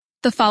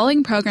The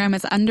following program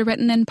is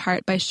underwritten in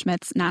part by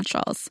Schmidt's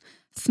Naturals.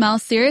 Smell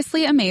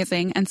seriously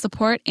amazing and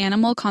support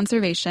animal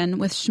conservation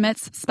with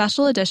Schmidt's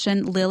special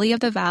edition Lily of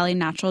the Valley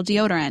natural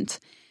deodorant.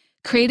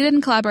 Created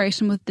in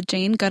collaboration with the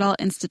Jane Goodall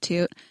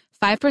Institute,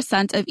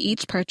 5% of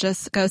each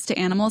purchase goes to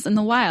animals in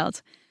the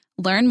wild.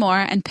 Learn more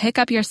and pick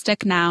up your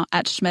stick now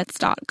at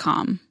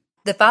schmitz.com.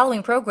 The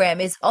following program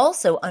is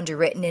also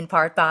underwritten in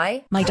part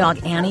by... My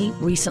dog Annie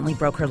recently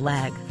broke her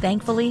leg.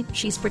 Thankfully,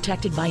 she's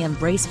protected by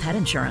Embrace Pet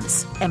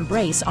Insurance.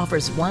 Embrace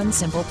offers one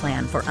simple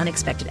plan for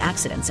unexpected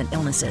accidents and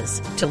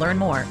illnesses. To learn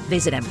more,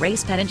 visit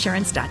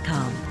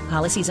EmbracePetInsurance.com.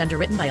 Policies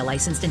underwritten by a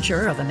licensed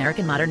insurer of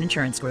American Modern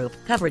Insurance Group.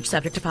 Coverage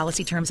subject to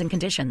policy terms and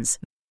conditions.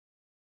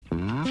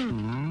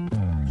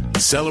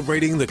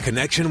 Celebrating the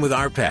connection with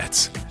our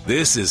pets.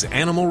 This is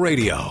Animal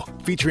Radio,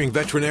 featuring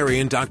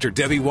veterinarian Dr.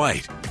 Debbie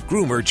White,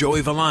 groomer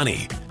Joey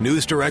Villani,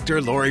 news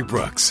director Lori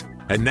Brooks.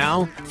 And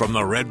now, from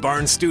the Red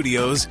Barn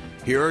Studios,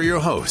 here are your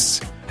hosts,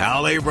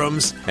 Hal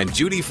Abrams and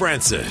Judy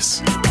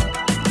Francis.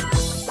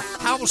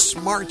 How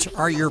smart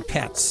are your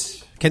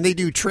pets? Can they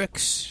do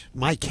tricks?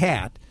 My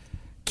cat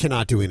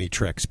cannot do any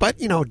tricks. But,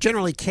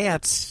 generally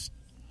cats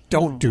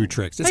don't do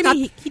tricks.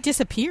 Maybe he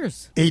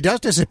disappears. He does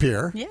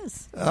disappear.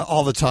 Yes.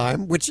 All the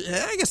time, which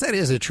I guess that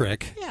is a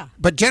trick. Yeah.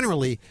 But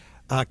generally,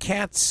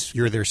 cats,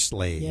 you're their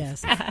slave.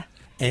 Yes.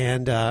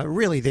 And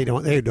really, they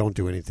don't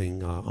do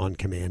anything on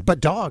command. But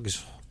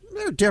dogs,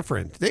 they're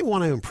different. They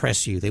want to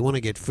impress you. They want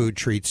to get food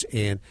treats.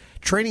 And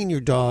training your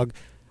dog,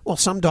 well,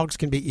 some dogs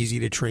can be easy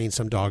to train.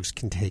 Some dogs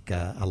can take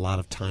a lot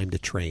of time to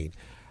train.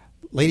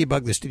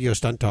 Ladybug, the studio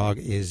stunt dog,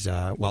 is,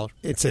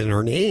 it's in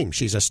her name.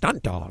 She's a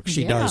stunt dog.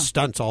 She does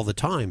stunts all the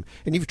time.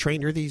 And you've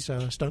trained her these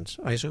stunts,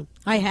 I assume?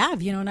 I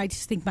have, and I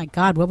just think, my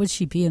God, what would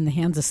she be in the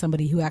hands of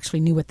somebody who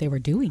actually knew what they were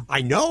doing?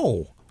 I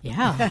know.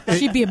 Yeah,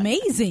 she'd be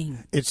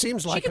amazing. It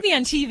seems like she could be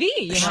on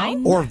TV,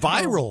 or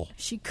viral.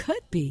 She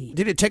could be.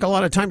 Did it take a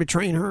lot of time to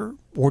train her,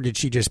 or did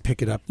she just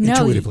pick it up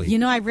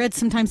intuitively? I read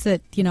sometimes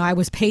that I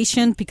was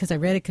patient because I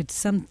read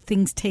some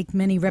things take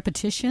many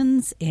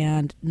repetitions,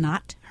 and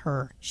not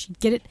her. She'd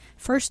get it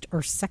first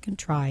or second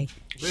try.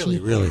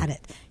 Really had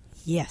it.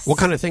 Yes. What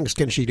kind of things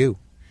can she do?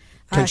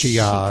 Can she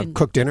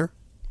cook dinner?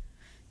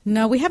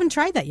 No, we haven't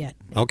tried that yet.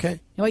 Okay.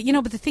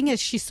 But the thing is,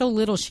 she's so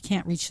little she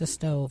can't reach the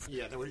stove.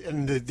 Yeah,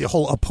 and the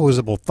whole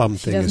opposable thumb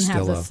thing is still She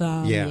doesn't have the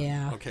thumb.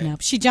 Yeah. Okay. No,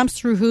 she jumps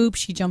through hoops.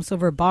 She jumps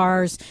over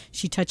bars.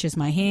 She touches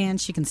my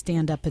hand. She can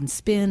stand up and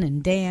spin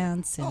and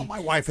dance. And... my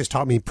wife has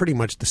taught me pretty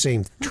much the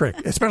same trick,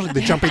 especially the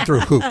jumping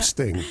through hoops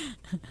thing.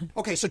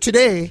 Okay, so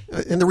today,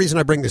 and the reason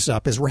I bring this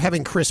up is we're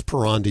having Chris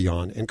Perandi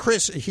on. And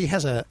Chris, he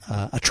has a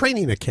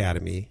training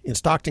academy in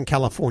Stockton,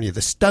 California,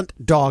 the Stunt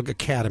Dog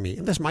Academy.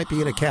 And this might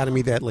be an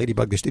academy that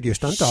Ladybug, the studio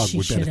stunt dog,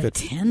 would benefit.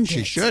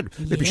 She should.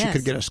 Maybe she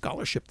could get a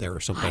scholarship there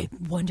or something.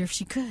 I wonder if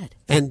she could.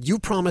 And you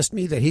promised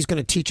me that he's going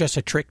to teach us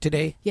a trick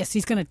today? Yes,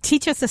 he's going to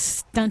teach us a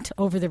stunt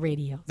over the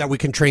radio. That we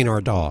can train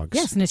our dogs.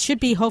 Yes, and it should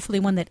be hopefully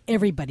one that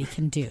everybody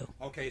can do.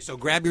 Okay, so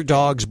grab your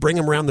dogs, bring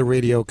them around the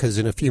radio, because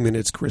in a few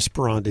minutes, Chris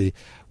Perandi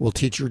will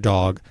teach your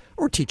dog,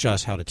 or teach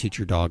us how to teach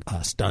your dog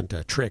a stunt,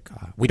 a trick.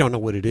 We don't know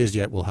what it is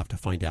yet. We'll have to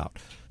find out.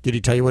 Did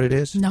he tell you what it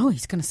is? No,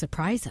 he's going to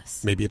surprise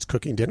us. Maybe it's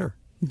cooking dinner.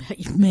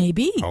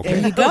 Maybe. Okay.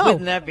 There you go.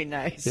 Wouldn't that be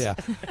nice? Yeah.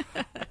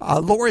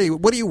 Lori,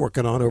 what are you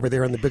working on over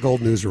there in the big old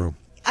newsroom?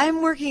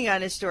 I'm working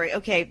on a story.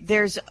 Okay,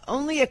 there's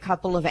only a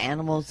couple of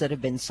animals that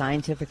have been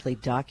scientifically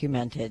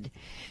documented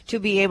to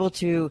be able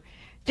to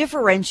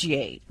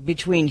differentiate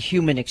between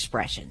human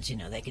expressions.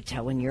 They could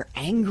tell when you're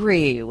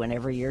angry,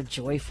 whenever you're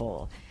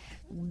joyful.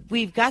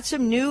 We've got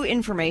some new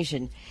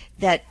information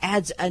that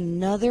adds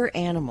another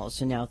animal,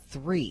 so now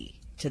 3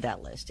 to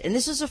that list. And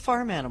this is a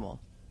farm animal.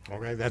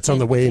 Okay, that's on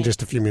the way in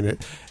just a few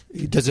minutes.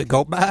 Does it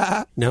go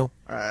bah? No.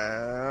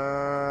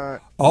 No,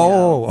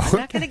 I'm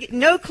not gonna get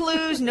no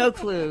clues.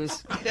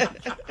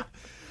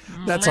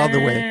 That's on the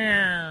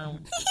way.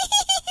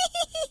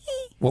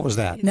 What was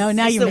that? No,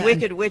 now you're the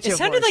Wicked Witch. It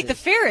sounded like the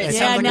ferret.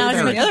 Yeah, like now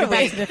the it's ferret.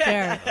 back to the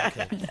ferret.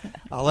 Okay.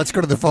 Let's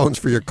go to the phones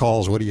for your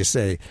calls. What do you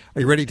say?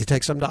 Are you ready to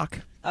take some, Doc?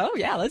 Oh,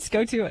 yeah, let's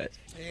go to it.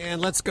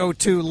 And let's go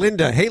to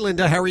Linda. Hey,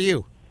 Linda, how are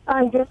you?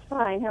 I'm just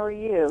fine. How are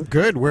you?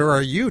 Good. Where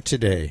are you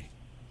today?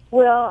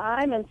 Well,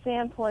 I'm in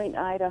Sandpoint,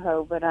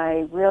 Idaho, but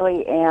I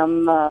really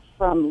am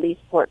from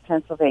Leesport,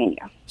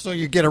 Pennsylvania. So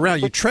you get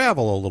around. You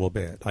travel a little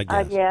bit, I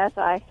guess.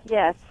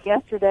 Yes.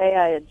 Yesterday,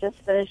 I had just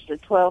finished a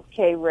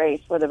 12K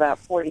race with about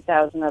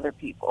 40,000 other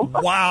people.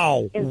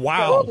 Wow.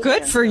 Wow.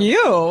 Good for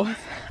you.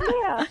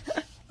 Yeah.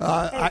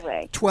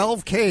 Anyway.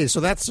 12K. So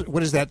that's,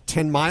 what is that,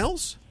 10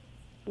 miles?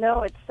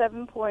 No, it's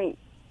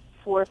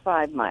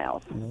 7.45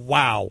 miles.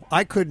 Wow.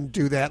 I couldn't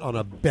do that on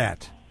a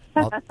bet.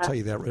 I'll tell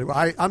you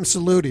that. I'm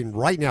saluting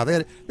right now.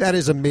 That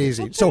is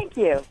amazing. Well,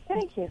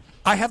 thank you.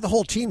 I have the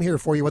whole team here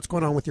for you. What's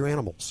going on with your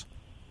animals?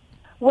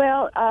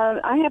 Well,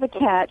 I have a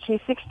cat. She's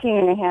 16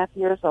 and a half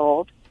years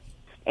old.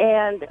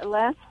 And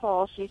last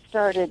fall, she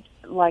started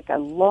like a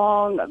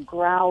long,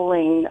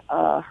 growling,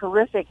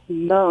 horrific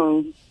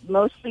moan,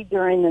 mostly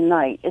during the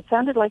night. It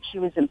sounded like she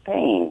was in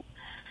pain.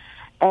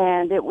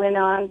 And it went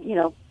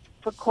on,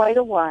 for quite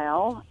a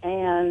while,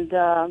 and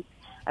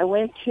I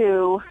went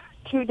to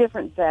 2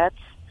 different vets,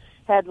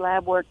 had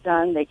lab work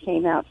done. They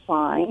came out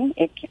fine.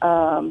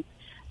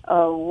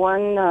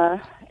 One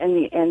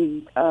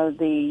and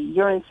the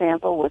urine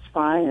sample was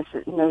fine.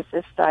 No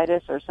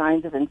cystitis or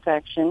signs of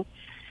infection,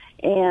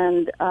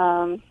 and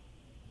I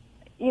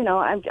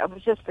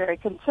was just very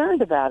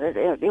concerned about it.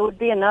 It would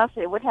be enough.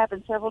 It would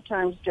happen several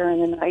times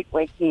during the night,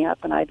 wake me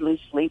up, and I'd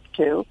lose sleep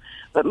too.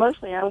 But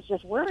mostly, I was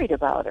just worried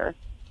about her.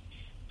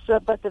 So,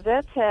 but the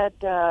vets had.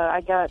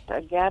 I got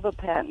a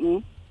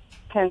gabapentin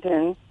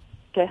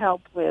to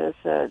help with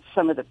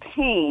some of the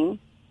pain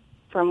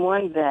from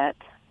one vet,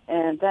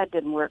 and that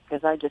didn't work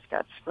because I just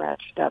got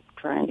scratched up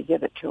trying to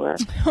give it to her.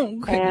 Oh,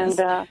 goodness.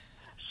 And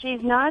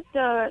she's not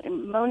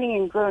moaning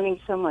and groaning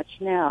so much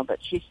now, but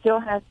she still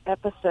has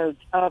episodes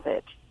of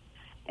it.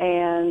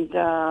 And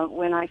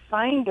when I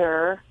find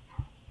her,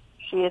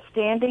 she is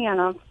standing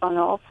on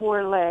all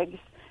 4 legs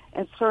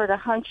and sort of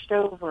hunched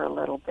over a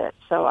little bit.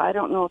 So I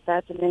don't know if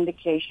that's an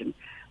indication.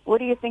 What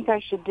do you think I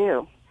should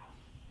do?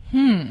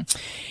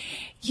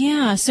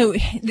 Yeah, so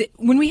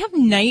when we have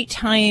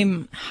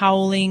nighttime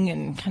howling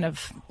and kind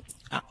of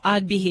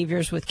odd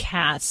behaviors with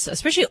cats,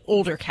 especially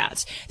older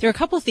cats, there are a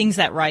couple of things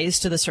that rise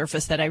to the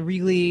surface that I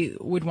really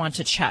would want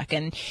to check.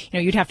 And,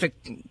 you'd have to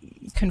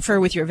confer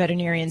with your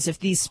veterinarians if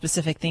these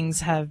specific things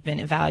have been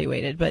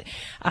evaluated. But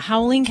a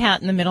howling cat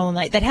in the middle of the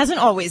night, that hasn't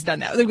always done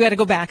that. We've got to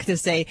go back to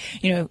say,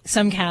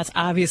 some cats,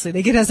 obviously,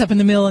 they get us up in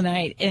the middle of the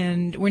night,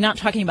 and we're not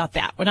talking about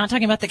that. We're not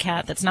talking about the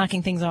cat that's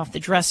knocking things off the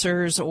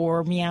dressers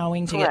or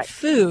meowing to get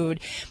food.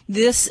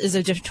 This is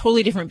a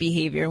totally different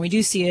behavior, and we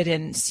do see it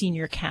in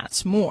senior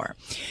cats more.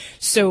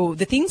 So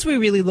the things we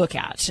really look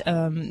at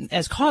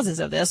as causes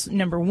of this,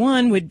 number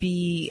 1 would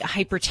be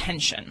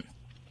hypertension.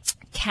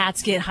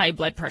 Cats get high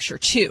blood pressure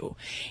too,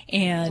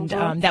 and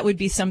that would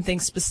be something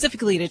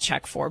specifically to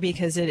check for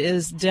because it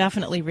is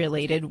definitely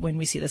related when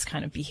we see this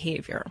kind of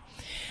behavior.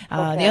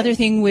 The other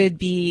thing would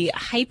be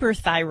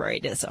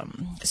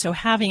hyperthyroidism. So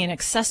having an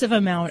excessive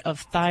amount of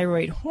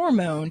thyroid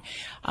hormone,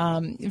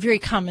 very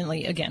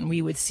commonly, again,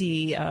 we would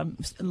see a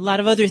lot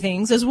of other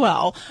things as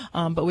well,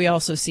 but we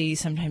also see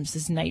sometimes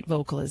this night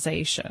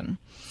vocalization.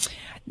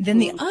 Then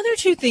the other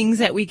 2 things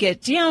that we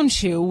get down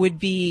to would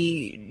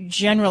be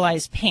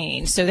generalized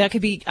pain. So that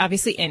could be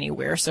obviously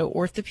anywhere. So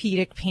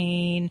orthopedic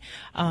pain,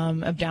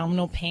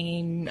 abdominal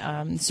pain.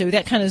 So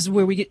that kind of is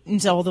where we get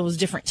into all those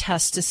different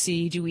tests to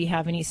see, do we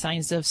have any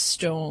signs of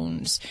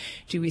stones?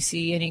 Do we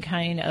see any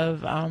kind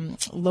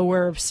of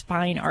lower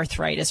spine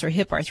arthritis or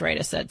hip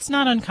arthritis? That's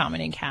not uncommon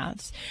in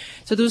cats.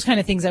 So those kind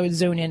of things I would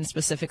zone in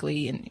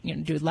specifically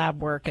and do lab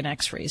work and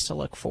x-rays to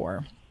look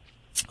for.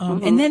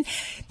 And then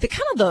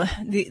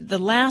the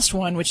last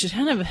one, which is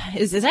kind of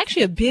is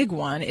actually a big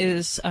one,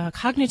 is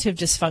cognitive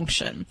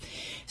dysfunction.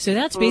 So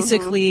that's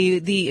basically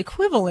the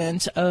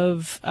equivalent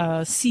of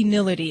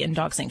senility in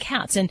dogs and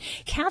cats. And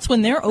cats,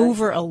 when they're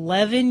over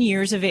 11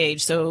 years of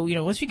age, so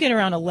once we get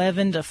around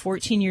 11 to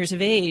 14 years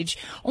of age,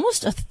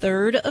 almost a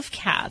third of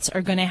cats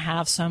are going to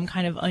have some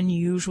kind of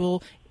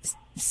unusual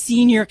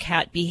senior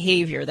cat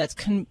behavior that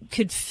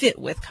could fit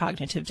with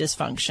cognitive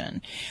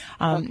dysfunction.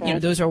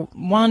 Those are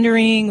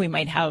wandering. We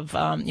might have,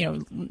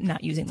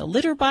 not using the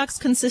litter box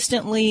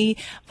consistently,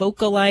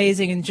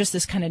 vocalizing, and just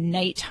this kind of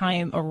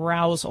nighttime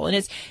arousal. And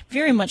it's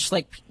very much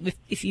like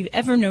if you've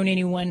ever known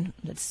anyone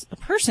that's a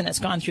person that's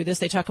gone through this,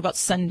 they talk about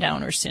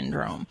sundowner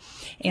syndrome.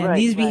 And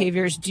these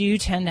behaviors do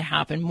tend to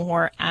happen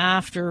more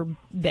after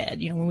bed,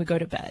 when we go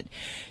to bed.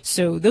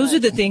 So those are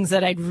the things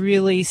that I'd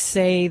really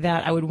say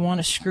that I would want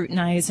to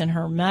scrutinize in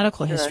her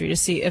medical history to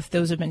see if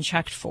those have been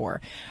checked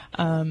for.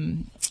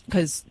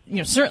 Because,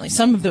 certainly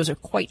some of those are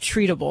quite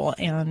treatable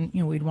and,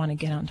 we'd want to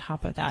get on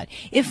top of that.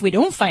 If we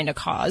don't find a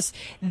cause,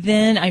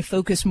 then I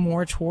focus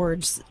more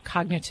towards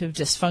cognitive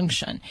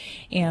dysfunction.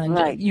 And,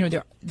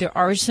 there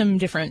are some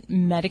different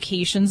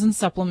medications and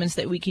supplements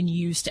that we can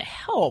use to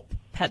help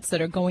pets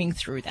that are going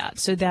through that.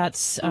 So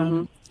that's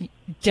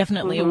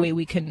definitely a way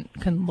we can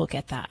look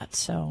at that.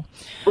 So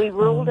we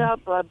ruled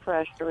out blood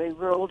pressure. We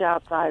ruled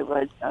out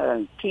thyroid.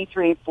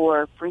 T3,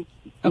 4,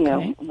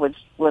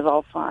 was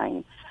all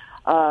fine.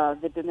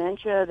 The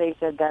dementia, they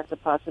said that's a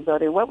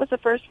possibility. What was the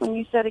first one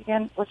you said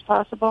again was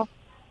possible?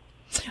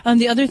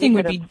 The other thing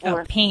would be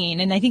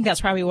pain, and I think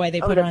that's probably why they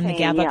put her on the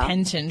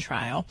gabapentin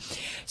trial.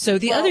 So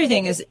the other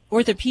thing is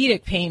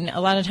orthopedic pain. A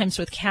lot of times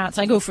with cats,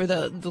 I go for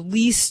the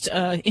least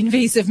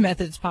invasive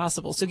methods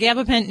possible. So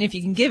gabapentin, if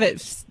you can give it,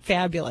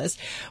 fabulous.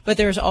 But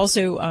there's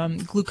also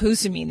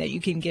glucosamine that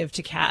you can give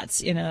to cats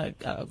in a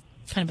kind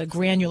of a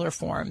granular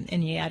form,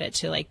 and you add it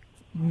to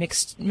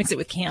mix it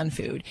with canned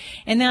food,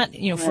 and that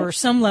for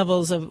some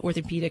levels of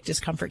orthopedic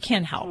discomfort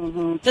can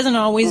help. Doesn't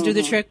always do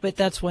the trick, but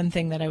that's one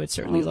thing that I would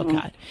certainly look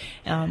at.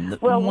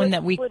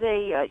 Would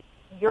a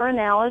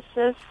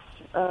urinalysis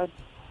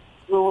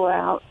rule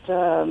out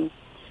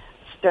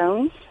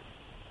stones?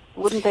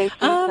 Wouldn't they see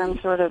some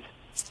sort of?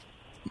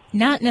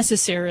 Not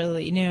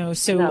necessarily, no.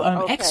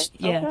 So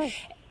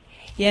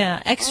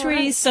Yeah,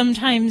 X-rays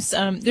sometimes,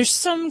 there's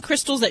some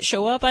crystals that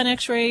show up on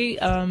X-ray,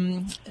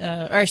 or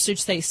I should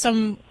say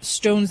some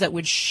stones that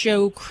would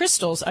show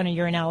crystals on a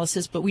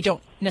urinalysis, but we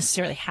don't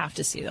necessarily have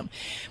to see them.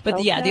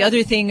 But yeah, the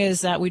other thing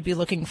is that we'd be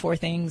looking for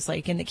things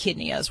like in the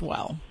kidney as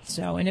well.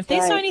 So, and if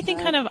they saw anything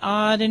kind of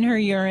odd in her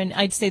urine,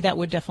 I'd say that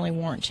would definitely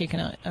warrant taking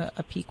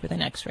a peek with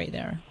an X-ray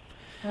there.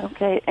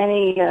 Okay.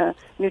 Any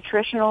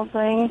nutritional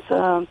things?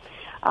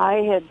 I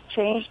had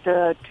changed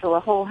to a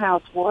whole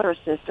house water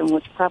system,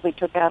 which probably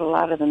took out a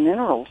lot of the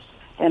minerals,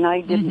 and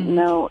I didn't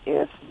know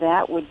if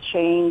that would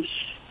change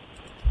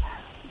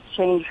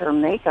her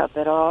makeup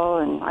at all.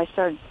 And I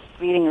started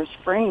feeding her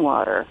spring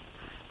water.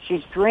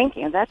 She's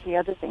drinking. That's the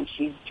other thing.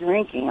 She's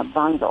drinking a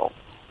bundle.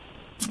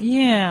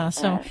 Yeah.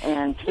 So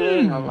and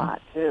peeing a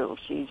lot too.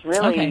 She's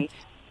really,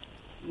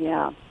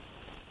 Yeah,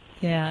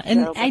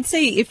 and I'd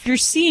say if you're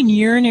seeing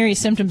urinary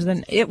symptoms,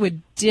 then it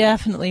would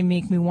definitely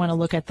make me want to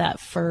look at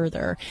that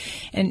further.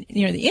 And,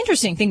 the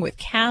interesting thing with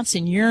cats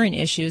and urine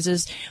issues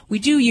is we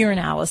do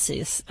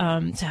urinalysis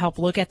to help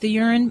look at the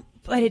urine,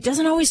 but it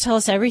doesn't always tell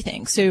us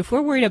everything. So if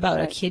we're worried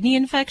about a kidney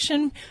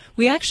infection,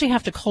 we actually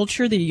have to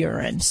culture the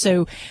urine.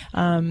 So,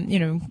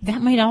 that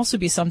might also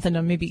be something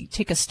to maybe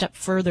take a step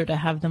further to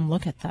have them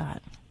look at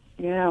that.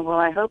 Yeah, well,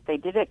 I hope they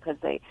did it because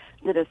they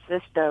did a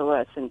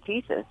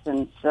cystocentesis,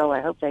 and so I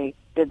hope they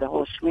did the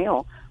whole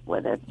schmeal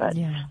with it. But,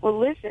 well,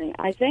 listen,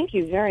 I thank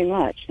you very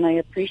much, and I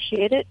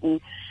appreciate it, and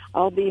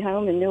I'll be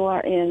home in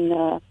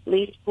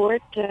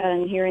Leesport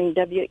and hearing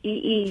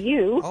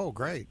WEEU. Oh,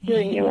 great.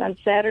 Hearing you on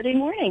Saturday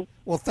morning.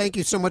 Well, thank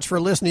you so much for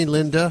listening,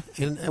 Linda.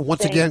 And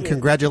once again,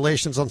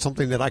 congratulations on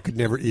something that I could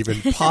never even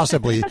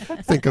possibly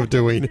think of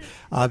doing,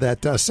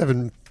 that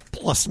 7+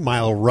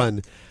 mile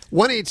run.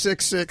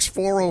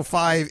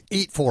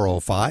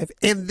 1-866-405-8405.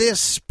 And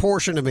this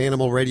portion of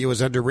Animal Radio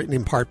is underwritten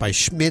in part by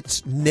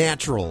Schmidt's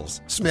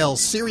Naturals. Smell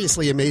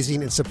seriously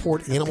amazing and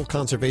support animal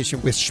conservation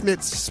with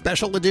Schmidt's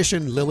Special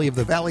Edition Lily of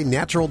the Valley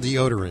Natural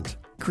Deodorant.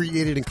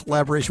 Created in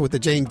collaboration with the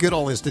Jane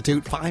Goodall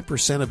Institute,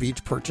 5% of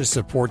each purchase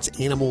supports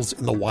animals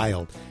in the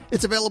wild.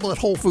 It's available at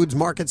Whole Foods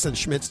Markets and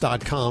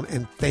Schmitz.com.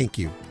 And thank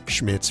you,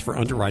 Schmitz, for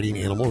underwriting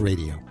Animal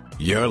Radio.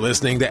 You're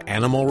listening to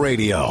Animal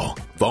Radio.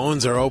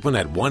 Phones are open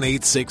at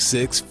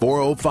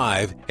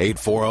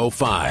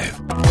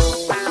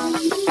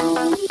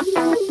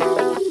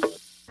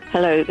 1-866-405-8405.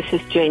 Hello, this is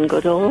Jane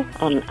Goodall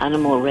on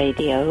Animal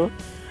Radio.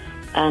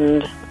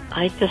 And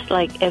I'd just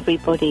like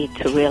everybody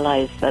to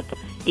realize that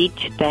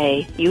each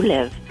day you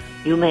live,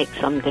 you make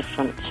some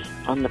difference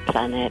on the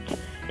planet.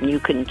 And you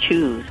can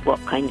choose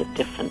what kind of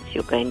difference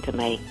you're going to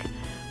make.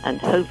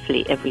 And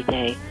hopefully every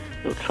day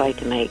you'll try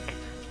to make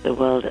the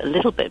world a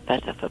little bit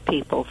better for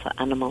people, for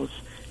animals,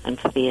 and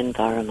for the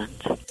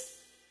environment.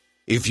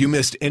 If you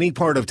missed any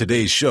part of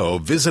today's show,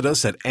 visit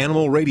us at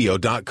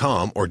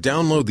animalradio.com or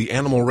download the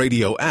Animal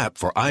Radio app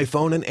for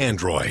iPhone and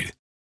Android.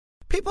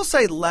 People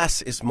say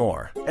less is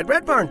more. At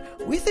Red Barn,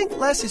 we think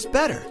less is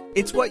better.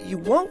 It's what you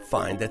won't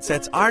find that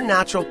sets our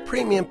natural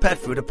premium pet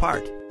food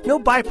apart. No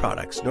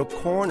byproducts, no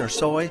corn or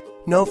soy,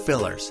 no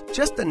fillers.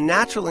 Just the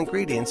natural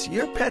ingredients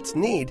your pets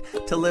need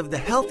to live the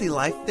healthy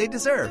life they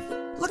deserve.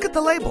 Look at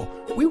the label.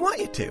 We want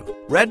you to.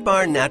 Red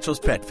Barn Naturals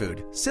Pet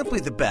Food. Simply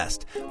the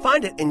best.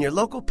 Find it in your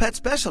local pet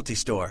specialty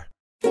store.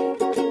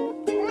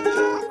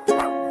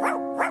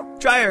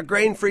 Try our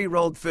grain-free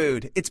rolled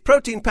food. It's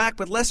protein-packed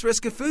with less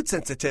risk of food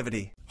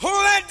sensitivity. Who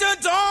let the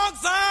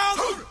dogs out?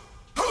 Who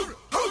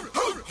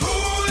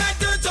let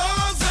the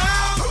dogs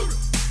out?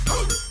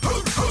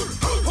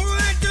 Who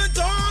let the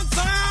dogs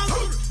out?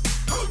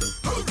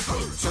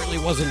 Certainly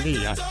wasn't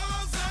me.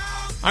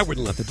 I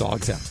wouldn't let the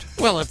dogs out.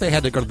 Well, if they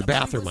had to go to the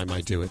bathroom, I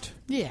might do it.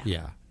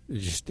 Yeah.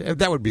 Just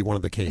that would be one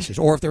of the cases.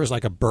 Or if there was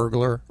like a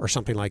burglar or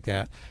something like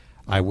that,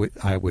 I would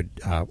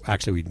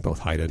actually we'd both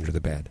hide under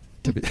the bed,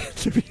 to be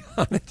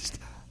honest.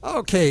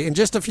 Okay, in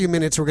just a few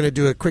minutes, we're going to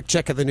do a quick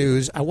check of the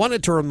news. I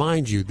wanted to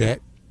remind you that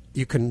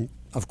you can,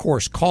 of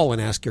course, call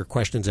and ask your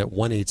questions at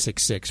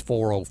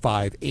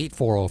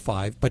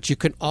 1-866-405-8405, but you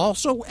can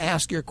also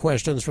ask your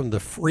questions from the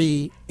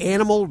free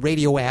Animal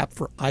Radio app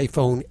for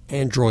iPhone,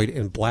 Android,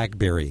 and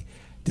BlackBerry.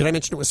 Did I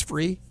mention it was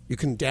free? You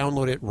can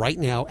download it right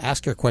now,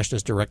 ask your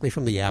questions directly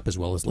from the app, as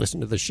well as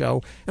listen to the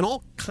show, and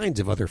all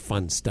kinds of other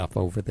fun stuff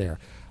over there.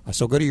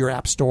 So go to your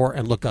app store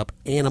and look up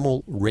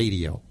Animal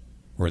Radio,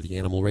 or the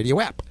Animal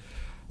Radio app.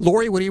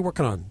 Lori, what are you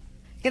working on?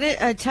 I'm going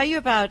to tell you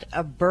about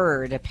a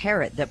bird, a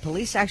parrot, that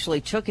police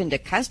actually took into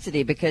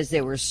custody because they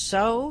were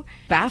so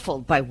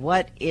baffled by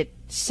what it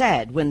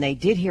said when they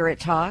did hear it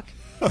talk.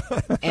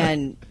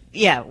 And,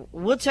 yeah,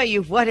 we'll tell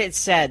you what it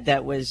said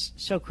that was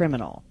so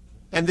criminal.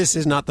 And this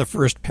is not the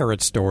first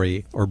parrot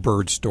story or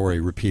bird story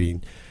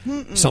repeating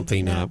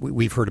something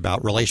we've heard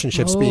about.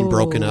 Relationships being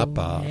broken up,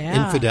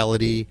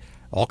 infidelity,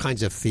 all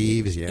kinds of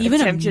thieves. Yeah.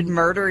 Even attempted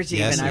murders,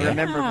 Yes, even. I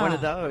remember one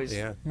of those.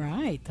 Yeah.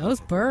 Right,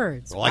 those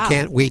birds. Well, I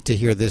can't wait to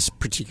hear this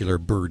particular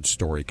bird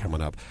story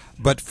coming up.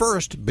 But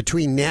first,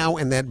 between now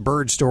and that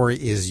bird story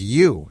is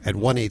you at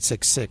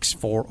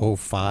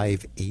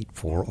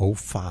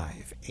 1-866-405-8405.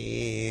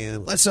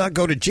 And let's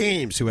go to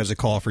James, who has a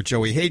call for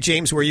Joey. Hey,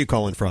 James, where are you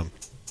calling from?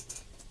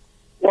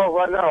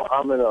 Well, right now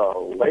I'm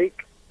in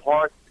Lake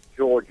Park,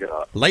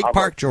 Georgia. Lake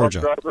Park, Georgia.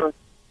 Truck driver.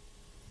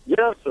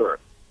 Yes, sir.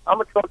 I'm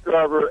a truck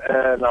driver,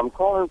 and I'm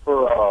calling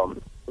for a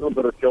little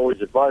bit of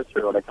Joey's advice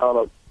here. And I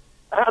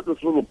have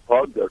this little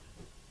pug that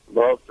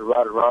loves to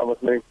ride around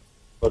with me,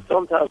 but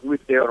sometimes we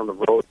stay out on the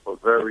road for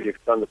very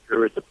extended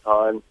periods of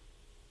time,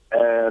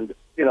 and,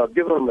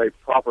 giving him a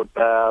proper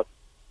bath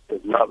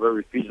is not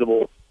very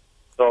feasible.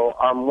 So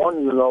I'm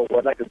wanting to know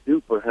what I could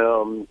do for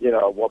him,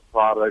 what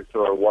products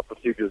or what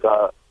procedures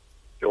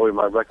Joey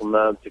might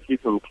recommend to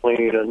keep him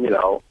clean and,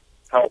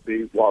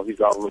 healthy while he's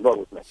out on the road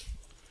with me.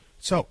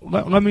 So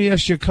let me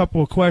ask you a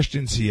couple of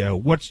questions here.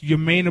 What's your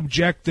main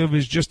objective?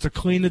 Is just to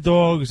clean the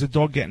dog? Is the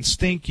dog getting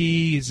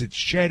stinky? Is it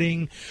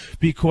shedding?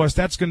 Because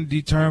that's going to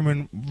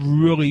determine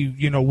really,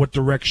 what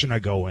direction I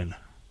go in.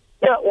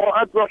 Yeah, well,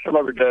 I brush him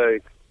every day.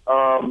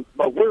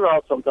 But we're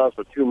out sometimes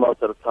for 2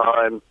 months at a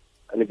time,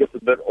 and it gets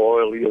a bit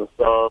oily and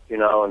stuff,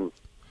 and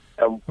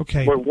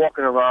okay. We're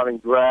walking around in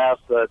grass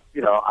that,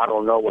 I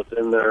don't know what's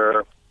in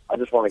there. I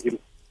just want to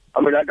keep.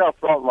 I mean, I got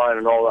Frontline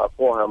and all that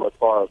for him as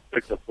far as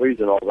fixing fleas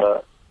and all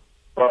that.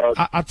 But,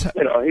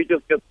 he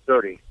just gets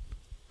dirty.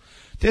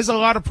 There's a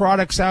lot of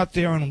products out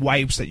there and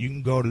wipes that you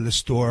can go to the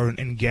store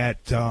and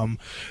get. A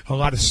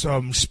lot of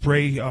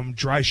spray,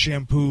 dry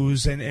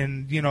shampoos,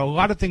 and a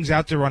lot of things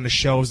out there on the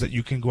shelves that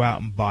you can go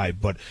out and buy.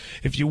 But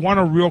if you want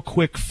a real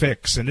quick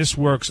fix, and this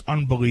works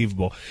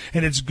unbelievable,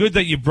 and it's good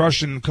that you're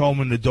brushing and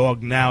combing the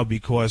dog now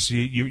because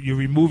you're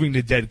removing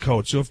the dead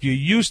coat. So if you're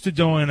used to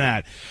doing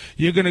that,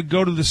 you're going to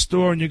go to the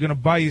store and you're going to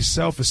buy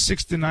yourself a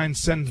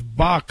 69-cent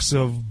box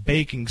of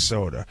baking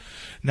soda.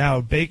 Now,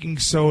 baking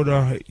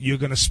soda, you're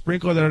going to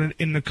sprinkle that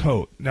in the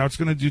coat. Now, it's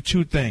going to do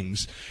two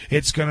things.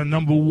 It's going to,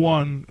 number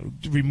one,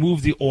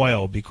 remove the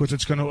oil because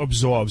it's going to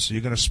absorb. So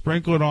you're going to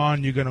sprinkle it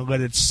on. You're going to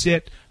let it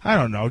sit, I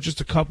don't know,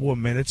 just a couple of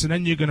minutes, and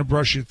then you're going to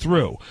brush it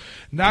through.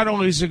 Not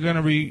only is it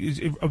going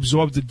to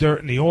absorb the dirt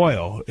and the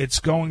oil,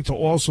 it's going to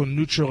also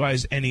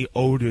neutralize any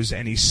odors,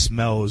 any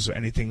smells, or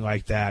anything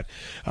like that.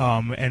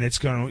 And it's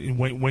going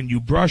to, when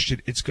you brush it,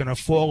 it's going to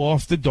fall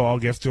off the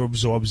dog after it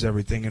absorbs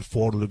everything and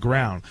fall to the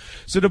ground.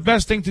 So the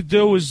best thing to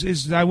do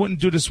is I wouldn't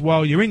do this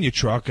while you're in your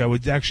truck. I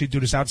would actually do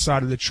this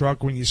outside of the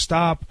truck when you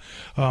stop.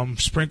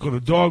 Sprinkle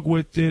the dog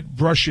with it,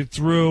 brush it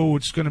through.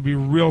 It's going to be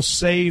real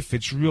safe.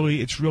 It's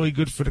really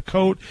good for the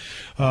coat.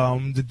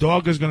 The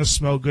dog is going to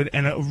smell good,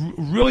 and a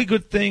really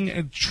good thing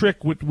and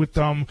trick with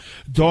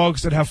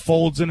dogs that have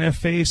folds in their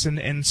face,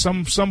 and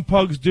some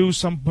pugs do,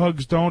 some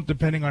pugs don't,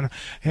 depending on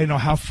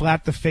how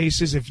flat the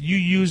face is. If you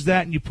use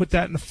that and you put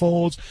that in the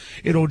folds,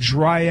 it'll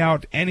dry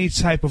out any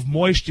type of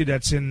moisture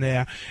that's in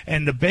there,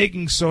 and the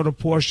baking soda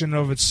portion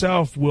of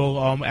itself will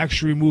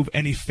actually remove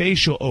any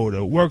facial odor.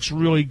 It works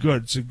really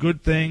good. It's a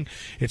good thing.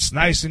 It's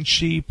nice and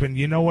cheap, and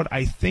you know what?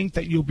 I think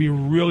that you'll be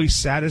really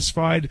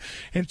satisfied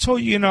until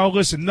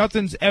listen,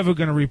 nothing's ever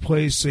going to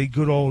replace a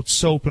good old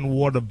soap and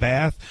water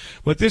bath,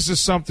 but this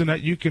is something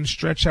that you can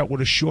stretch out with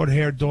a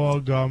short-haired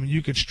dog.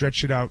 You can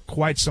stretch it out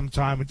quite some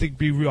time. I think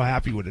be real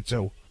happy with it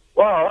too.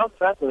 Wow, that's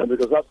fascinating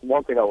because that's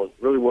one thing I was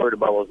really worried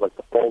about was like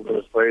the folds in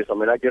his face. I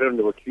mean, I get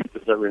into a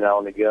Q-tips every now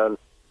and again,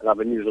 and I've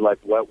been using like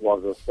wet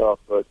ones and stuff,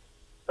 but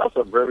that's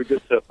a very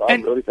good tip. I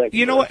really thank you.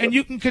 You know what? And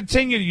you can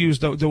continue to use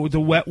the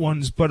wet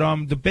ones, but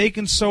the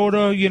baking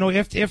soda,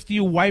 after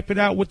you wipe it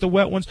out with the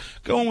wet ones,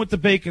 go in with the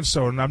baking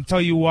soda. And I'm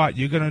telling you what,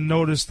 you're going to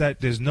notice that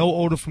there's no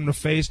odor from the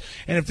face.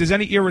 And if there's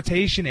any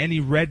irritation, any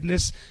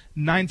redness,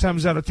 9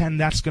 times out of 10,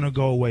 that's going to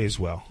go away as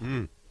well.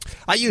 Mm.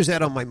 I use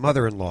that on my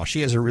mother-in-law. She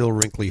has a real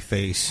wrinkly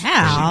face.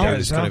 How? She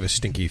has kind of a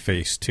stinky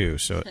face, too.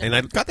 So, and I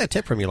got that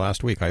tip from you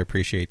last week. I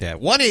appreciate that.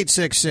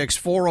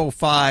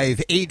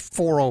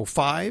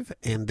 1-866-405-8405.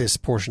 And this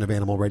portion of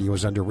Animal Radio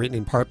is underwritten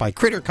in part by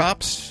Critter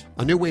Cops,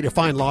 a new way to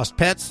find lost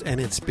pets, and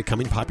it's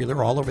becoming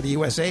popular all over the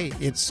USA.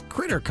 It's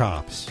Critter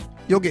Cops.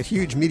 You'll get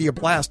huge media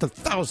blast of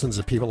thousands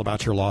of people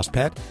about your lost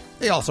pet.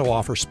 They also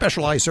offer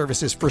specialized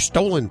services for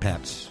stolen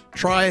pets.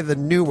 Try the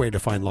new way to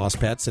find lost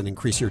pets and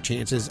increase your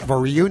chances of a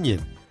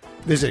reunion.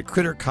 Visit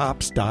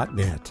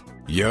CritterCops.net.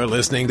 You're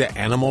listening to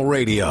Animal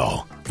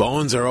Radio.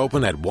 Phones are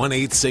open at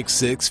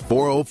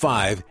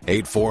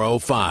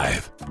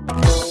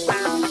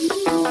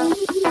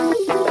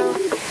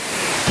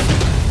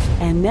 1-866-405-8405.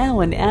 And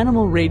now an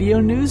Animal Radio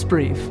news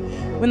brief.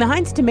 When the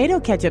Heinz tomato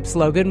ketchup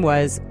slogan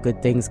was,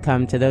 "Good things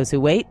come to those who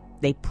wait,"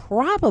 they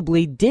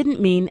probably didn't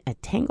mean a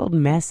tangled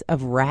mess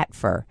of rat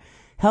fur.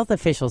 Health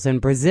officials in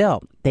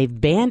Brazil, they've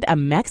banned a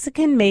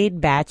Mexican-made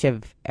batch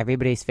of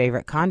everybody's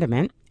favorite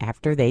condiment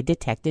after they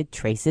detected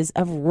traces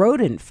of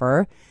rodent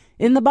fur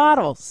in the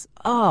bottles.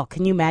 Oh,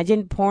 can you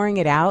imagine pouring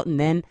it out and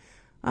then,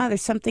 oh,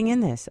 there's something in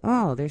this.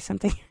 Oh, there's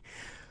something.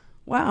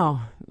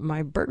 Wow,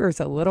 my burger's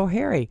a little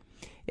hairy.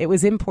 It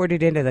was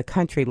imported into the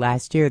country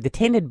last year. The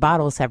tainted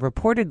bottles have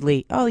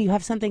reportedly, oh, you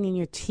have something in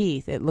your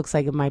teeth. It looks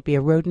like it might be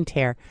a rodent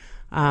hair.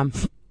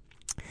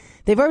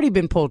 They've already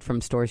been pulled from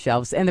store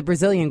shelves, and the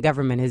Brazilian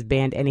government has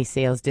banned any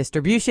sales,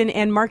 distribution,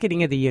 and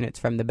marketing of the units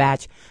from the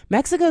batch.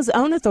 Mexico's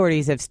own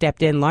authorities have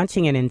stepped in,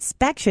 launching an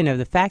inspection of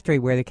the factory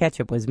where the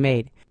ketchup was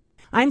made.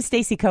 I'm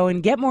Stacey Cohen.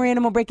 Get more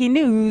animal breaking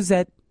news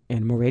at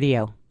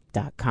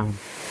animalradio.com.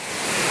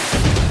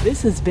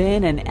 This has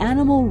been an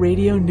Animal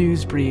Radio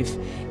News Brief.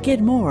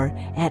 Get more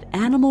at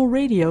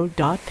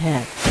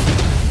animalradio.pet.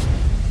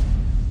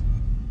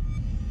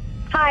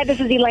 Hi, this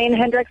is Elaine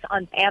Hendricks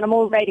on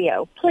Animal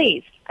Radio.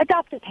 Please,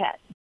 adopt a pet.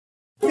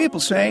 People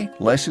say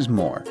less is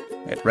more.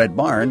 At Red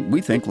Barn,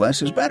 we think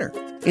less is better.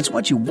 It's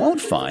what you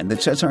won't find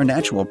that sets our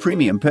natural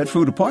premium pet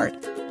food apart.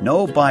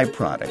 No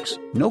byproducts,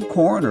 no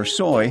corn or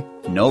soy,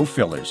 no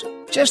fillers.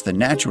 Just the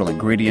natural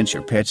ingredients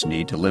your pets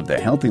need to live the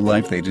healthy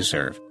life they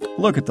deserve.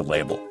 Look at the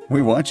label.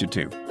 We want you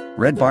to.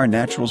 Red Barn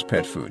Naturals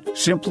Pet Food.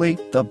 Simply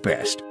the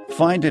best.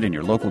 Find it in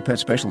your local pet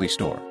specialty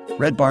store.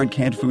 Red Barn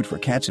canned food for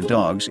cats and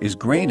dogs is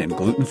grain and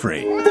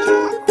gluten-free.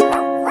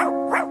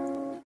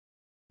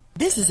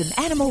 This is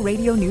an Animal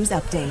Radio News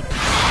Update.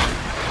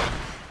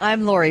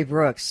 I'm Lori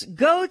Brooks.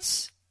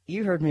 Goats,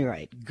 you heard me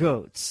right,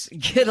 goats,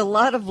 get a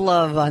lot of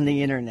love on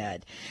the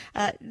internet.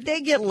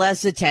 They get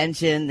less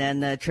attention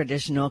than the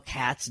traditional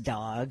cats,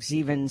 dogs,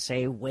 even,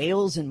 say,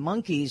 whales and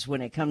monkeys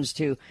when it comes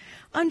to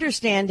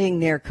understanding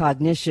their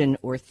cognition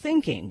or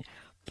thinking.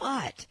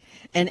 But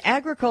an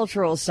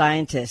agricultural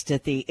scientist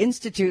at the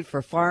Institute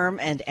for Farm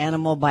and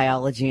Animal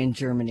Biology in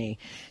Germany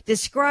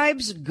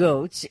describes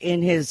goats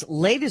in his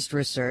latest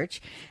research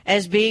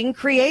as being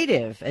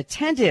creative,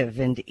 attentive,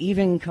 and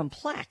even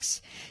complex.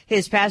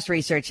 His past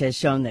research has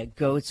shown that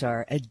goats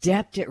are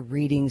adept at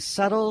reading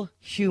subtle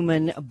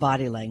human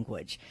body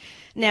language.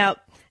 Now,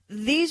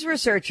 these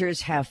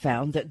researchers have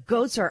found that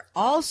goats are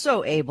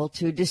also able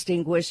to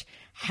distinguish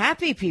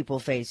happy people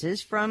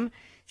faces from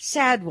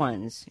sad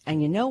ones.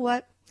 And you know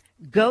what?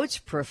 Goats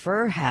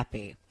prefer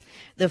happy.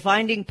 The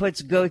finding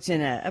puts goats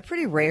in a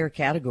pretty rare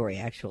category,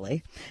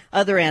 actually.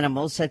 Other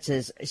animals, such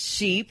as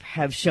sheep,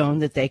 have shown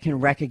that they can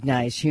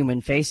recognize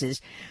human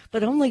faces,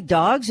 but only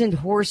dogs and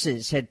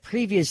horses had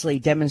previously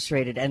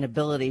demonstrated an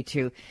ability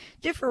to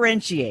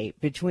differentiate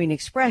between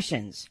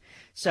expressions.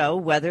 So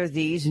whether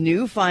these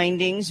new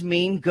findings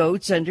mean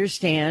goats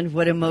understand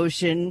what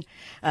emotion,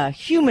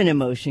 human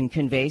emotion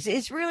conveys,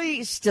 is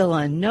really still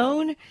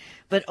unknown.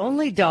 But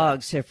only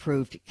dogs have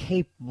proved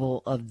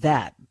capable of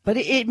that. But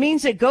it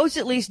means that goats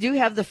at least do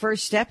have the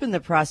first step in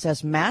the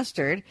process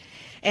mastered.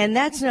 And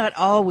that's not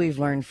all we've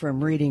learned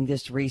from reading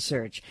this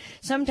research.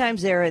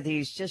 Sometimes there are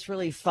these just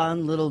really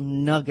fun little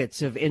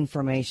nuggets of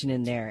information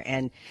in there.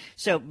 And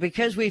so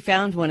because we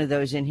found one of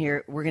those in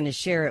here, we're going to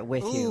share it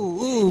with you.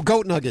 Ooh,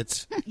 goat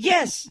nuggets.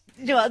 Yes.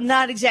 Well,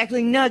 not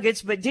exactly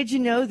nuggets, but did you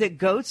know that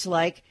goats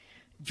like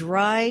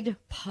dried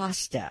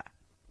pasta?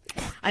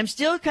 I'm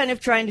still kind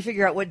of trying to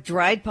figure out what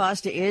dried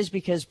pasta is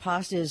because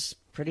pasta is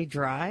pretty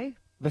dry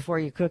before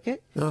you cook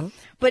it. Uh-huh.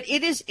 But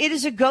it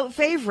is a goat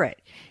favorite.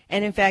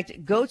 And in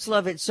fact, goats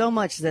love it so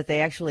much that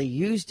they actually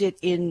used it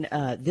in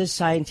this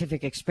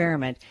scientific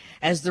experiment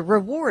as the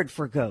reward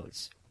for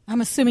goats.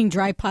 I'm assuming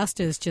dry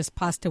pasta is just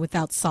pasta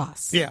without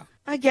sauce. Yeah.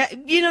 I get,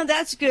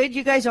 that's good.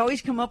 You guys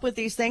always come up with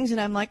these things, and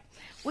I'm like,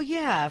 well,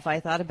 yeah, if I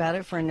thought about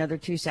it for another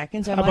 2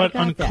 seconds, I might have got that.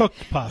 How about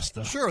uncooked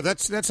pasta? Sure,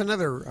 that's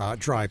another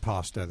dry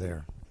pasta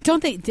there.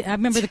 Don't they? I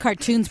remember the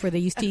cartoons where they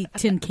used to eat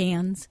tin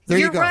cans. There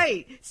you go. You're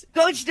right.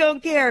 Goats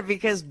don't care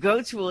because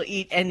goats will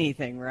eat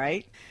anything,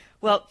 right?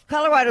 Well,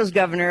 Colorado's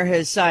governor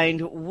has signed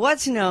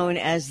what's known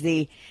as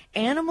the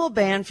Animal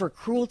Ban for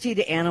Cruelty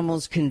to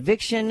Animals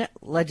Conviction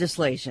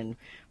legislation.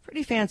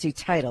 Pretty fancy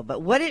title,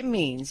 but what it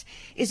means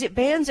is it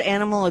bans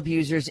animal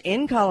abusers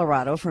in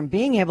Colorado from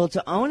being able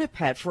to own a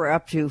pet for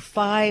up to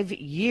 5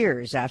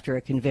 years after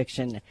a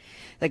conviction.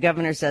 The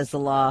governor says the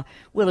law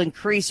will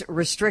increase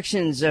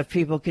restrictions of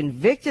people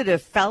convicted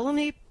of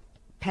felony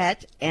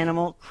pet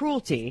animal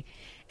cruelty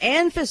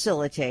and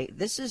facilitate,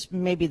 this is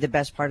maybe the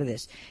best part of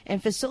this,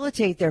 and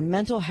facilitate their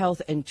mental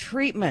health and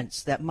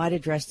treatments that might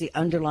address the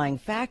underlying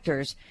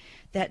factors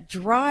that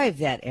drive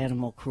that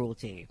animal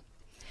cruelty.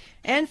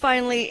 And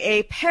finally,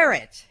 a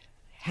parrot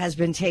has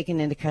been taken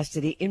into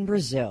custody in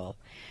Brazil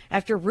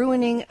after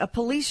ruining a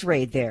police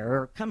raid there,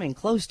 or coming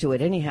close to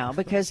it anyhow,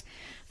 because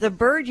the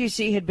bird, you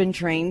see, had been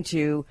trained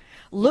to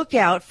look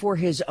out for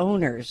his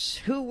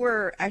owners, who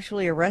were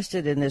actually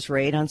arrested in this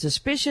raid on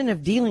suspicion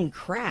of dealing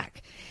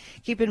crack.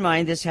 Keep in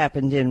mind, this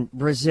happened in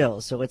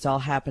Brazil, so it's all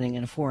happening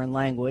in a foreign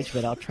language,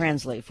 but I'll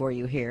translate for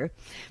you here.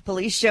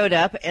 Police showed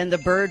up, and the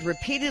bird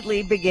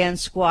repeatedly began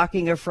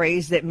squawking a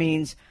phrase that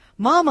means,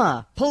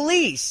 "Mama,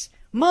 police!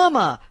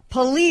 Mama,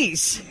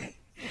 police!"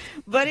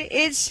 But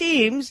it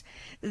seems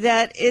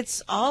that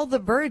it's all the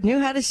bird knew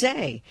how to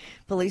say.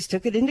 Police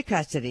took it into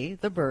custody,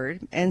 the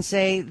bird, and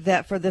say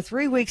that for the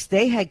 3 weeks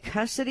they had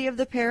custody of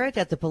the parrot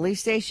at the police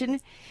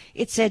station,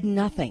 it said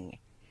nothing.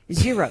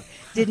 Zero.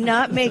 Did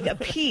not make a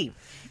peep.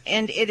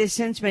 And it has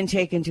since been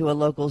taken to a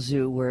local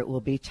zoo where it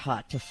will be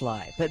taught to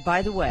fly. But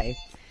by the way,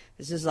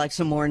 this is like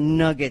some more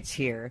nuggets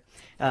here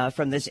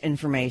from this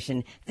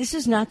information. This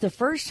is not the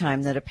first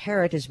time that a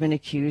parrot has been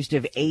accused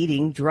of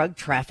aiding drug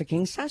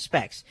trafficking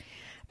suspects.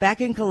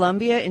 Back in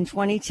Colombia in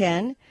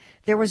 2010,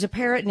 there was a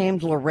parrot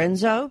named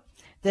Lorenzo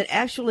that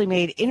actually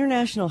made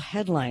international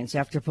headlines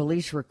after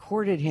police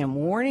recorded him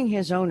warning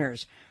his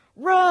owners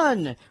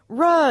 "Run!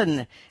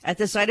 Run!" at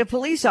the sight of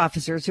police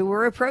officers who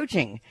were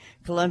approaching.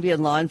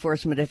 Colombian law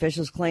enforcement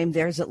officials claim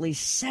there's at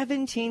least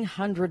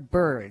 1,700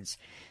 birds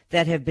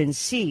that have been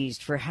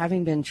seized for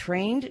having been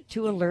trained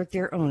to alert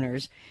their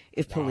owners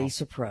if police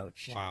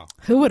approach. Wow.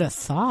 Who would have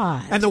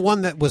thought? And the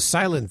one that was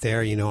silent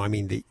there,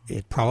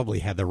 it probably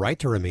had the right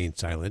to remain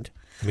silent.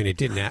 I mean, it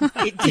didn't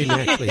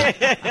actually.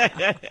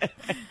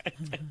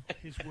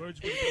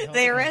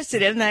 They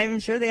arrested him. I'm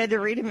sure they had to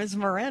read him his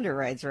Miranda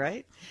rights,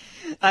 right?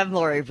 I'm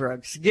Lori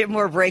Brooks. Get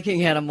more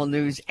breaking animal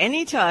news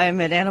anytime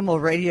at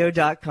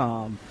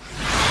animalradio.com.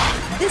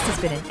 This has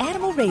been an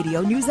Animal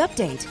Radio News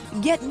Update.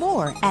 Get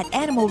more at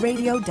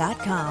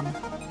animalradio.com.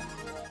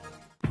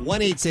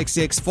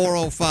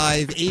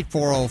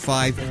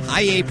 1-866-405-8405.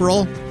 Hi,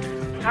 April.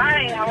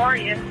 Hi, how are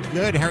you?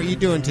 Good. How are you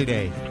doing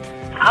today?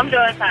 I'm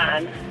doing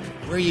fine.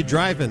 Where are you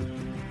driving?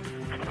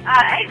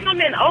 Actually, I'm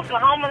in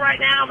Oklahoma right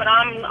now, but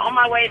I'm on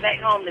my way back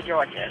home to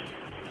Georgia.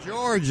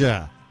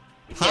 Georgia.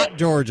 Hot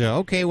Georgia.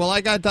 Okay, well,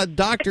 I got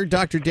Dr.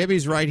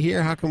 Debbie's right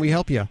here. How can we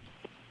help you?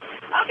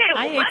 Okay,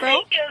 Hi, well,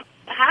 April.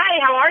 Hi,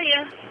 how are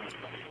you?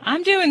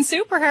 I'm doing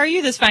super. How are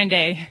you this fine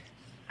day?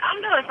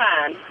 I'm doing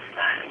fine.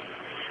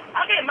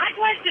 Okay, my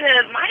question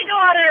is, my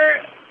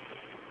daughter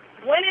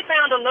went and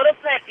found a little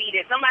puppy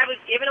that somebody was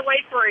giving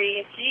away free,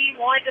 and she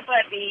wanted the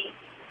puppy.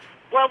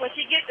 Well, when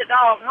she gets the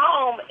dog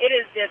home, it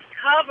is just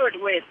covered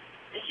with,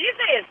 she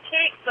says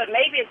ticks, but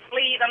maybe it's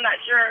fleas. I'm not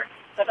sure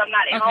because I'm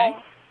not at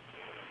home.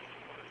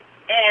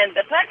 And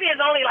the puppy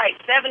is only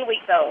like 7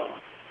 weeks old.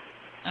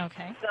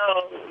 Okay.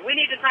 So we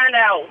need to find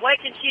out what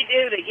can she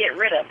do to get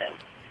rid of it.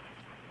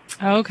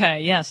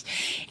 Okay, yes.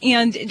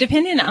 And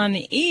depending on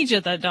the age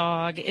of the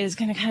dog is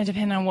going to kind of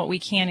depend on what we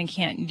can and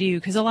can't do,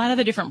 because a lot of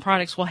the different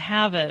products will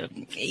have a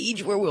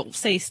age where we'll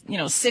say,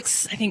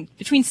 6, I think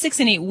between 6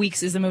 and 8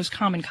 weeks is the most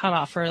common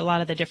cutoff for a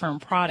lot of the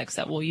different products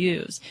that we'll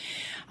use.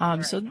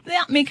 So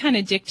that may kind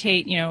of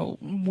dictate,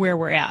 where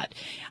we're at.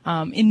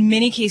 In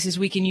many cases,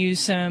 we can use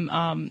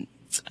some,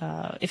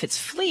 if it's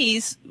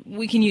fleas,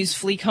 we can use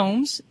flea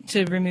combs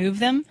to remove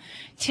them.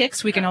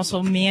 Ticks, we can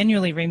also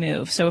manually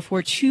remove. So if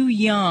we're too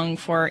young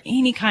for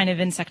any kind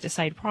of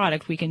insecticide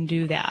product, we can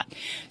do that.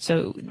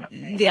 So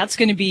that's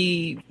going to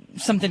be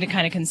something to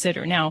kind of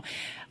consider. Now,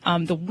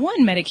 the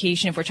one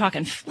medication, if we're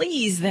talking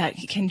fleas, that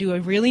can do a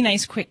really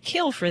nice quick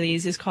kill for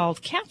these is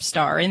called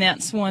Capstar. And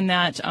that's one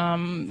that,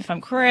 if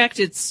I'm correct,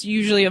 it's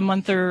usually a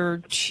month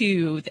or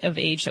 2 of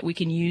age that we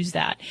can use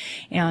that.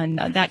 And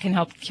that can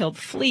help kill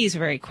fleas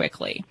very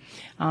quickly.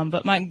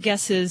 But my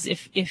guess is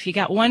if you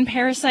got one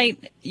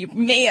parasite, you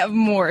may have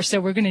more. So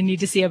we're going to need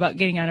to see about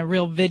getting on a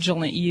real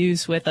vigilant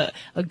use with a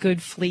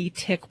good flea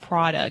tick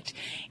product.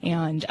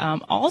 And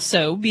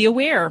also be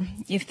aware,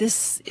 if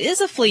this is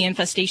a flea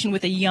infestation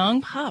with a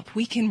young pup,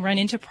 we can run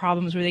into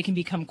problems where they can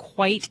become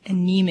quite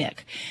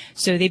anemic.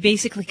 So they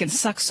basically can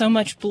suck so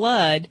much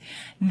blood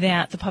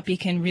that the puppy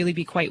can really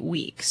be quite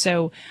weak.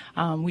 So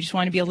we just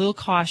want to be a little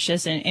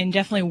cautious and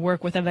definitely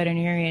work with a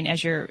veterinarian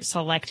as you're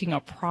selecting a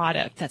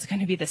product that's going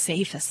to be the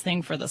safest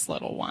thing for this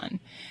little one.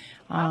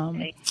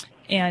 Okay.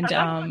 And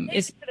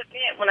is to the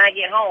vet when I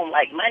get home,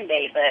 like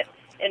Monday, but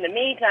in the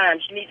meantime,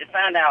 she needs to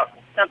find out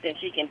something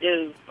she can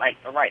do,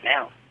 like for right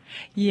now.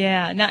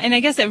 Yeah, now, and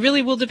I guess that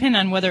really will depend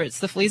on whether it's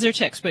the fleas or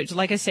ticks. But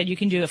like I said, you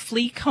can do a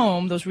flea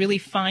comb, those really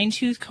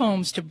fine-tooth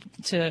combs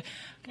to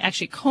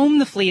actually comb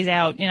the fleas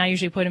out. And I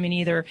usually put them in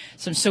either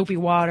some soapy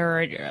water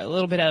or a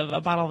little bit of a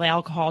bottle of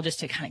alcohol just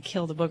to kind of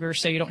kill the boogers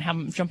so you don't have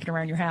them jumping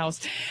around your house.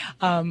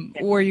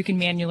 Or you can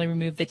manually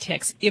remove the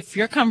ticks. If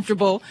you're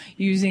comfortable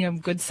using a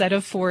good set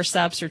of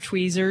forceps or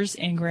tweezers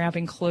and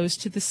grabbing close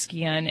to the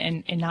skin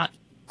and not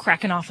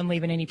cracking off and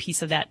leaving any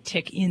piece of that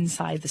tick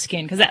inside the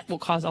skin, because that will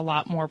cause a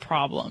lot more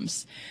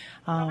problems.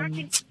 How can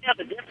you tell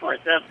the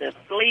difference of the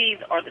fleas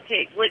or the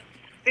ticks?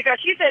 Because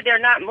she said they're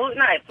not moving,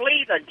 not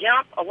fleas or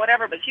jump or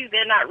whatever, but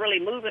they're not really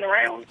moving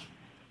around.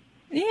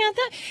 Yeah,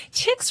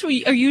 ticks are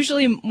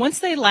usually, once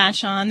they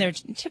latch on, they're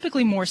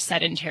typically more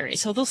sedentary.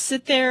 So they'll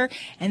sit there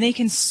and they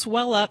can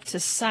swell up to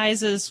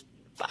sizes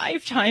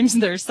 5 times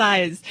their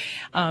size.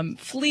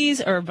 Fleas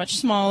are much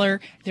smaller.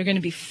 They're going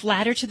to be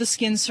flatter to the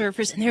skin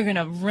surface, and they're going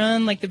to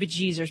run like the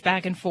bejeezers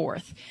back and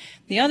forth.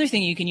 The other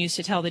thing you can use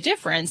to tell the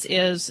difference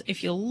is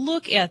if you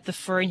look at the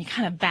fur and you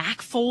kind of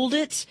back fold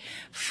it,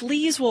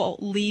 fleas will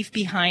leave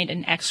behind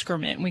an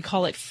excrement. We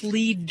call it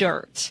flea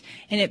dirt.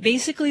 And it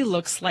basically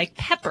looks like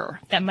pepper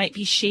that might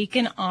be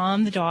shaken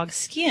on the dog's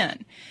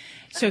skin.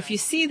 So if you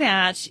see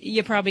that,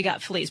 you probably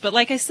got fleas. But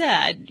like I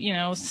said,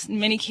 in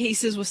many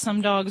cases with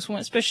some dogs,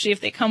 especially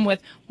if they come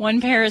with one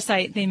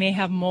parasite, they may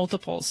have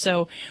multiple.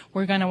 So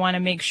we're going to want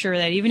to make sure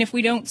that even if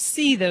we don't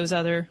see those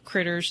other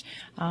critters,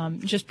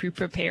 just be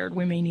prepared.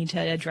 We may need to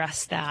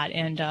address that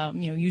and,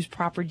 use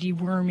proper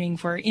deworming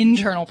for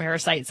internal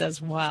parasites as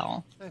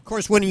well. Of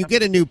course, when you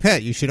get a new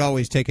pet, you should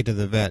always take it to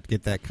the vet,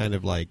 get that kind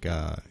of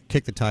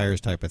kick the tires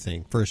type of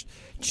thing. First,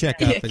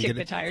 check up and kick get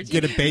the tires.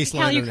 Get a baseline.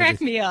 Hal, you on crack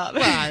everything. me up.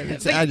 Well,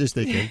 I just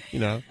thinking,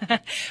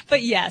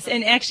 But yes,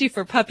 and actually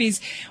for puppies,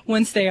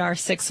 once they are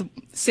six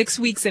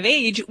weeks of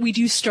age, we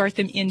do start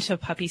them into a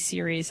puppy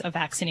series of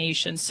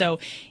vaccinations. So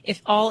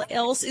if all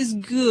else is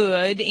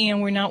good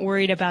and we're not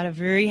worried about a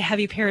very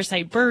heavy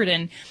parasite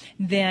burden,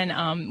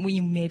 then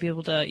we may be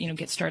able to,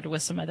 get started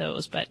with some of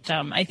those. But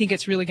I think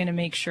it's really going to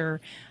make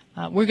sure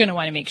we're going to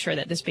want to make sure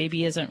that this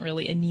baby isn't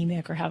really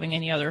anemic or having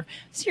any other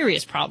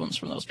serious problems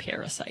from those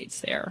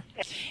parasites there.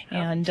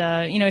 And,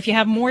 if you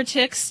have more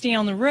ticks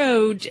down the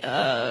road,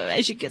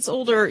 as it gets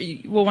older,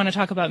 we'll want to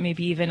talk about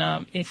maybe even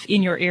if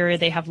in your area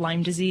they have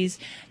Lyme disease.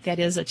 That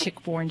is a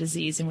tick-borne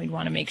disease, and we'd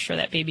want to make sure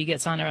that baby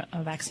gets on a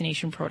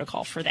vaccination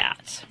protocol for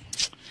that.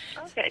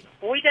 Okay.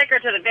 When we take her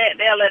to the vet,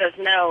 they'll let us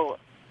know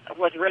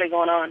what's really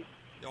going on.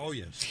 Oh,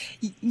 yes.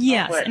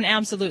 Yes, and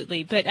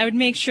absolutely. But I would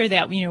make sure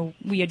that,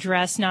 we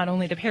address not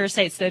only the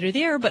parasites that are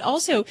there, but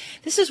also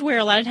this is where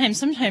a lot of times,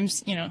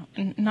 sometimes,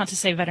 and not to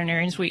say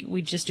veterinarians,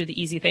 we just do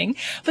the easy thing,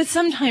 but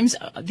sometimes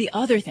the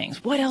other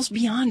things, what else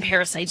beyond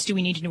parasites do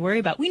we need to worry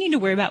about? We need to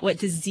worry about what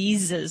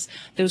diseases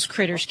those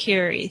critters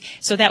carry.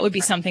 So that would be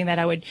something that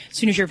I would, as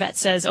soon as your vet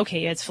says,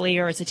 okay, it's flea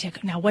or it's a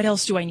tick, now what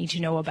else do I need to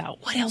know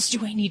about? What else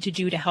do I need to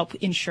do to help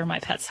ensure my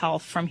pet's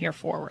health from here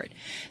forward?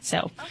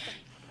 So.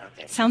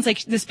 Sounds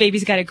like this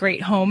baby's got a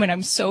great home, and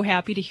I'm so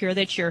happy to hear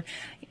that you're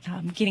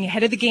getting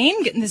ahead of the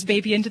game, getting this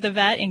baby into the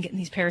vet, and getting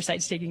these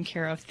parasites taken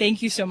care of.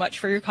 Thank you so much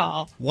for your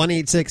call.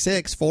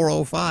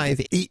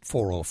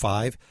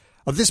 1-866-405-8405.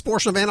 This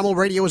portion of Animal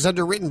Radio is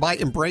underwritten by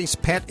Embrace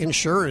Pet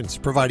Insurance,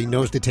 providing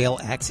nose-to-tail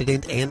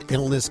accident and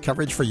illness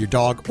coverage for your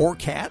dog or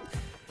cat.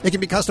 It can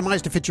be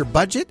customized to fit your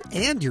budget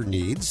and your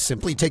needs.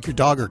 Simply take your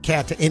dog or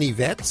cat to any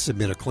vet,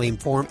 submit a claim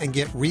form, and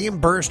get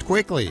reimbursed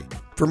quickly.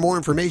 For more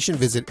information,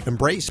 visit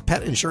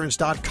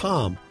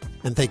EmbracePetInsurance.com.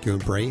 And thank you,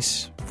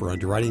 Embrace, for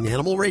underwriting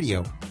Animal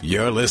Radio.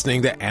 You're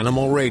listening to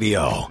Animal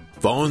Radio.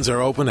 Phones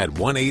are open at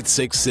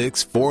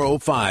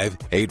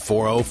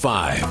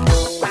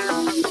 1-866-405-8405.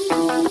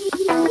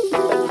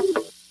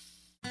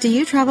 Do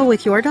you travel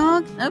with your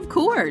dog? Of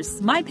course.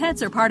 My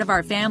pets are part of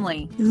our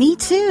family. Me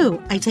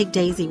too. I take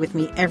Daisy with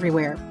me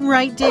everywhere.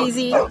 Right,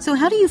 Daisy? So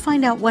how do you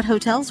find out what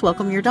hotels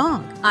welcome your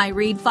dog? I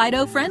read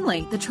Fido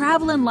Friendly, the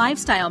travel and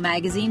lifestyle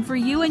magazine for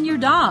you and your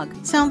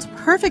dog. Sounds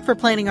perfect for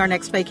planning our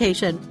next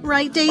vacation.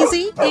 Right,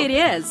 Daisy? It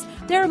is.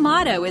 Their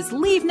motto is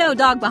leave no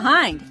dog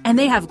behind, and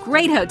they have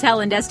great hotel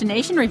and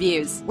destination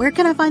reviews. Where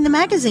can I find the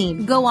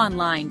magazine? Go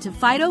online to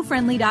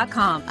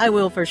FidoFriendly.com. I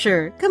will for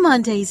sure. Come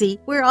on,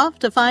 Daisy. We're off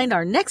to find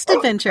our next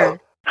adventure.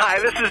 Hi,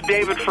 this is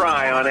David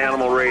Fry on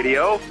Animal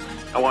Radio.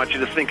 I want you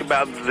to think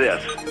about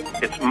this.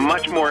 It's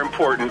much more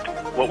important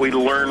what we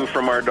learn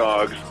from our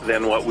dogs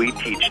than what we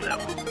teach them.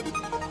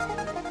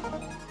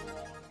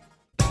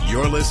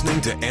 You're listening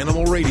to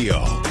Animal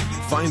Radio.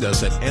 Find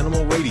us at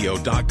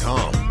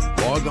animalradio.com.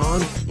 Log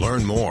on,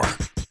 learn more.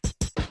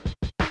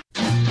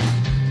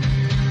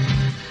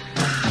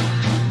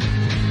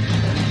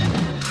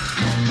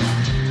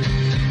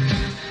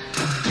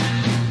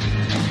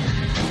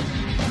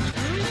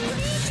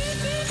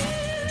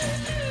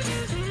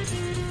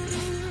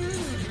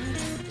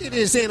 It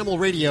is Animal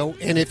Radio,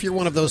 and if you're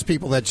one of those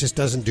people that just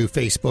doesn't do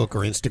Facebook or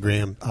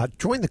Instagram,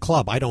 join the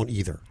club. I don't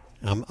either.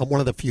 I'm one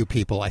of the few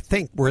people. I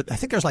think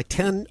there's like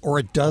 10 or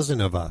a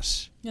dozen of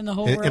us in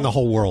the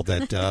whole world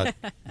that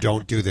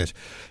don't do this.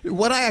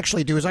 What I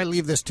actually do is I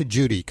leave this to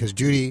Judy, because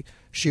Judy,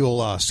 she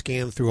will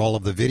scan through all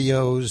of the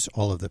videos,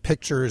 all of the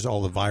pictures,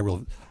 all the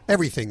viral,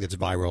 everything that's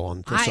viral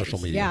on social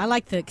media. Yeah, I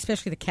like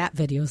especially the cat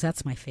videos.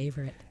 That's my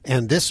favorite.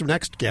 And this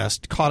next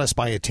guest caught us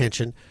by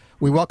attention.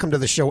 We welcome to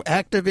the show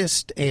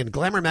activist and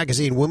Glamour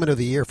Magazine Woman of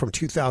the Year from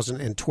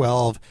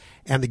 2012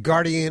 and the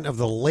guardian of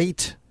the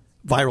late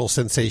viral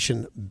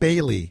sensation,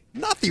 Bailey.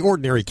 Not the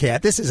ordinary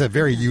cat. This is a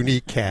very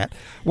unique cat.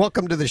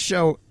 Welcome to the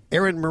show,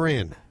 Erin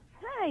Moran.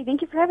 Hi,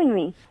 thank you for having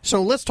me.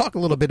 So let's talk a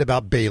little bit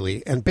about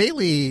Bailey. And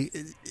Bailey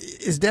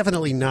is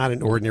definitely not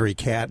an ordinary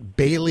cat.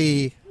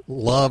 Bailey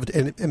loved,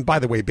 and by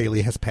the way,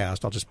 Bailey has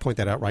passed. I'll just point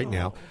that out right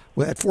now.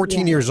 At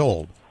 14 years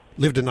old,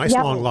 lived a nice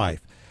long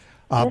life.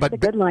 But a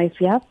good life,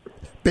 yep.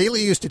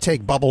 Bailey used to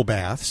take bubble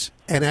baths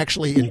and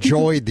actually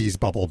enjoyed these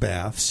bubble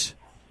baths.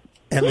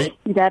 And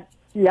that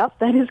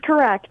is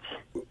correct.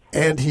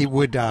 And he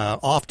would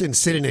often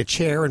sit in a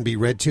chair and be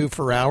read to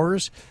for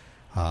hours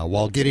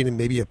while getting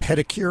maybe a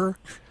pedicure.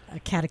 A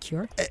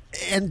caticure.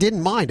 And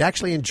didn't mind,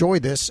 actually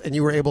enjoyed this, and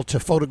you were able to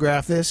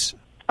photograph this?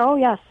 Oh,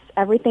 yes.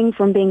 Everything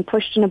from being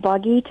pushed in a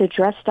buggy to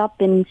dressed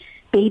up in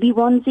baby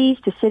onesies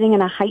to sitting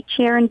in a high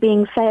chair and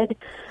being fed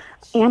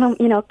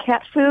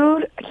cat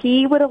food.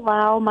 He would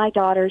allow my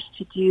daughters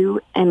to do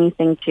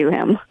anything to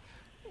him.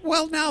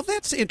 Well, now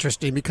that's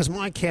interesting because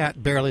my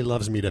cat barely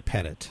loves me to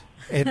pet it.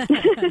 And,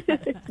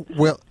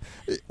 well,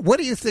 what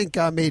do you think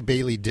made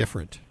Bailey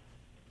different?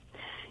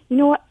 You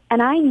know what?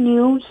 And I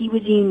knew he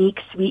was a unique,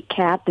 sweet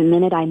cat the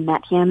minute I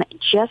met him,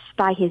 just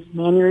by his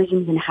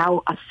mannerisms and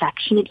how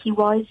affectionate he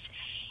was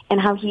and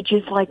how he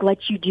just,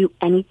 let you do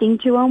anything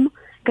to him.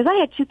 Because I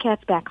had two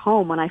cats back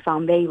home when I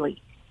found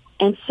Bailey.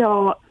 And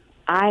so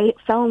I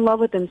fell in love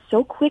with him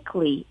so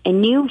quickly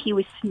and knew he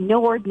was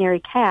no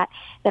ordinary cat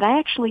that I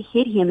actually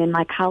hid him in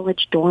my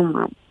college dorm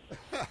room.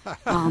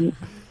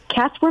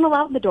 Cats weren't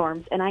allowed in the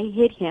dorms, and I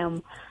hid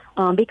him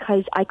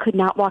because I could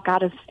not walk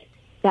out of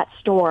that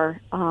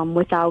store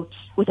without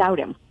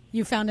him.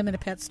 You found him in a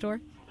pet store?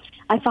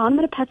 I found him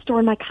in a pet store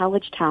in my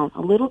college town.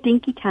 A little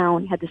dinky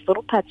town had this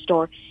little pet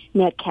store,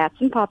 and they had cats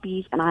and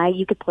puppies, and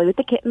you could play with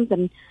the kittens,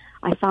 and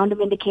I found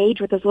him in the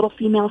cage with his little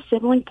female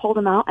sibling, pulled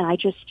him out, and I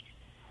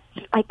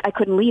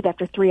couldn't leave.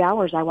 After 3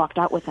 hours, I walked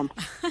out with him.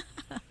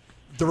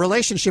 The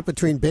relationship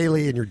between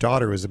Bailey and your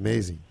daughter is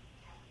amazing.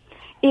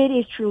 It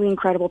is truly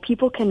incredible.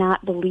 People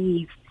cannot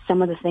believe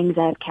some of the things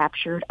I've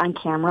captured on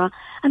camera.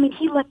 I mean,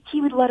 he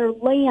would let her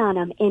lay on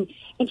him, and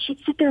she'd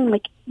sit there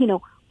and,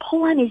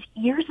 pull on his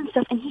ears and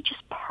stuff, and he'd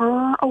just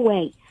purr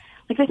away.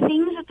 Like, the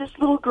things that this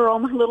little girl,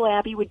 my little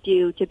Abby, would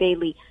do to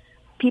Bailey,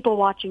 people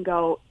watch and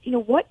go,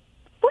 what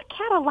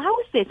cat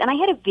allows this? And I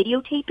had to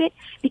videotape it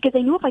because I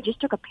knew if I just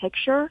took a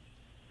picture,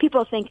 people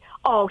would think,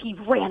 oh, he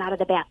ran out of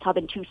the bathtub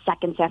in 2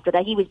 seconds after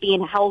that. He was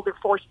being held or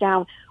forced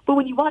down. But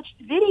when you watch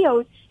the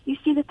videos, you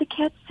see that the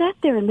cat sat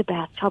there in the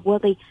bathtub while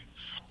they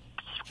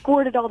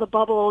squirted all the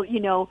bubble,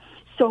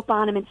 soap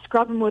on him and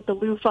scrubbed him with the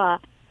loofah.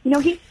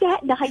 He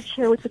sat in the high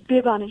chair with the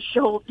bib on his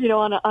shoulder,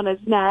 on his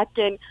neck.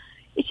 And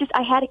it's just,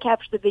 I had to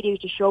capture the videos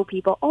to show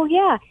people, oh,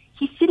 yeah,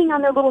 he's sitting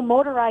on their little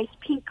motorized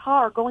pink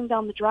car going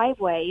down the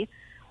driveway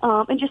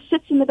and just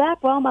sits in the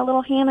back while my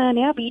little Hannah and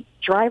Abby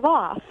drive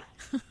off.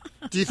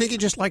 Do you think he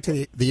just liked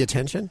the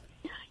attention?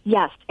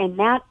 Yes, and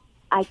that,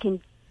 I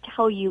can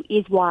tell you,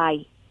 is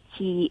why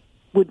he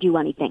would do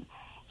anything.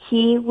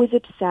 He was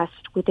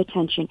obsessed with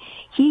attention.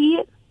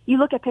 You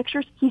look at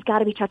pictures, he's got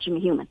to be touching a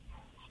human.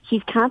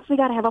 He's constantly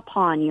got to have a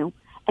paw on you,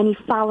 and he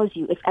follows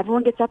you. If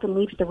everyone gets up and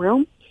leaves the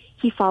room,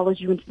 he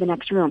follows you into the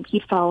next room.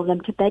 He'd follow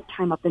them to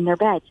bedtime up in their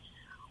beds.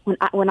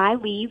 When I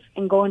leave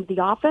and go into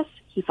the office,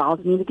 he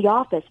follows me into the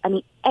office. I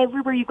mean,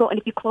 everywhere you go, and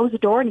if you close the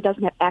door and he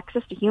doesn't have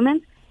access to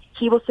humans,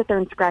 he will sit there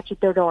and scratch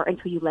at their door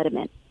until you let him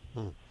in.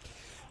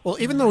 Well,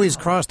 even though he's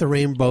crossed the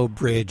Rainbow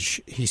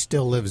Bridge, he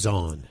still lives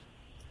on.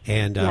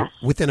 And Yes.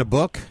 within a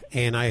book,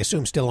 and I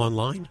assume still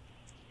online?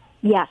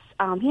 Yes,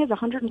 he has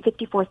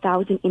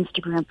 154,000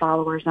 Instagram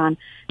followers on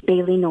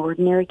Bailey No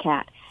Ordinary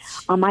Cat.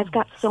 I've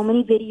got so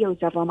many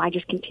videos of him, I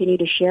just continue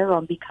to share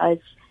them because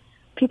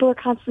people are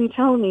constantly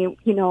telling me,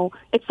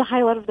 it's the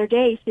highlight of their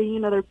day,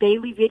 seeing their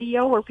Bailey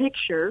video or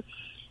picture.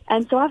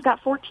 And so I've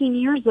got 14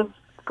 years of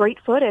great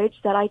footage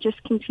that I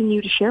just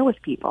continue to share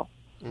with people.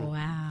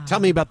 Wow. Tell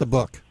me about the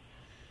book.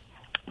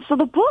 So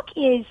the book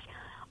is,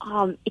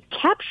 it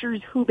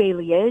captures who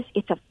Bailey is.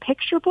 It's a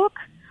picture book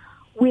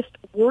with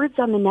words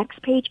on the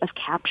next page of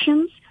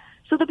captions.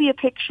 So there'll be a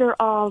picture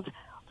of,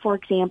 for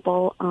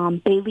example,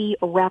 Bailey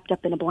wrapped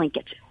up in a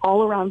blanket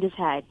all around his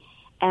head.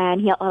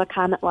 And he'll have a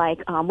comment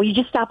like, will you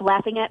just stop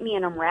laughing at me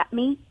and unwrap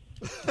me?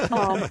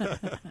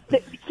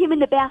 Him in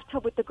the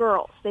bathtub with the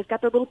girls. They've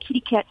got their little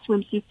kitty cat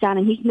swimsuits on,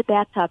 and he's in the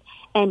bathtub.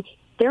 And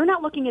they're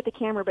not looking at the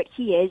camera, but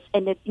he is.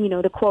 And,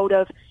 the quote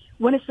of,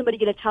 when is somebody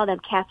going to tell them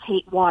cats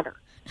hate water?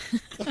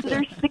 So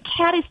the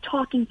cat is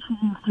talking to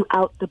you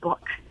throughout the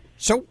book.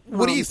 So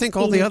what do you think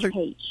all the other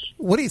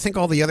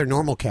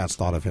normal cats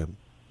thought of him?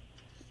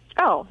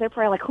 Oh, they're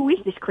probably like, who is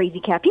this crazy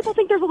cat? People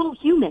think there's a little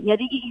human. Yeah,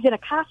 he's in a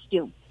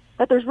costume,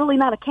 but there's really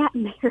not a cat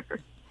in there.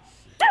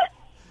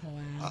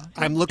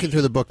 I'm looking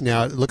through the book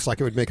now. It looks like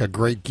it would make a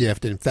great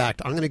gift. In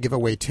fact, I'm going to give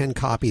away 10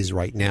 copies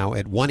right now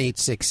at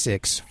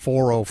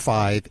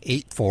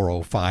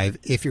 1-866-405-8405.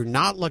 If you're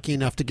not lucky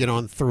enough to get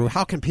on through,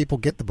 how can people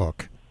get the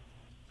book?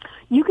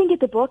 You can get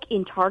the book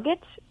in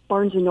Target,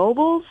 Barnes &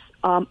 Nobles,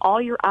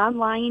 all your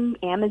online,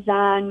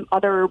 Amazon,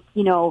 other,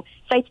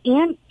 sites,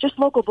 and just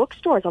local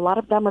bookstores. A lot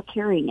of them are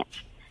carrying it.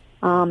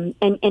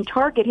 And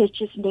Target has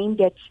just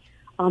named it.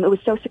 It was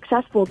so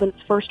successful that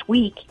its first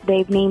week,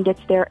 they've named it,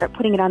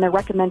 putting it on their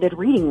recommended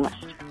reading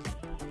list.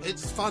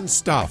 It's fun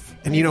stuff.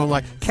 And,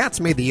 cats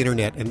made the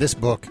internet, and this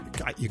book,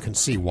 you can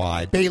see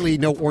why. Bailey,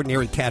 No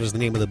Ordinary Cat is the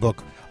name of the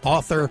book.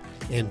 Author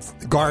and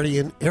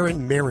Guardian,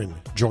 Erin Marin,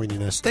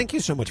 joining us. Thank you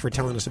so much for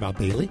telling us about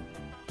Bailey.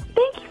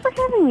 Thank you for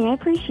having me. I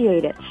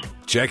appreciate it.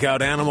 Check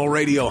out Animal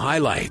Radio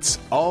highlights.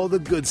 All the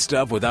good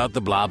stuff without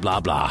the blah, blah,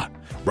 blah.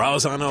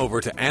 Browse on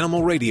over to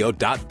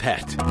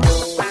animalradio.pet.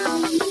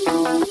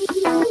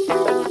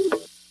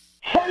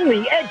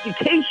 Holy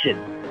education!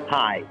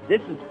 Hi,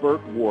 this is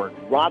Burt Ward,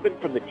 Robin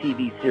from the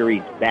TV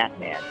series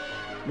Batman.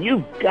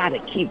 You've got to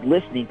keep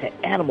listening to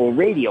Animal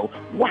Radio.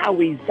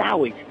 Wowie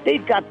zowie,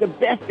 they've got the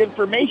best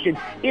information.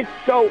 It's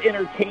so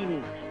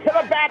entertaining. To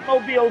the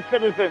Batmobile,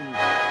 citizens!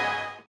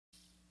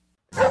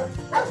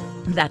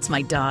 That's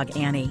my dog,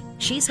 Annie.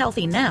 She's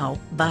healthy now,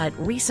 but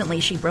recently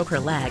she broke her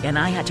leg and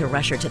I had to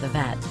rush her to the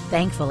vet.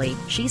 Thankfully,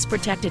 she's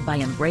protected by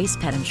Embrace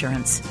Pet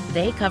Insurance.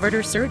 They covered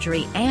her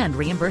surgery and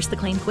reimbursed the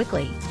claim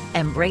quickly.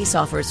 Embrace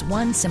offers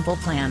one simple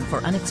plan for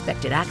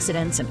unexpected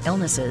accidents and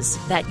illnesses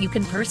that you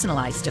can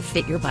personalize to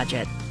fit your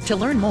budget. To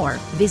learn more,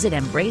 visit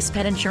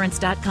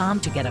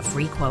EmbracePetInsurance.com to get a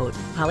free quote.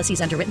 Policies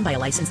underwritten by a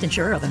licensed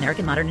insurer of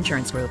American Modern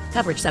Insurance Group.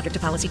 Coverage subject to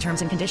policy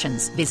terms and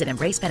conditions. Visit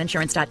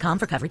EmbracePetInsurance.com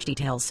for coverage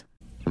details.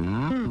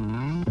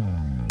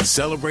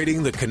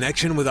 Celebrating the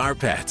connection with our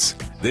pets.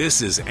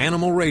 This is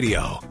Animal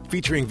Radio,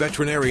 featuring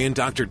veterinarian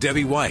Dr.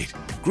 Debbie White,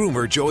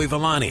 groomer Joey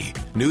Villani,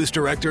 news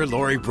director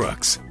Lori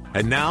Brooks.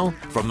 And now,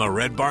 from the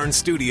Red Barn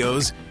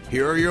Studios,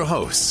 here are your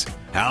hosts,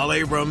 Hal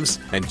Abrams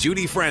and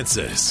Judy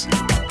Francis.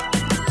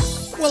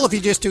 Well, if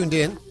you just tuned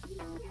in,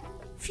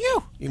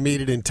 phew, you made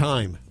it in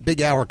time.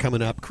 Big hour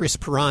coming up. Chris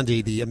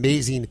Perandi, the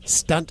amazing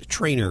stunt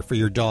trainer for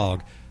your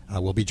dog,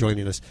 will be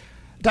joining us.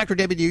 Dr.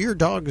 Debbie, do your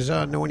dogs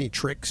know any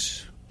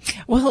tricks?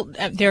 Well,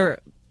 they're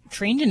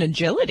trained in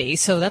agility,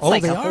 so that's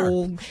like a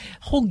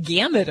whole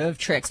gamut of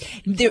tricks.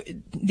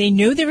 They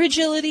know their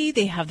agility,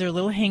 they have their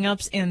little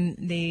hang-ups, and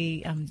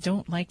they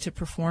don't like to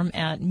perform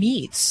at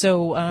meets.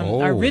 So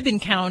our ribbon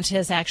count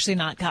has actually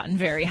not gotten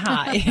very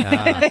high.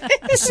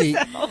 See,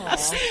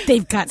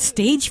 they've got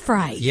stage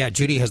fright. Yeah,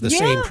 Judy has the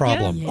same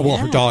problem. Yeah. Well,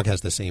 her dog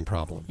has the same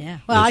problem.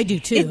 Yeah, well, I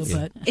do too.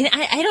 But and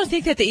I don't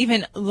think that they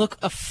even look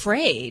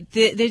afraid.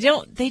 They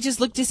don't. They just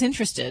look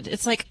disinterested.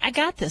 It's like, I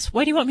got this.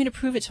 Why do you want me to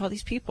prove it to all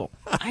these people?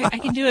 I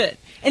can do it.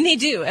 And they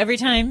do every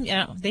time.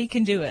 They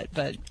can do it,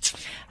 but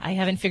I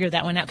haven't figured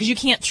that one out because you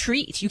can't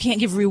treat, you can't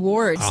give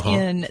rewards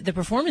in the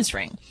performance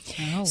ring.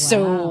 Oh, wow.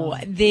 So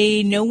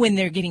they know when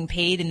they're getting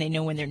paid and they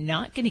know when they're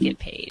not going to get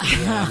paid.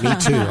 Yeah, me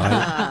too.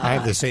 I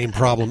have the same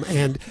problem.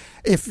 And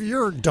if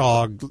your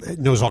dog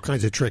knows all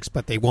kinds of tricks,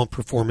 but they won't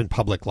perform in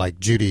public like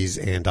Judy's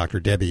and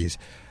Dr. Debbie's,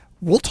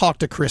 we'll talk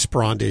to Chris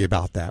Perandi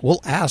about that. We'll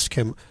ask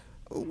him,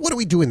 what do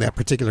we do in that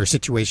particular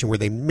situation where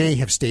they may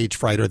have stage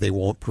fright or they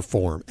won't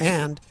perform?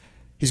 And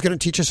he's going to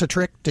teach us a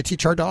trick to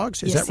teach our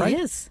dogs. Is that right? Yes,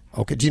 he is.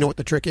 Okay. Do you know what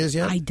the trick is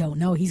yet? I don't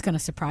know. He's going to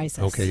surprise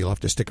us. Okay. You'll have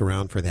to stick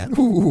around for that.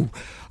 Ooh,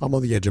 I'm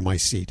on the edge of my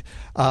seat.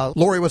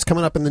 Lori, what's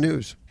coming up in the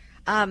news?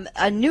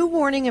 A new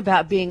warning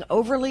about being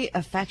overly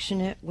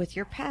affectionate with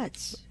your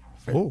pets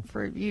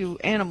for you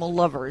animal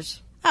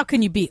lovers. How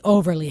can you be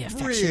overly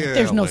affectionate? Really?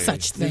 There's no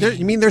such thing.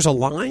 You mean there's a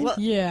line? Well,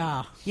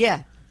 yeah.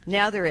 Yeah.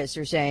 Now there is.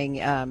 They're saying,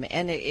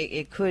 and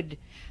it could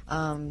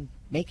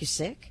make you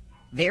sick,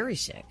 very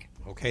sick.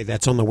 Okay,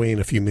 that's on the way in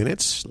a few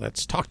minutes.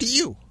 Let's talk to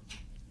you.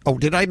 Oh,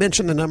 did I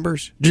mention the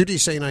numbers?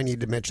 Judy's saying I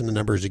need to mention the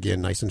numbers again,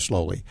 nice and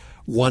slowly.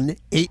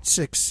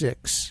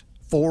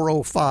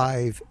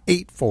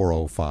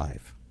 1-866-405-8405.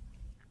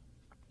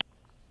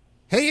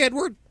 Hey,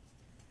 Edward.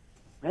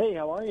 Hey,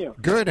 how are you?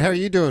 Good. How are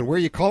you doing? Where are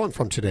you calling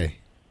from today?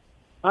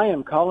 I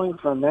am calling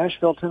from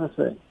Nashville,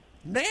 Tennessee.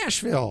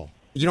 Nashville.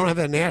 You don't have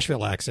that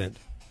Nashville accent.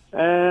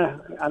 I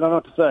don't know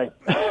what to say.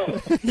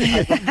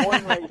 I was born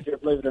and raised here,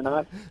 believe it or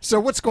not. So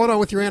what's going on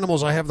with your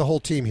animals? I have the whole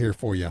team here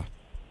for you.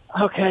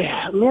 Okay,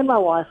 me and my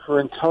wife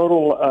are in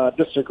total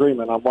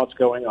disagreement on what's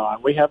going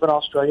on. We have an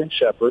Australian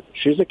Shepherd.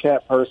 She's a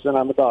cat person.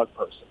 I'm a dog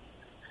person.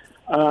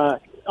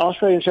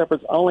 Australian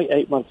Shepherd's only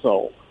 8 months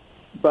old,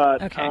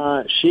 but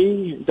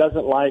she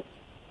doesn't like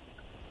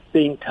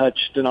being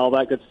touched and all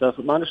that good stuff.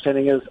 But my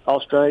understanding is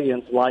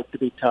Australians like to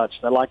be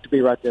touched. They like to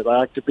be right there. They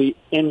like to be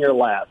in your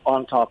lap,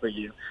 on top of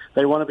you.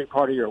 They want to be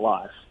part of your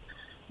life.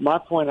 My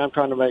point I'm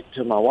trying to make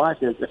to my wife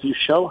is if you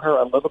show her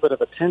a little bit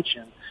of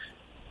attention,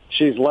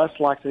 she's less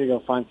likely to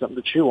go find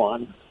something to chew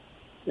on.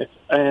 If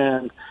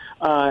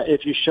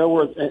you show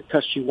her,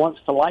 because she wants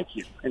to like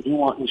you, and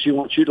she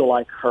wants you to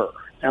like her.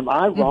 Am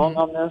I wrong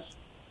on this?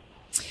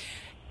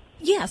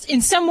 Yes, in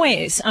some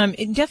ways.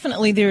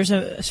 Definitely there's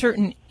a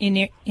certain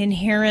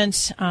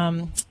inherent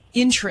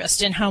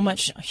interest in how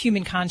much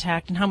human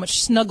contact and how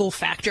much snuggle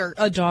factor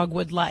a dog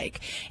would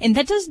like. And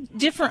that does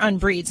differ on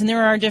breeds. And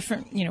there are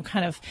different,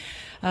 kind of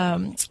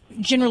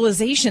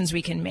generalizations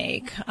we can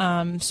make.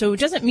 So it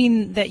doesn't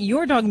mean that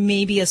your dog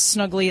may be as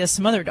snuggly as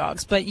some other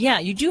dogs. But yeah,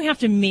 you do have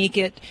to make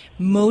it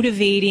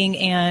motivating,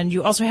 and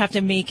you also have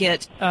to make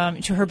it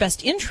to her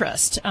best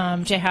interest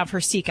to have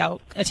her seek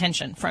out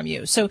attention from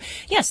you. So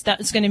yes,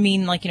 that's going to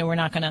mean we're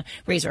not going to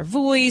raise our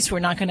voice. We're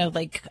not going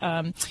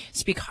to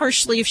speak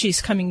harshly if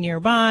she's coming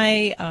nearby.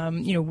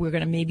 We're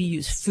going to maybe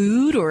use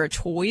food or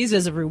toys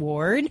as a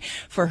reward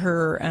for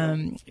her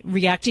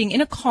reacting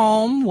in a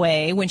calm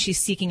way when she's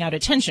seeking out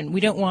attention.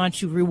 We don't want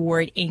to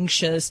reward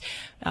anxious,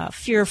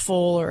 fearful,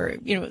 or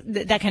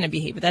that kind of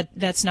behavior.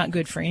 That's not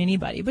good for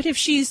anybody. But if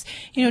she's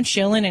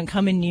chilling and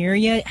coming near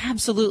you,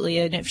 absolutely.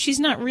 And if she's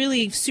not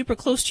really super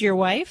close to your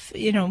wife,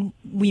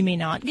 we may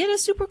not get a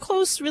super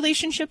close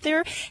relationship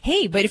there.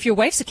 Hey, but if your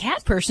wife's a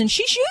cat person,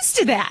 she's used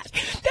to that.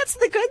 That's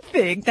the good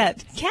thing,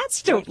 that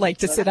cats don't like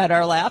to sit at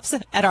our laps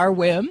at our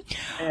whim.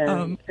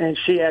 And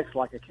she acts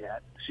like a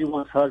cat. She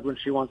wants hugged when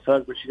she wants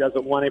hugged, but she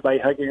doesn't want anybody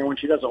hugging her when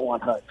she doesn't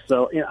want hugged.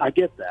 So I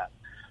get that.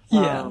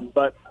 Yeah.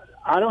 But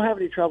I don't have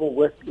any trouble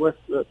with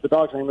the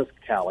dog's name is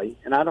Callie,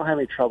 and I don't have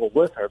any trouble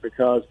with her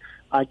because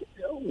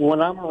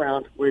when I'm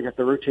around, we got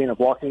the routine of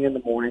walking in the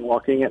morning,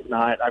 walking at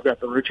night. I've got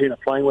the routine of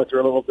playing with her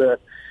a little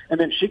bit, and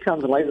then she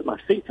comes and lays at my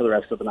feet for the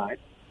rest of the night.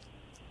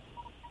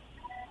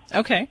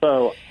 Okay.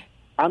 So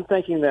I'm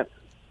thinking that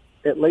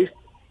at least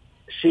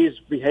she's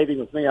behaving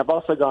with me. I've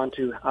also gone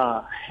to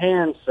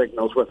hand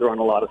signals with her on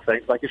a lot of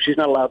things. Like if she's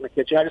not allowed in the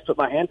kitchen, I just put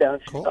my hand down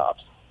and she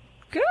stops.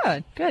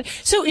 Good.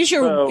 So is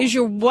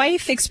your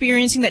wife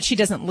experiencing that she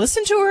doesn't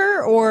listen to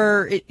her,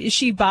 or is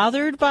she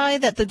bothered by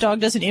that the dog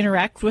doesn't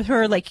interact with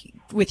her like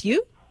with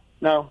you?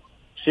 No,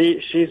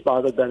 she's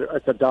bothered that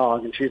it's a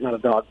dog and she's not a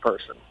dog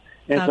person.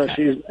 And so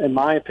she's, in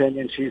my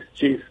opinion,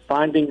 she's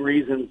finding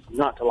reasons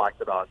not to like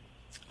the dog.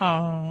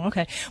 Oh,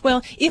 okay.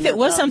 Well, if it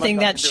was something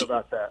that she...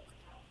 about that.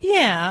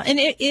 Yeah, and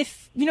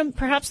if,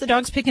 perhaps the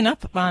dog's picking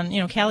up on,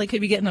 Callie could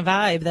be getting the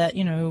vibe that,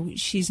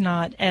 she's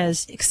not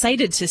as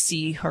excited to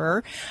see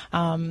her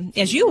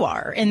as you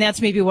are, and that's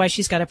maybe why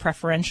she's got a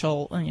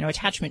preferential,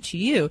 attachment to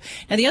you.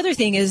 Now, the other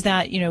thing is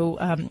that,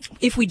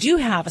 if we do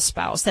have a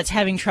spouse that's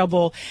having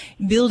trouble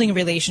building a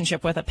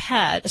relationship with a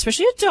pet,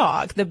 especially a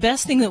dog, the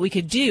best thing that we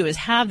could do is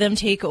have them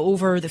take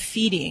over the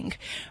feeding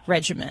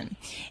regimen.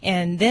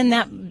 And then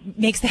that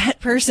makes that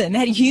person,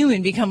 that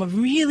human, become a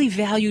really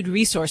valued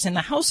resource in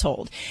the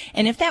household.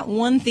 And if that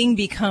one thing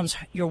becomes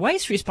your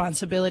wife's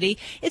responsibility,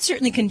 it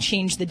certainly can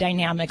change the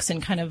dynamics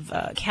and kind of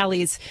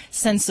Callie's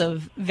sense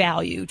of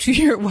value to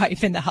your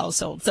wife in the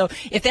household. So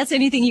if that's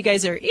anything you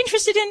guys are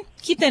interested in,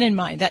 keep that in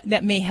mind.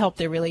 That may help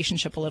their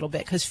relationship a little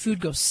bit because food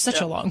goes such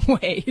a long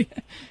way.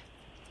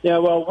 Yeah,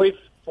 well, we've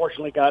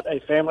fortunately got a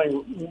family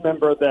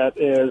member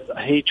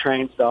he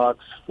trains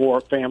dogs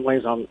for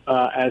families on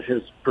as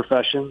his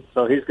profession.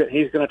 So he's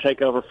going to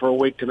take over for a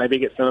week to maybe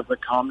get some of the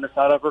calmness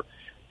out of her.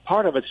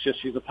 Part of it's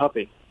just she's a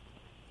puppy.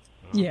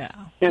 Yeah.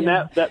 And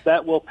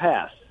that will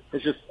pass.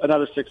 It's just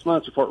another 6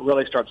 months before it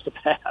really starts to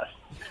pass.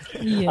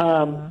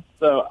 Yeah.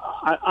 So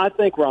I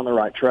think we're on the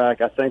right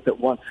track. I think that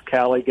once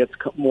Callie gets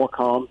more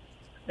calm,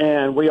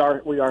 and we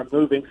are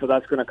moving, so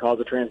that's going to cause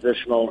a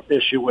transitional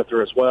issue with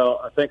her as well.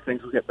 I think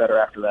things will get better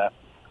after that.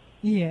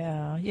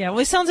 Yeah. Well,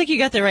 it sounds like you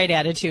got the right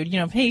attitude,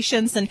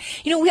 patience. And,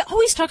 we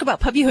always talk about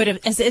puppyhood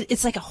as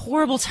it's like a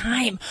horrible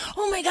time.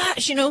 Oh my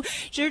gosh,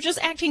 they're just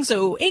acting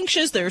so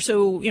anxious. They're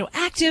so,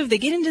 active. They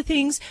get into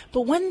things.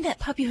 But when that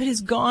puppyhood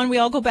is gone, we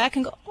all go back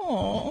and go,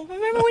 oh,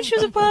 remember when she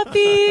was a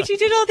puppy? She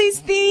did all these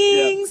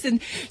things. Yep.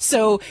 And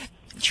so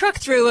truck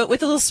through it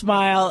with a little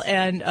smile,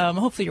 and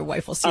hopefully your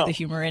wife will see the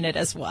humor in it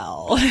as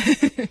well.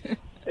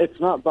 It's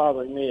not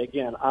bothering me.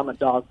 Again, I'm a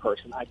dog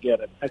person. I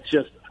get it. It's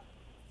just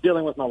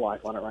dealing with my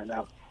wife on it right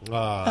now.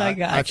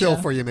 I feel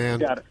for you, man.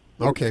 Got it.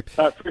 Okay.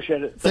 I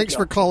appreciate it. Thanks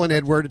for calling,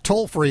 Edward.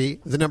 Toll free.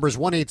 The number is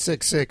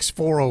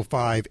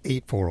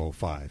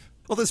 1-866-405-8405.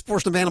 Well, this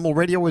portion of Animal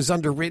Radio is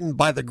underwritten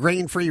by the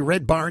grain-free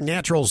Red Barn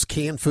Naturals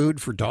canned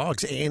food for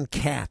dogs and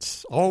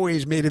cats.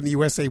 Always made in the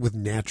USA with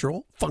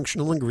natural,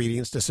 functional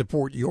ingredients to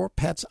support your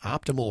pet's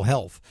optimal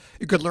health.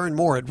 You could learn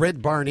more at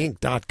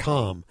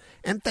redbarninc.com.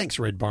 And thanks,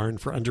 Red Barn,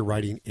 for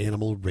underwriting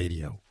Animal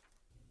Radio.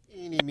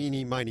 Eeny,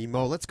 meeny, miny,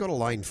 mo. Let's go to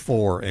line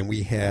 4, and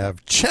we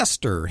have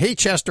Chester. Hey,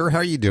 Chester, how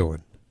are you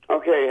doing?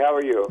 Okay, how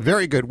are you?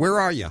 Very good. Where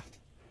are you?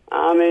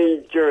 I'm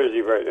in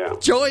Jersey right now.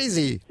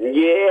 Jersey?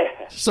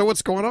 Yeah. So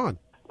what's going on?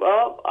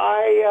 Well,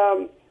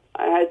 I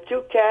had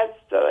 2 cats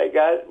that I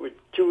got with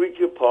 2 weeks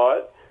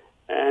apart,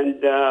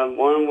 and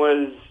one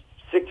was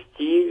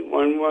 16,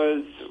 one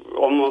was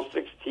almost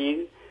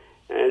 16,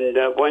 and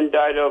one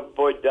died of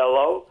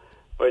Bordella,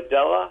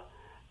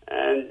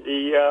 and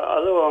the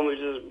other one was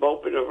just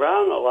moping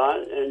around a lot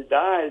and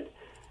died.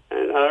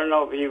 And I don't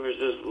know if he was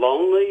just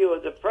lonely or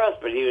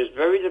depressed, but he was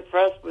very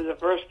depressed when the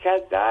first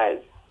cat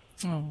died.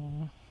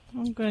 Oh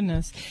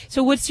goodness!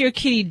 So what's your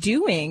kitty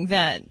doing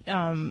that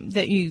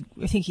you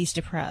think he's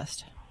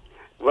depressed?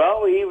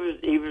 Well, he was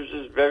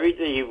just very.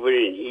 He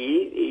wouldn't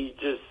eat. He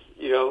just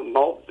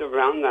moped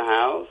around the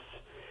house,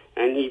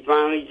 and he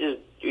finally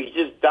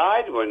just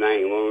died one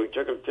night when we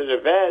took him to the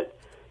vet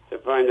to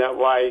find out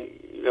why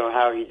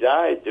how he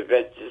died. The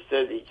vet just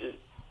said he just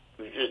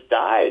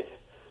died.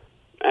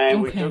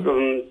 And we took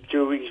him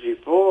 2 weeks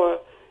before,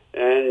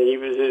 and he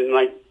was in,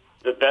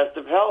 the best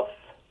of health.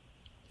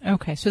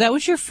 Okay, so that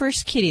was your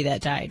first kitty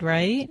that died,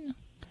 right?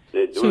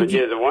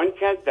 The one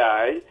cat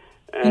died.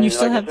 And you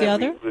still have the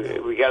other?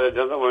 We got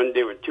another one.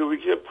 They were 2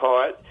 weeks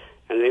apart,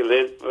 and they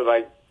lived for,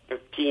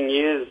 15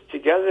 years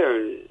together.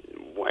 And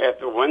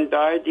after one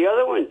died, the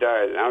other one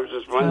died. And I was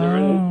just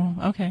wondering...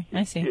 Oh, okay,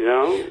 I see.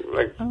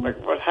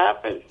 What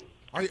happened?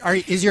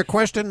 Is your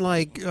question,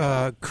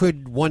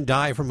 could one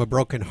die from a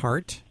broken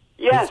heart?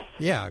 Yes.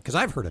 Yeah, because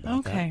I've heard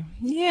about that. Okay.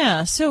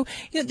 Yeah. So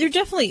there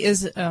definitely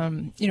is, a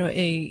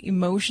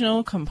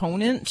emotional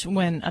component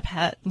when a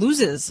pet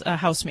loses a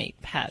housemate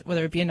pet,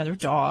 whether it be another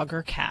dog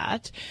or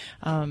cat.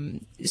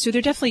 So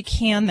there definitely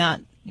can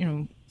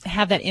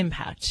have that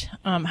impact.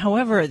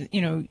 However,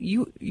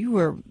 you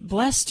were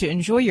blessed to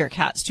enjoy your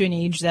cats to an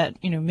age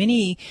that,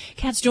 many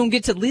cats don't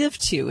get to live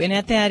to. And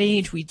at that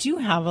age, we do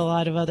have a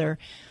lot of other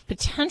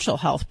potential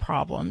health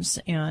problems.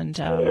 And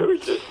it was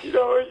just, it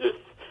was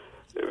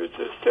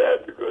just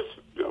sad because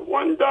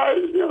one died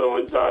and the other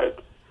one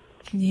died.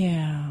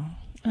 Yeah,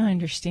 I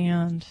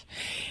understand.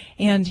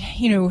 And,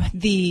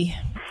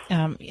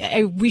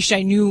 I wish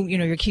I knew,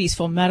 your kitty's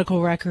full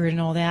medical record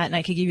and all that, and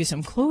I could give you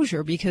some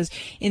closure, because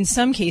in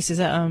some cases,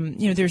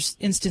 there's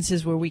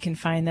instances where we can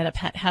find that a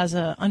pet has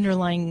an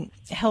underlying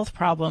health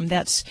problem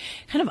that's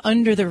kind of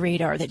under the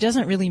radar, that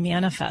doesn't really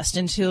manifest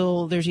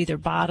until there's either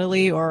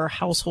bodily or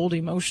household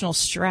emotional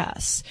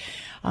stress.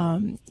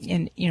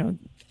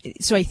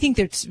 So I think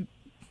there's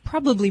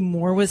probably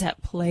more was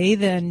at play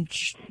than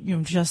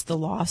just the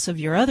loss of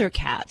your other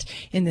cat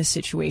in this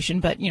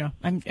situation. But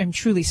I'm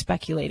truly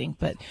speculating.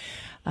 But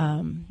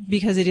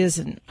because it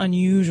is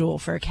unusual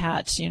for a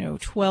cat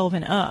 12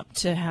 and up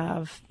to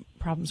have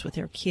problems with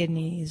their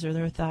kidneys or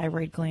their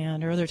thyroid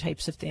gland or other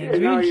types of things,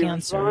 or even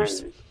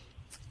cancers.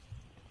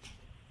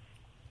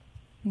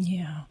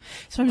 Yeah.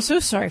 So I'm so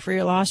sorry for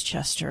your loss,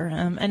 Chester.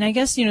 And I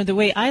guess, the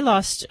way I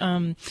lost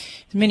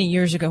many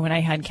years ago when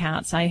I had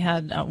cats, I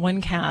had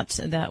one cat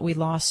that we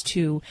lost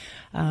to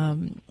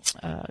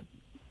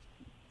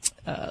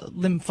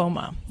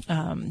lymphoma,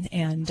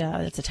 and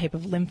it's a type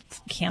of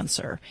lymph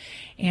cancer.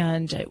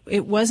 And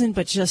it wasn't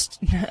but just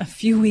a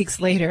few weeks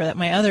later that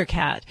my other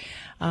cat,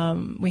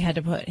 we had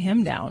to put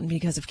him down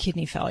because of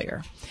kidney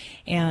failure.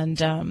 And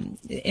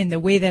in the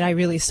way that I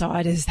really saw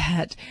it is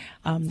that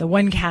the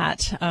one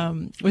cat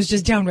was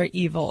just downright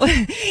evil.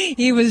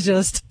 He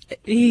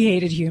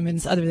hated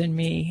humans other than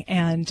me.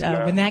 And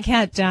when that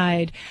cat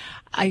died,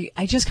 I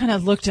just kind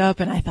of looked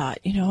up and I thought,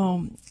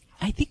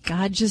 I think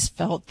God just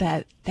felt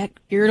that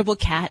irritable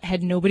cat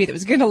had nobody that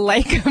was going to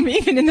like him,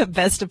 even in the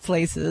best of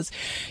places.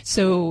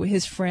 So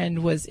his friend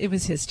it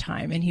was his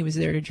time, and he was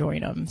there to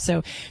join him.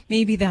 So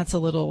maybe that's a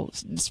little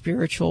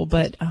spiritual,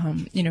 but,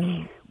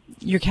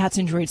 your cat's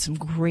enjoyed some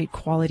great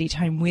quality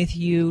time with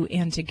you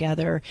and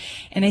together.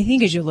 And I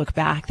think as you look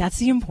back, that's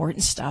the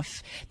important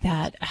stuff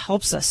that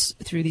helps us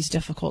through these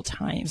difficult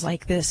times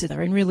like this,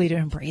 and really to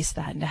embrace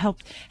that and to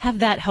have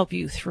that help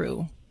you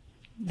through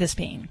this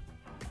pain.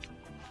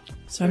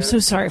 So I'm so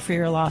sorry for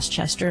your loss,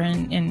 Chester,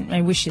 and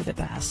I wish you the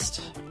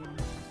best.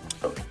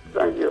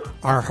 Thank you.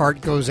 Our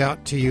heart goes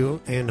out to you,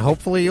 and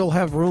hopefully you'll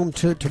have room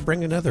to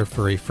bring another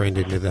furry friend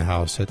into the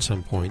house at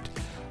some point.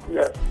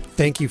 Yes.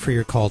 Thank you for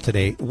your call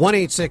today.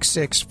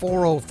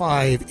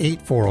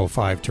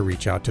 1-866-405-8405 to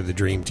reach out to the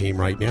Dream Team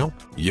right now.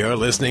 You're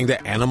listening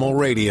to Animal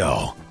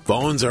Radio.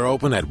 Phones are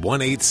open at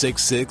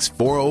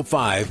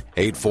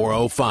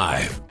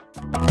 1-866-405-8405.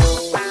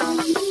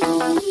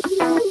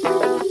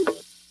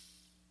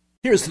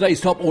 Here's today's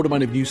top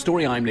automotive news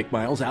story. I'm Nick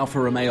Miles. Alfa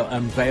Romeo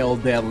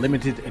unveiled their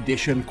limited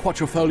edition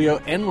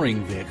Quattrofolio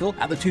N-Ring vehicle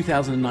at the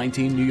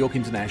 2019 New York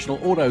International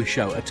Auto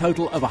Show. A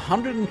total of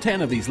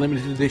 110 of these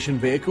limited edition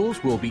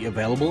vehicles will be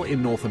available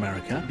in North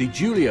America. The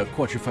Giulia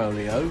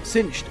Quattrofolio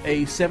cinched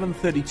a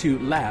 732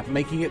 lap,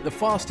 making it the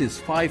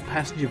fastest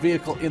 5-passenger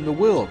vehicle in the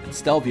world.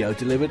 Stelvio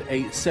delivered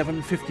a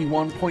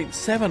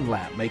 751.7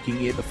 lap,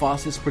 making it the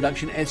fastest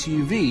production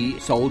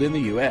SUV sold in the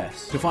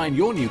U.S. To find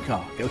your new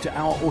car, go to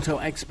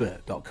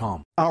ourautoexpert.com.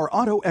 Our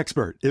Auto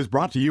Expert is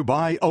brought to you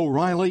by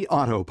O'Reilly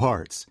Auto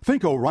Parts.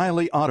 Think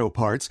O'Reilly Auto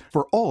Parts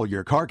for all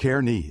your car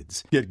care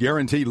needs. Get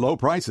guaranteed low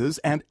prices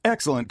and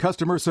excellent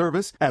customer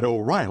service at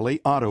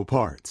O'Reilly Auto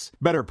Parts.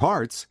 Better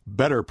parts,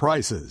 better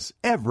prices,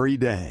 every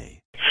day.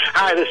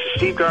 Hi, this is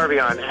Steve Garvey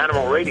on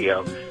Animal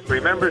Radio.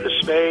 Remember to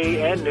spay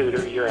and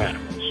neuter your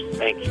animals.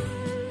 Thank you.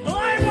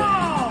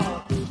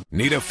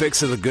 Need a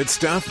fix of the good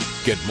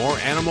stuff? Get more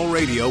Animal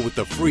Radio with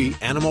the free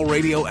Animal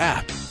Radio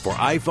app for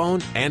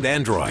iPhone and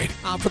Android.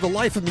 For the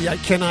life of me, I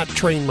cannot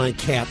train my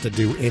cat to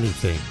do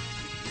anything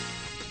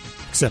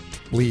except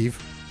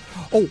leave.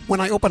 Oh,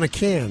 when I open a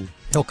can,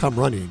 he'll come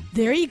running.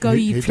 There you go.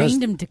 You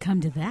trained him to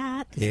come to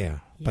that. Yeah,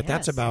 but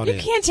that's about it. it.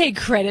 You can't take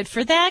credit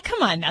for that.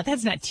 Come on now.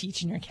 That's not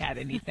teaching your cat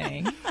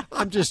anything.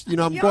 I'm just,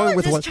 I'm going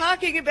with what...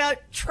 talking about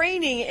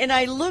training, and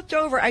I looked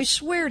over, I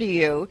swear to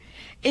you,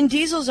 and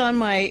Diesel's on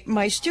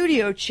my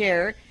studio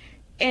chair,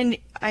 and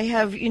I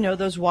have,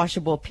 those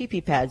washable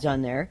pee-pee pads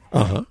on there.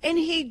 Uh-huh. And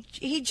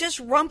he just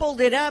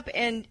rumpled it up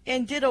and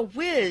did a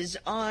whiz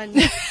on...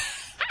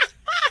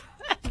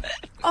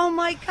 Oh,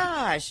 my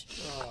gosh.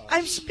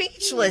 I'm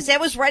speechless. That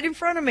was right in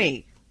front of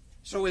me.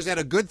 So is that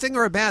a good thing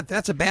or a bad?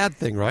 That's a bad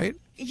thing, right?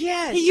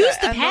 Yes. He used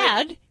the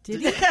pad.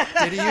 Did he?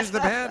 Did he use the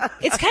pad?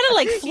 It's kind of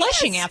like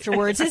flushing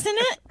afterwards, isn't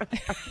it?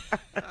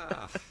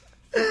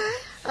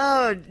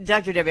 Oh,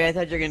 Dr. Debbie, I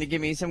thought you were going to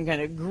give me some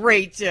kind of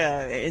great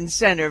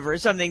incentive or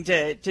something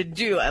to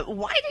do.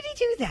 Why did he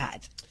do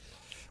that?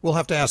 We'll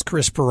have to ask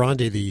Chris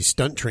Perandi, the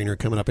stunt trainer,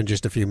 coming up in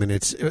just a few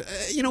minutes.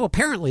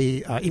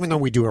 Apparently, even though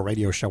we do a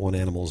radio show on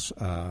animals,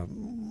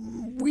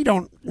 we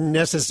don't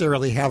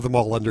necessarily have them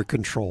all under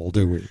control,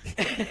 do we?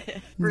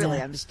 Really,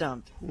 I'm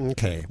stumped.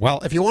 Okay. Well,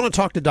 if you want to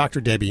talk to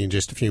Dr. Debbie in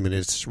just a few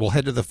minutes, we'll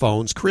head to the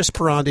phones. Chris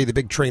Perandi, the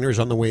big trainer, is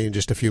on the way in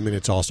just a few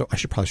minutes also. I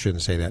probably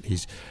shouldn't say that.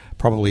 He's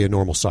probably a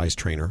normal-sized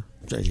trainer.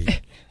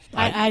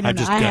 I don't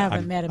know. I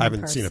haven't met him in I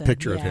haven't person. seen a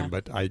picture of him,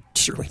 but I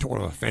certainly don't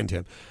want to offend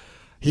him.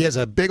 He has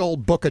a big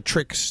old book of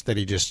tricks that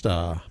he just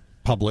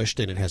published,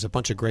 and it has a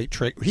bunch of great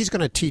tricks. He's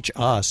going to teach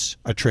us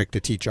a trick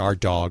to teach our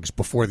dogs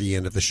before the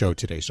end of the show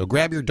today. So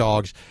grab your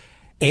dogs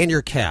and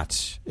your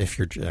cats, if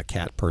you're a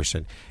cat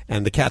person,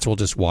 and the cats will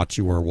just watch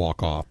you or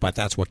walk off, but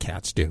that's what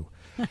cats do.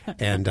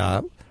 And,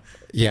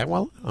 yeah,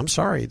 well, I'm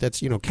sorry.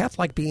 That's, cats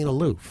like being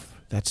aloof.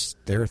 That's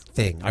their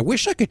thing. I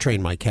wish I could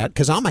train my cat,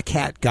 because I'm a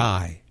cat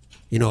guy.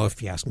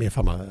 If you ask me if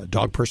I'm a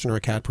dog person or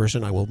a cat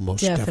person, I will most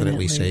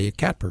definitely say a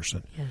cat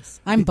person. Yes,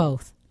 I'm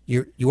both.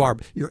 You're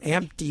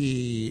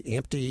empty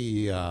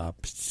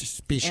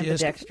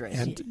specious, ambidextrous,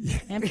 empty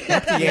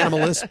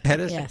animalist,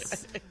 pedis.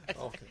 Yes.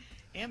 Okay.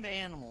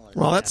 Animalist.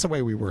 Well, that's the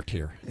way we work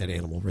here at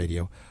Animal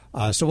Radio.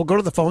 So we'll go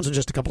to the phones in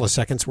just a couple of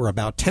seconds. We're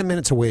about 10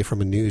 minutes away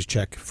from a news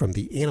check from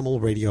the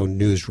Animal Radio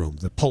newsroom,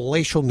 the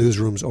palatial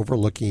newsrooms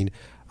overlooking.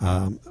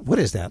 What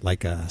is that?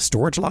 Like a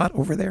storage lot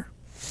over there?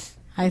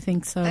 I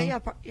think so.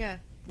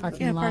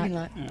 Parking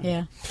lot.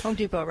 Yeah. Home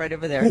Depot right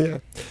over there. Yeah.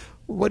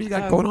 What do you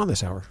got going on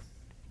this hour?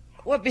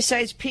 What,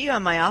 besides pee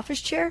on my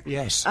office chair?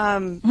 Yes.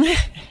 I'm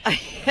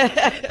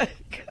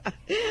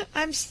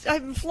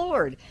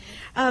floored.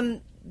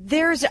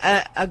 There's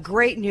a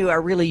great new, a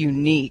really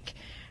unique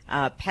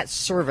pet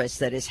service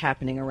that is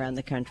happening around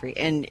the country,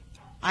 and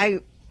I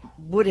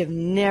would have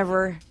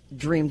never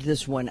dreamed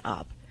this one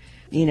up.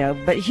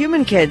 But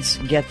human kids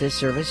get this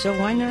service, so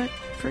why not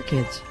for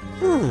kids?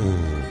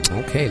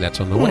 Okay, that's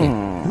on the way.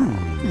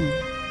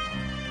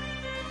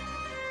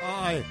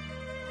 Hi.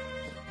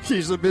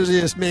 He's the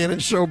busiest man in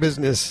show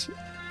business.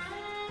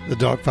 The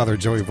dog father,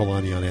 Joey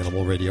Villani, on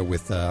Animal Radio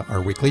with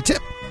our weekly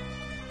tip.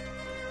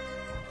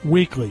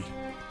 Weekly.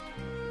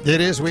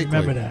 It is weekly.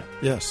 Remember that.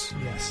 Yes.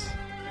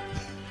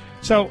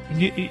 So,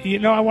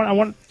 I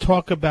want to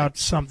talk about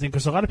something,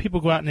 because a lot of people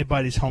go out and they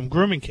buy these home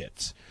grooming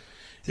kits.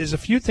 There's a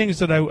few things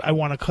that I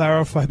want to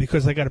clarify,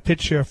 because I got a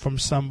picture from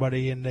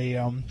somebody, and they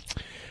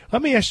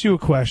let me ask you a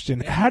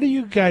question. How do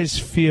you guys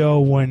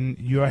feel when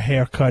your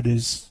haircut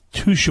is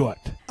too short?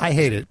 I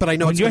hate it, but I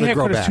know it's going to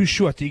grow back. When your haircut is too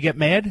short, do you get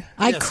mad?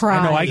 I cry.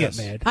 I know I get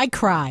mad. I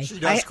cry. She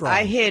does cry.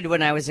 I hid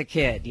when I was a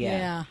kid,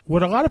 yeah.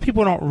 What a lot of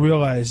people don't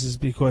realize is,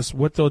 because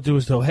what they'll do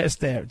is they'll have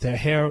their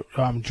hair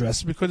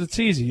dressed because it's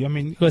easy. I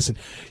mean, listen,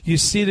 you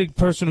see the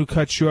person who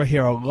cuts your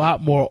hair a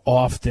lot more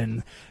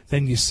often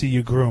than you see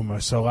your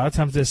groomer. So a lot of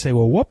times they say,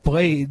 well, what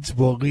blades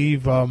will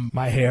leave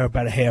my hair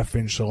about a half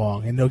inch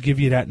long? And they'll give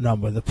you that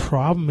number. The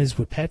problem is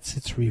with pets,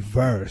 it's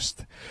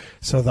reversed.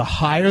 So the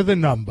higher the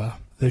number,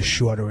 the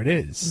shorter it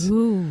is.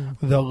 Ooh.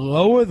 The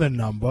lower the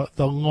number,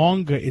 the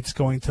longer it's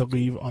going to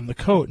leave on the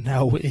coat.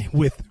 Now,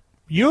 with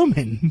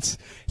humans,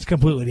 it's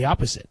completely the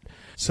opposite.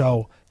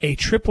 So a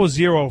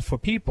 000 for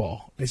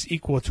people is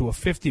equal to a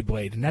 50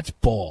 blade, and that's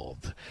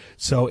bald.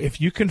 So if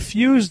you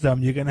confuse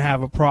them, you're going to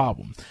have a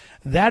problem.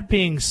 That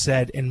being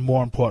said, and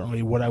more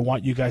importantly, what I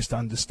want you guys to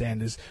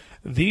understand is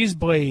these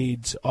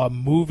blades are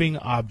moving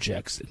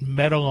objects,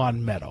 metal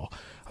on metal.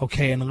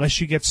 Okay,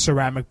 unless you get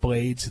ceramic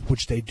blades,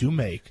 which they do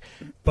make,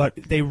 but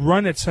they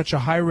run at such a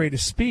high rate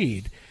of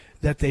speed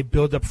that they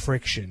build up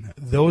friction.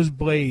 Those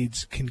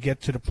blades can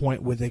get to the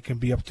point where they can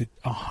be up to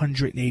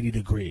 180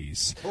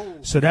 degrees.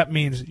 So that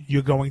means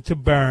you're going to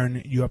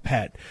burn your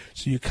pet.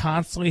 So you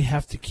constantly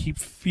have to keep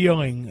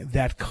feeling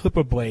that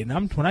clipper blade.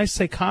 And when I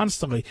say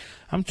constantly,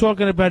 I'm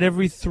talking about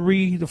every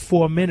 3 to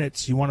 4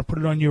 minutes. You want to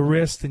put it on your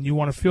wrist and you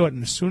want to feel it.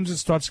 And as soon as it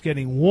starts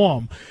getting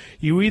warm,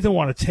 you either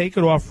want to take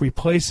it off,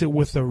 replace it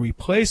with a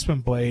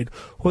replacement blade,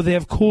 or they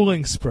have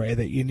cooling spray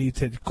that you need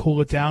to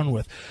cool it down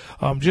with.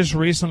 Just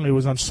recently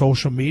was on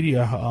social media,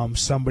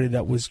 somebody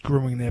that was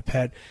grooming their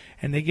pet,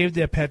 and they gave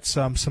their pet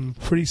some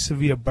pretty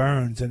severe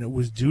burns, and it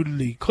was due to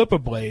the clipper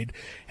blade,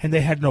 and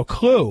they had no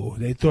clue.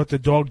 They thought the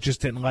dog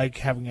just didn't like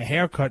having a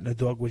haircut, and the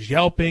dog was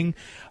yelping,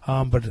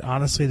 but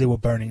honestly, they were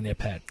burning their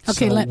pet.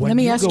 Okay, so let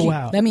me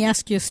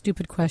ask you a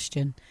stupid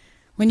question.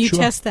 When you Sure.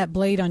 test that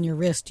blade on your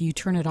wrist, do you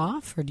turn it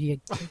off, or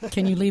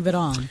can you leave it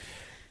on?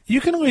 You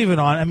can leave it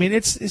on. I mean,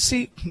 it's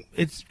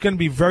going to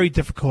be very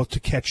difficult to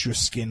catch your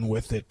skin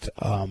with it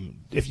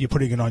if you're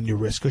putting it on your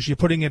wrist, because you're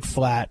putting it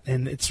flat,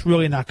 and it's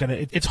really not going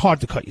to. It's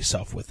hard to cut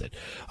yourself with it.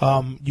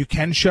 You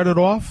can shut it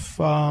off.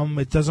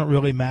 It doesn't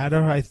really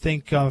matter. I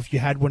think if you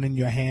had one in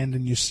your hand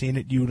and you've seen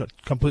it, you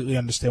would completely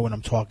understand what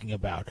I'm talking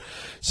about.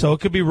 So it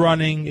could be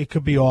running, it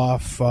could be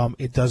off.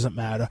 It doesn't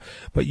matter,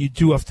 but you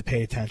do have to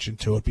pay attention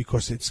to it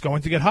because it's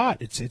going to get hot.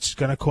 It's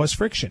going to cause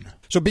friction.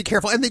 So be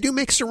careful. And they do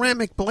make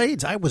ceramic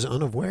blades. I was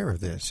unaware of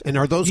this. And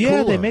are those Yeah,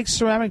 cooler? they make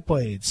ceramic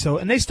blades.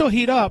 And they still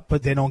heat up,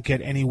 but they don't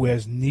get anywhere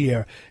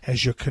near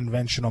as your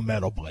conventional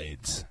metal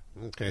blades.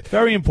 Okay.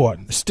 Very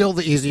important. Still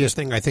the easiest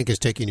thing, I think, is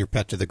taking your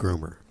pet to the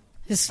groomer.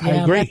 Just, I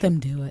agree. let them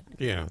do it.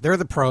 Yeah, they're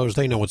the pros.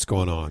 They know what's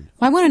going on.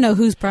 I want to know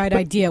whose bright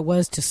idea it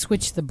was to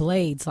switch the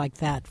blades like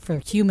that for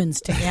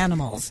humans to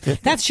animals.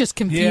 That's just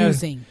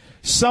confusing. Yeah.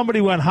 Somebody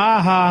went,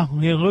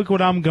 look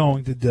what I'm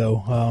going to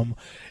do.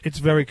 It's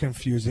very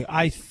confusing.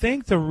 I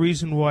think the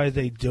reason why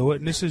they do it,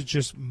 and this is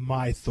just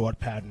my thought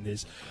pattern,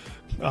 is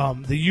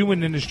the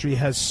human industry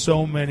has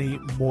so many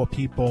more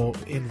people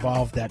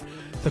involved that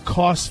the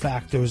cost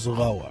factor is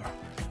lower.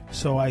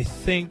 So I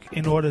think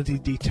in order to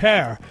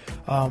deter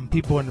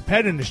people in the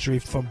pet industry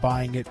from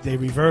buying it, they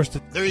reversed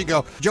it. There you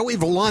go. Joey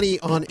Villani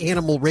on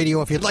Animal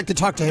Radio. If you'd like to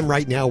talk to him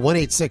right now,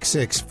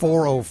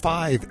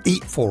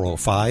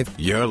 1-866-405-8405.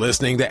 You're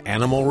listening to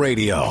Animal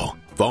Radio.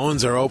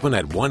 Phones are open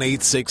at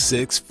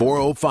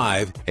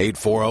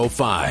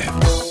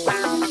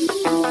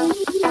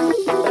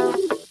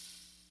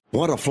 1-866-405-8405.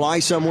 Want to fly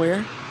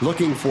somewhere?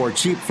 Looking for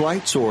cheap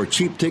flights or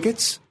cheap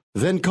tickets?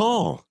 Then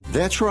call.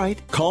 That's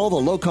right. Call the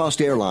low-cost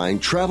airline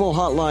travel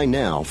hotline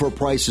now for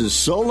prices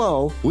so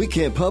low we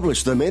can't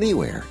publish them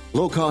anywhere.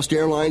 Low Cost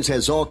Airlines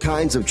has all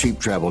kinds of cheap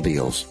travel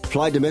deals.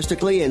 Fly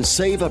domestically and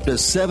save up to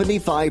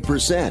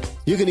 75%.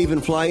 You can even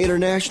fly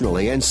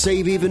internationally and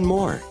save even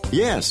more.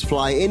 Yes,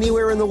 fly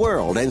anywhere in the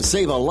world and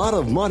save a lot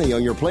of money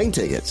on your plane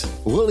tickets.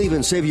 We'll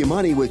even save you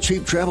money with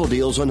cheap travel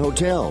deals on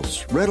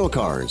hotels, rental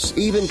cars,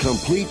 even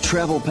complete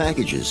travel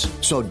packages.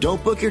 So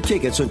don't book your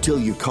tickets until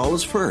you call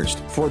us first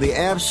for the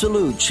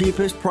absolute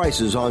cheapest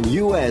prices on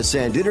U.S.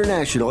 and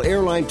international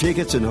airline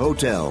tickets and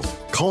hotels.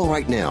 Call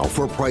right now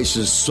for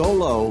prices so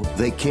low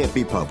they can't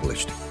be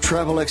published.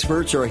 Travel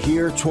experts are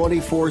here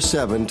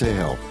 24/7 to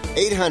help.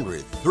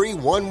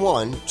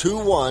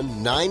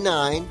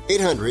 800-311-2199.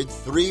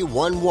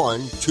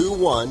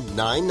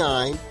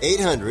 800-311-2199.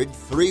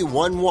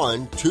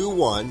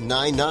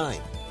 800-311-2199.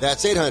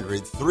 That's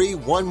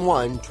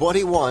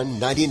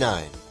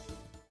 800-311-2199.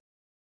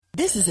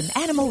 This is an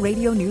Animal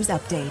Radio News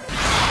Update.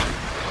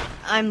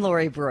 I'm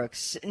Lori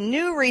Brooks.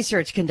 New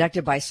research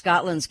conducted by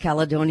Scotland's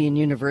Caledonian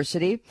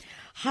University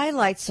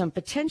highlights some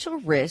potential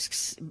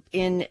risks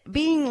in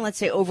being, let's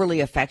say,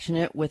 overly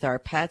affectionate with our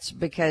pets,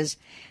 because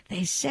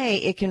they say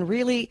it can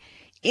really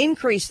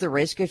increase the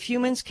risk of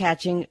humans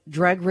catching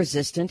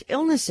drug-resistant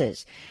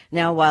illnesses.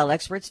 Now, while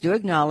experts do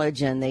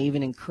acknowledge and they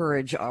even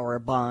encourage our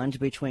bond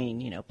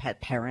between,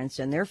 pet parents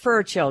and their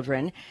fur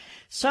children,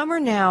 some are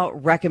now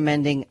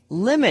recommending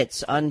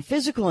limits on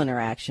physical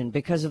interaction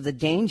because of the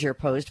danger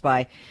posed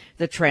by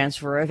the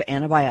transfer of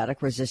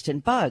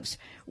antibiotic-resistant bugs,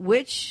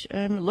 which,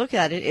 look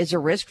at it, is a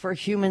risk for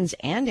humans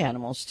and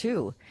animals,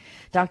 too.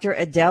 Dr.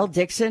 Adele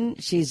Dixon,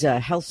 she's a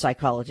health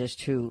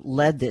psychologist who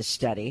led this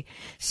study,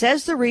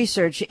 says the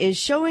research is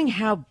showing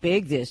how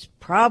big this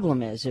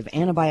problem is of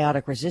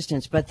antibiotic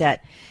resistance, but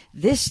that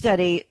this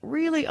study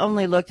really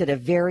only looked at a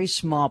very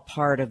small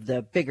part of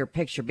the bigger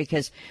picture,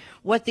 because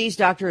what these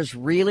doctors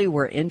really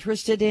were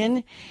interested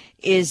in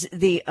is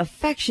the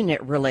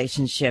affectionate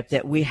relationship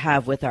that we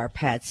have with our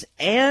pets,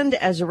 and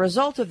as a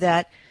result of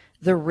that,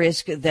 the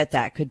risk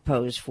that could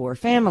pose for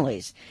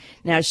families.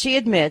 Now, she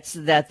admits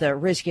that the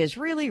risk is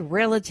really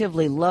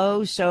relatively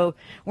low, so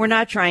we're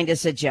not trying to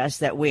suggest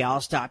that we all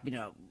stop,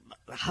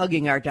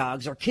 hugging our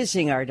dogs or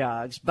kissing our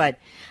dogs, but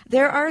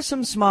there are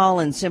some small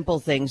and simple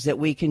things that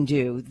we can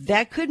do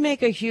that could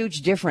make a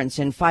huge difference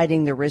in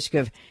fighting the risk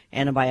of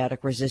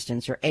antibiotic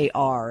resistance, or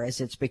AR as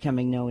it's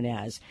becoming known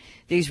as.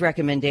 These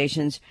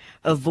recommendations: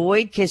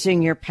 avoid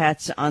kissing your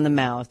pets on the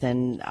mouth,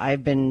 and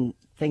I've been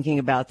thinking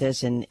about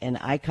this, and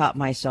I caught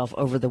myself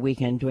over the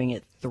weekend doing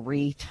it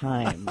 3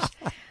 times.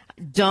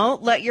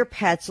 Don't let your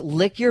pets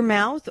lick your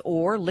mouth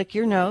or lick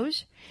your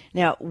nose.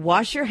 Now,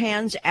 wash your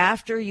hands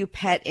after you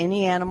pet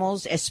any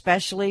animals,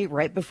 especially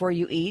right before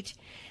you eat.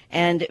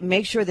 And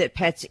make sure that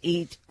pets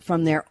eat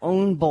from their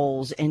own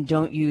bowls and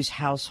don't use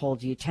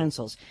household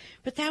utensils.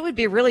 But that would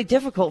be really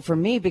difficult for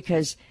me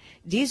because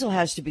Diesel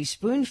has to be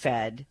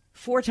spoon-fed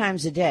 4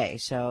 times a day.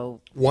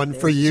 So one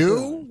for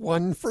you,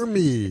 one for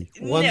me.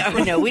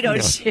 No, we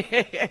don't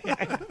share.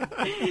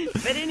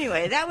 But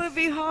anyway, that would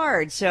be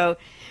hard. So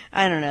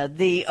I don't know.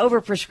 The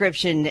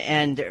overprescription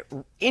and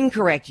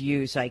incorrect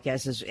use, I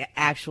guess, is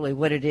actually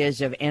what it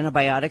is of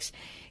antibiotics,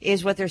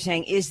 is what they're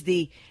saying is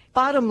the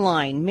bottom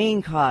line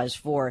main cause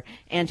for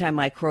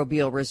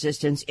antimicrobial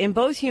resistance in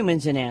both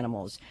humans and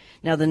animals.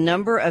 Now, the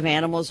number of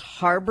animals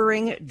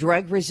harboring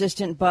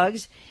drug-resistant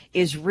bugs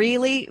is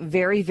really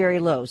very, very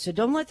low. So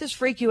don't let this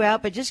freak you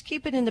out, but just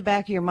keep it in the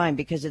back of your mind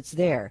because it's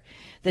there.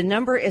 The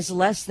number is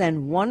less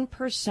than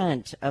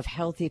 1% of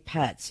healthy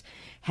pets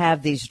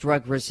have these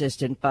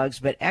drug-resistant bugs,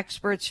 but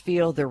experts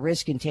feel the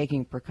risk in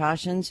taking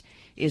precautions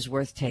is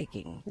worth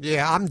taking.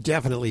 Yeah, I'm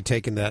definitely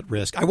taking that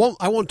risk. I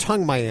won't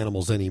tongue my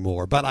animals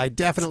anymore, but I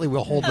definitely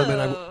will hold them.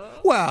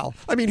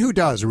 And who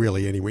does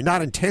really anyway?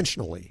 Not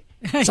intentionally.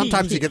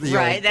 Sometimes you get the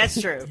right.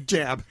 That's true.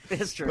 Jab.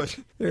 That's true. But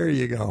there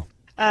you go.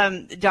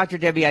 Dr.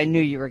 Debbie, I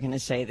knew you were going to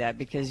say that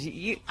because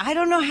I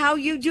don't know how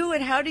you do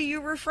it. How do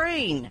you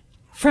refrain?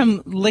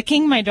 From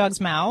licking my dog's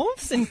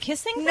mouths and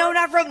kissing them? No,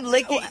 not from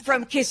licking,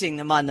 from kissing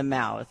them on the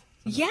mouth.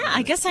 Yeah,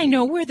 I guess I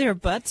know where their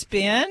butt's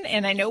been,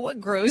 and I know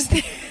what grows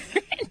there.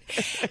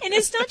 And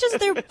it's not just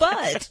their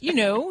butt.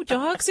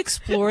 Dogs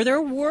explore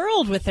their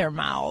world with their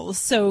mouths.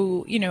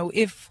 So,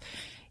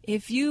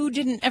 if you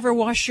didn't ever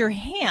wash your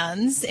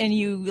hands and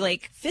you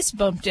fist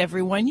bumped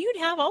everyone, you'd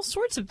have all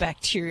sorts of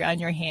bacteria on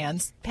your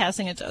hands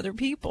passing it to other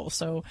people.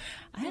 So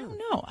I don't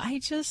know.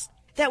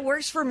 That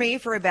works for me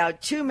for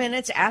about 2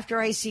 minutes after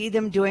I see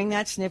them doing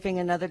that, sniffing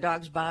another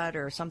dog's butt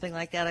or something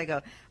like that. I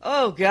go,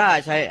 oh,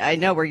 gosh, I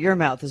know where your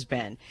mouth has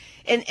been.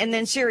 And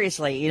then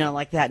seriously, you know,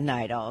 like that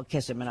night, I'll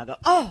kiss him and I'll go,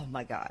 oh,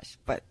 my gosh.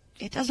 But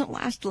it doesn't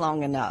last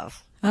long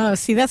enough. Oh,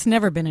 see, that's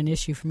never been an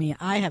issue for me.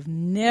 I have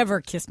never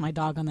kissed my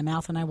dog on the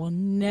mouth, and I will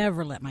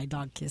never let my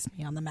dog kiss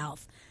me on the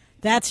mouth.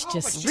 That's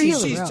just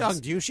really she's gross.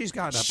 tongued you. She's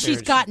got up there.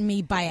 She's gotten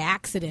me by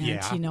accident.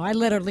 Yeah. You know, I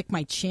let her lick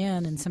my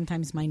chin and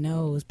sometimes my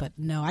nose, but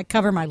no, I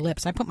cover my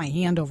lips. I put my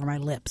hand over my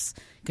lips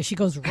because she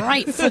goes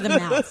right for the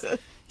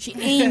mouth. She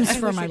aims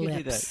for my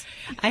lips.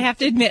 I have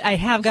to admit, I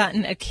have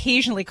gotten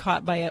occasionally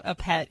caught by a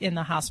pet in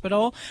the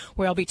hospital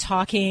where I'll be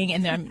talking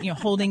and I'm,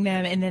 holding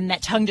them, and then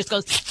that tongue just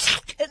goes,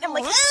 and I'm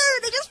like, oh,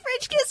 they just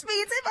French kissed me.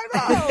 It's in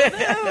my mouth.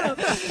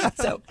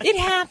 No. So it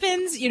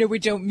happens. We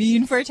don't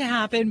mean for it to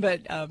happen,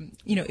 but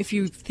if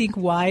you think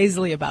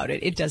wisely about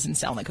it, it doesn't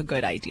sound like a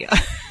good idea.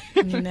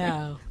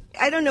 No.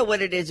 I don't know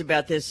what it is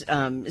about this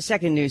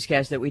second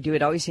newscast that we do.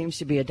 It always seems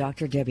to be a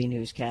Dr. Debbie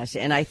newscast.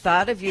 And I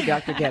thought of you,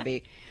 Dr.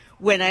 Debbie,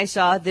 when I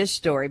saw this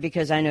story,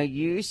 because I know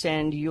you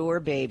send your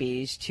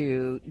babies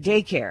to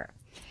daycare.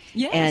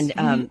 Yes.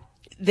 And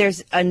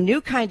there's a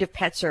new kind of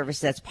pet service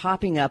that's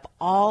popping up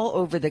all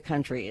over the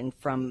country. And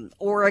from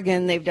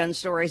Oregon, they've done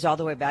stories all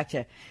the way back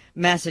to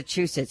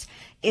Massachusetts.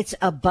 It's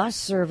a bus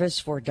service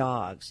for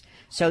dogs.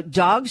 So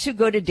dogs who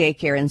go to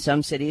daycare in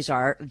some cities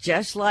are,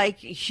 just like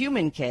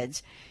human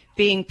kids,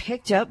 being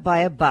picked up by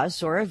a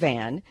bus or a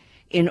van.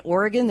 In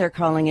Oregon, they're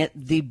calling it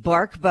the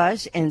Bark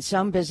Bus, and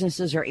some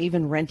businesses are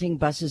even renting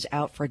buses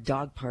out for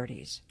dog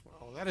parties.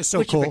 Oh, that is so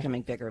which cool. Which are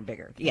becoming bigger and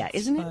bigger. Yeah,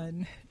 isn't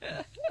it?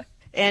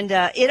 And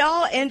it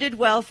all ended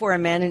well for a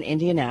man in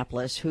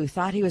Indianapolis who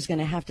thought he was going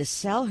to have to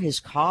sell his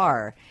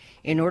car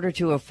in order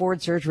to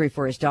afford surgery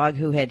for his dog,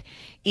 who had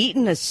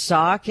eaten a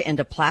sock and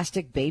a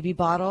plastic baby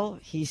bottle.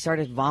 He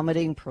started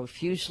vomiting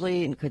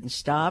profusely and couldn't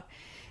stop.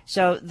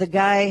 So the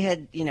guy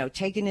had,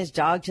 taken his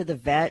dog to the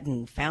vet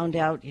and found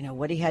out,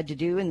 what he had to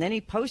do. And then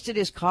he posted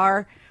his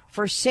car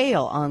for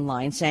sale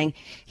online, saying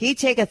he'd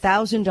take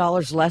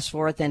 $1,000 less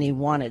for it than he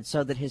wanted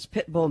so that his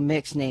pit bull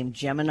mix named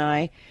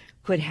Gemini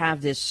could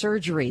have this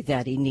surgery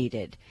that he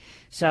needed.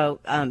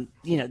 So,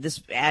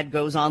 this ad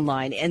goes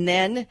online. And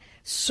then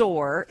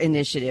SOAR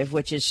Initiative,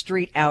 which is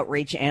Street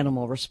Outreach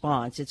Animal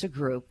Response, it's a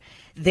group.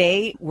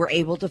 They were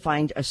able to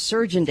find a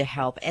surgeon to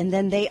help. And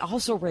then they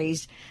also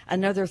raised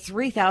another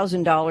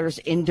 $3,000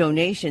 in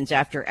donations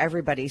after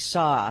everybody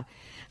saw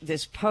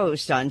this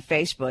post on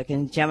Facebook.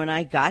 And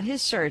Gemini got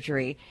his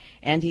surgery,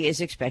 and he is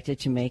expected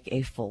to make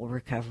a full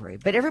recovery.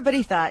 But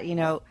everybody thought,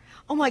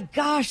 oh my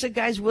gosh, the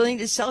guy's willing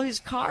to sell his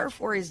car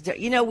for his dog.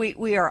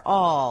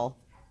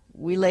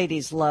 We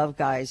ladies love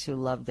guys who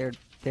love their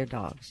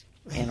dogs,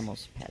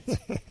 animals, pets,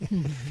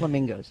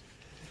 flamingos.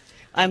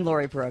 I'm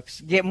Lori Brooks.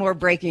 Get more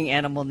breaking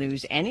animal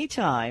news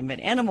anytime at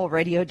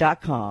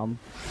animalradio.com.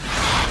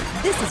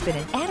 This has been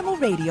an Animal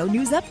Radio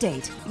News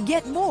Update.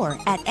 Get more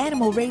at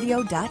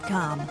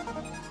animalradio.com.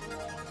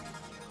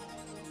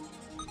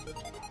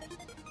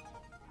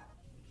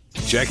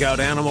 Check out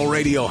Animal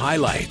Radio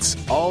highlights.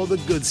 All the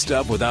good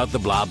stuff without the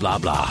blah, blah,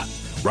 blah.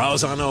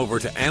 Browse on over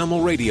to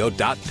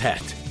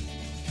animalradio.pet.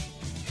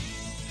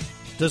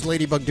 Does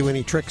Ladybug do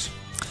any tricks?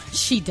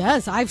 She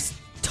does. I've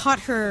taught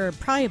her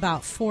probably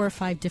about 4 or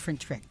 5 different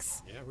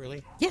tricks. Yeah,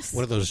 really? Yes.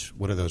 What are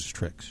those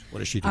tricks? What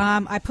does she do?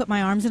 I put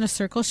my arms in a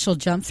circle. She'll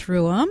jump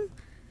through them.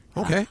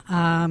 Okay.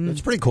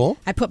 That's pretty cool.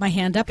 I put my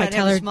hand up. I Gotta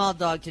tell have her. a small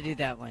dog to do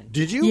that one.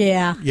 Did you?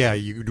 Yeah. Yeah,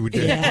 you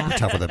did. Yeah. You're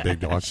tough with that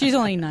big dog. She's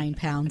only 9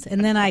 pounds.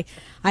 And then I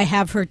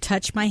have her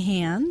touch my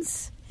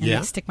hands. And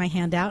I stick my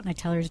hand out and I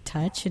tell her to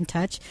touch and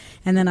touch.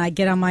 And then I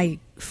get on my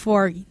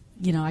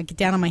I get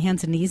down on my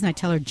hands and knees and I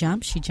tell her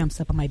jump. She jumps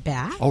up on my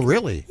back. Oh,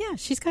 really? Yeah,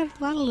 she's got a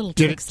lot of little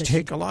Did tricks. Did it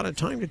take a lot of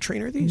time to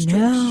train her these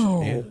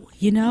No. tricks?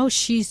 Yeah.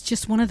 She's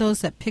just one of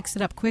those that picks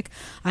it up quick.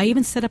 I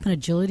even set up an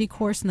agility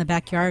course in the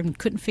backyard and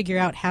couldn't figure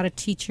out how to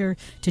teach her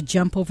to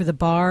jump over the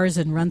bars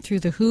and run through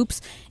the hoops.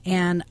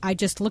 And I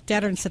just looked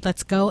at her and said,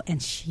 let's go.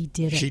 And she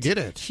did it. She did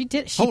it. She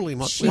did. Holy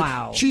moly.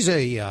 Wow. She's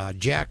a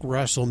Jack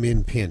Russell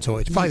Min Pin, so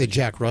it's probably the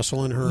Jack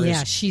Russell in her.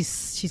 Yeah,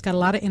 she's got a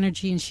lot of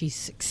energy and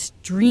she's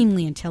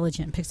extremely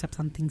intelligent and picks up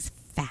on things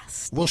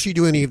fast. Will she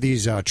do any of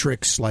these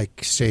tricks,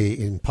 like, say,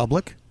 in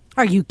public?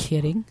 Are you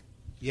kidding?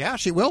 Yeah,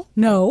 she will?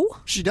 No.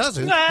 She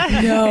doesn't?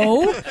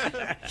 No.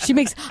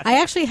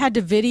 I actually had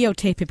to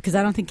videotape it because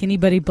I don't think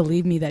anybody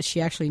believed me that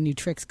she actually knew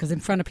tricks, because in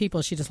front of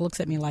people she just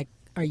looks at me like,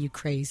 are you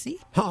crazy?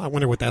 I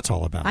wonder what that's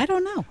all about. I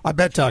don't know. I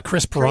bet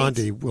Chris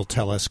Parandi will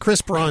tell us.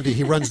 Chris Parandi,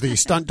 he runs the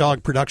Stunt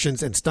Dog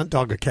Productions and Stunt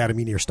Dog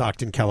Academy near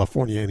Stockton,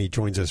 California, and he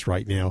joins us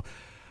right now.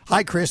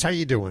 Hi, Chris. How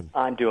you doing?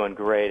 I'm doing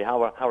great.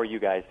 How are you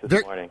guys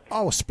this morning?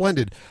 Oh,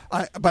 splendid.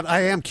 But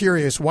I am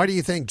curious, why do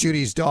you think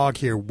Judy's dog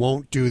here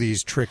won't do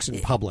these tricks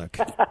in public?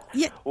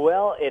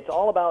 Well, it's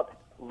all about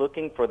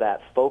looking for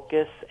that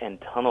focus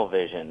and tunnel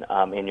vision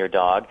in your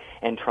dog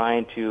and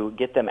trying to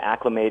get them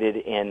acclimated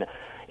in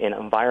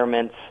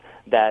environments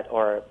that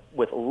are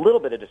with a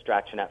little bit of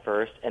distraction at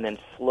first and then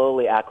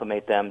slowly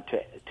acclimate them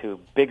to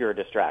bigger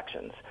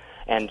distractions.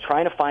 and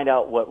trying to find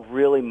out what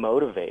really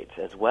motivates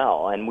as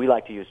well. And we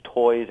like to use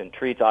toys and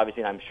treats,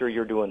 obviously, and I'm sure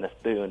you're doing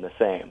the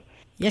same.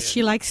 Yes,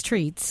 she likes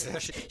treats.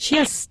 She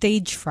has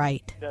stage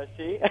fright. Does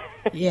she?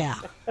 Yeah.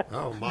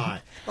 Oh, my.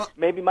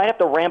 Maybe might have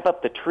to ramp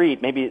up the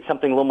treat. Maybe it's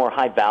something a little more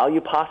high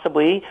value,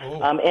 possibly.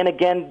 And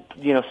again,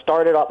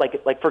 start it off,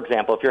 like for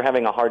example, if you're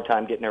having a hard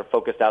time getting her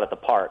focused out at the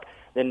park,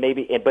 then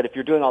maybe, but if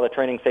you're doing all the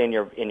training, say, in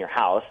your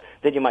house,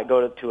 then you might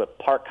go to a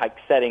park-type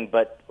setting,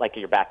 but like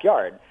your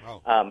backyard,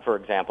 for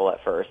example,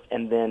 at first,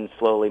 and then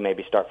slowly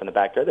maybe start from the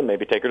backyard, then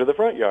maybe take her to the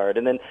front yard,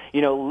 and then,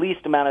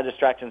 least amount of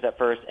distractions at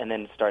first, and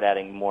then start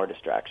adding more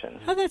distractions.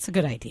 Oh, that's a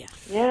good idea.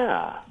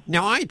 Yeah.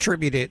 Now, I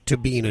attribute it to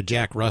being a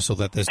Jack Russell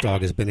that this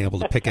dog has been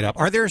able to pick it up.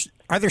 Are there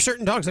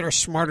certain dogs that are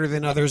smarter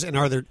than others, and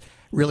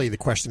the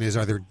question is,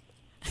 are there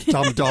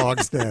dumb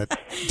dogs that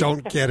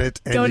don't get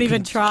it and don't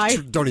even try,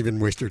 don't even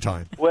waste your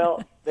time?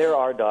 Well, there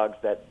are dogs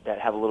that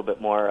have a little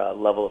bit more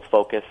level of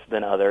focus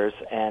than others,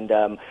 and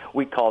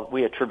we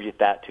attribute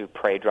that to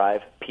prey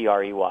drive,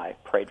 P-R-E-Y,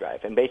 prey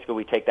drive. And basically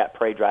we take that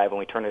prey drive and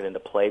we turn it into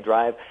play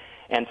drive.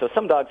 And so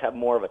some dogs have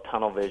more of a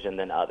tunnel vision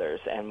than others.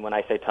 And when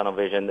I say tunnel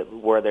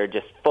vision, where they're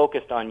just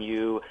focused on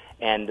you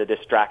and the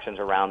distractions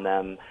around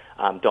them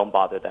don't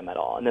bother them at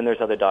all. And then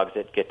there's other dogs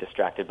that get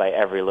distracted by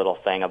every little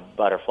thing. A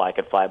butterfly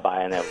could fly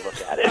by and they'll look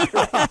at it.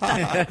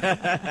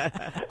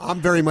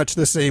 I'm very much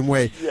the same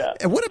way. Yeah.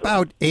 And what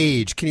about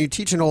age? Can you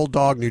teach an old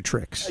dog new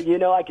tricks?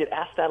 I get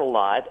asked that a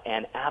lot,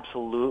 and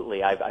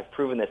absolutely. I've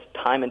proven this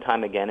time and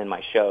time again in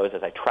my shows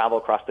as I travel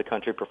across the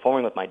country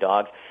performing with my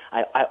dogs.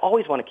 I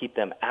always want to keep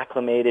them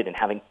acclimated and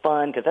having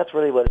fun, because that's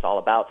really what it's all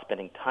about,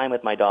 spending time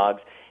with my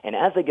dogs. And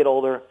as they get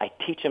older, I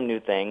teach them new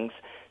things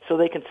so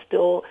they can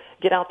still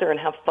get out there and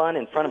have fun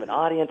in front of an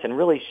audience and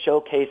really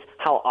showcase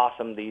how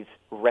awesome these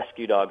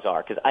rescue dogs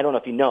are. Because I don't know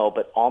if you know,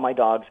 but all my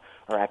dogs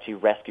are actually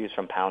rescues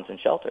from pounds and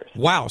shelters.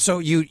 Wow. So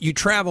you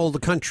travel the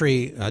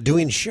country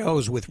doing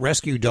shows with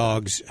rescue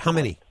dogs. How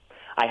many?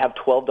 I have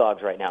 12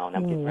 dogs right now, and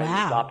I'm getting ready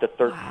to adopt a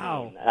 13.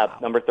 Wow.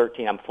 Number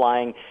 13. I'm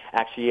flying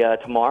actually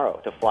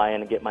tomorrow to fly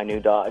in and get my new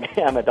dog.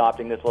 I'm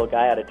adopting this little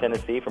guy out of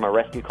Tennessee from a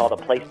rescue called A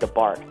Place to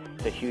Bark.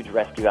 It's a huge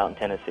rescue out in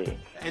Tennessee.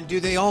 And do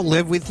they all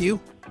live with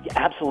you? Yeah,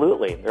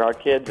 absolutely. There are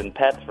kids and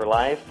pets for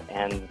life,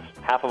 and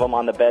half of them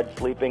on the bed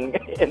sleeping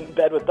in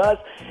bed with us,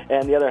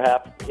 and the other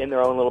half in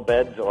their own little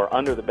beds or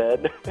under the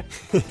bed.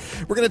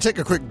 We're going to take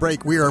a quick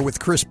break. We are with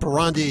Chris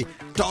Pirandi,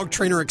 dog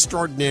trainer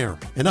extraordinaire.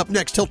 And up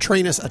next, he'll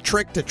train us a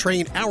trick to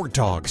train our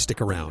dog.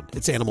 Stick around.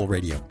 It's Animal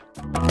Radio.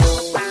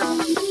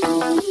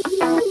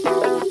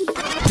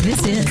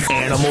 This is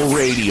Animal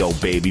Radio,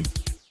 baby.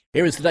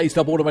 Here is today's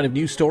top automotive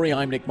news story.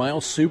 I'm Nick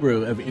Miles.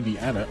 Subaru of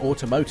Indiana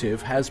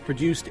Automotive has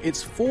produced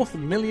its 4th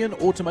million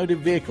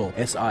automotive vehicle.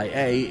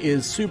 SIA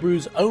is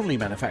Subaru's only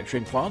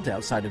manufacturing plant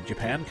outside of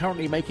Japan,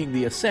 currently making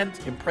the Ascent,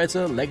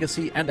 Impreza,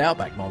 Legacy, and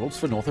Outback models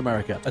for North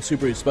America. A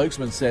Subaru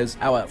spokesman says,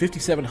 "Our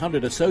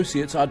 5,700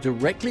 associates are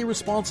directly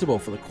responsible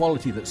for the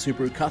quality that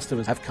Subaru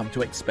customers have come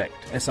to expect."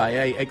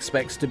 SIA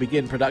expects to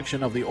begin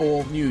production of the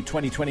all-new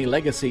 2020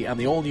 Legacy and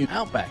the all-new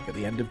Outback at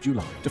the end of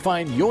July. To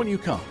find your new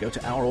car, go to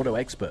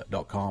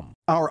ourautoexpert.com.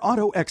 Our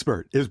Auto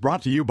Expert is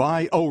brought to you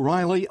by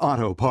O'Reilly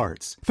Auto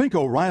Parts. Think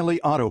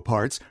O'Reilly Auto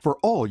Parts for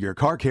all your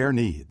car care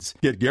needs.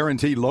 Get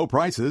guaranteed low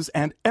prices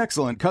and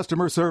excellent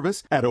customer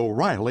service at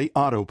O'Reilly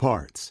Auto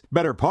Parts.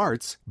 Better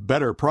parts,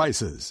 better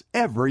prices,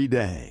 every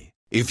day.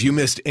 If you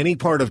missed any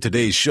part of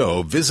today's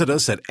show, visit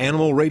us at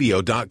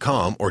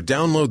animalradio.com or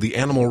download the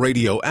Animal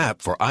Radio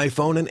app for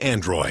iPhone and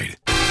Android.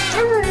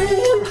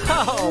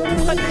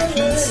 Oh, what did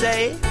he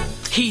say?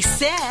 He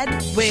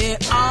said, we're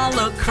all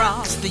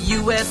across the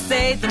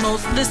USA, the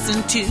most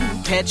listened to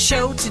pet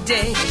show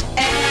today.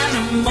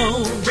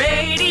 Animal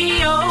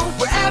Radio,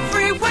 we're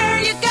everywhere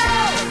you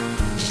go.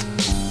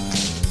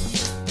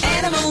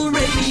 Animal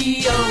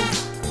Radio.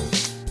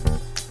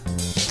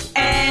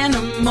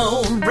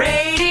 Animal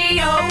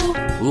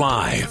Radio.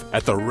 Live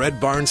at the Red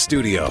Barn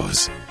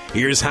Studios.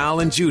 Here's Hal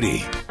and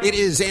Judy. It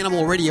is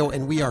Animal Radio,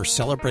 and we are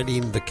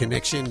celebrating the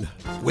connection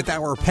with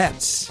our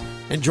pets.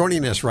 And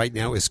joining us right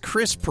now is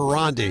Chris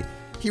Pirandi.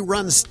 He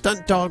runs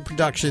Stunt Dog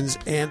Productions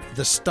and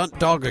the Stunt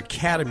Dog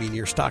Academy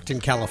near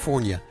Stockton,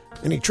 California.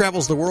 And he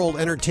travels the world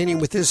entertaining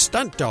with his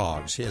stunt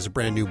dogs. He has a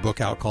brand new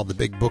book out called The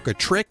Big Book of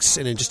Tricks.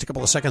 And in just a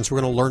couple of seconds, we're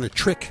going to learn a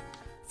trick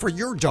for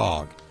your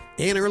dog.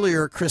 And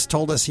earlier, Chris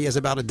told us he has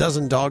about a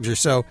dozen dogs or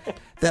so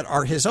that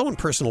are his own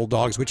personal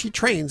dogs, which he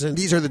trains. And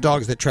these are the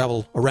dogs that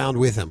travel around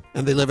with him,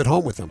 and they live at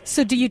home with him.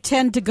 So do you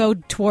tend to go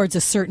towards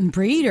a certain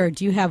breed, or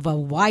do you have a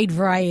wide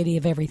variety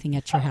of everything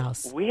at your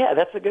house?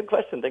 That's a good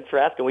question. Thanks for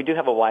asking. We do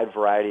have a wide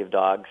variety of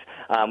dogs.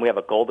 We have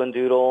a Golden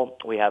Doodle.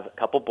 We have a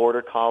couple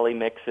Border Collie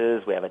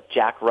mixes. We have a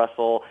Jack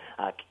Russell,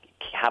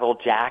 Cattle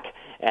Jack.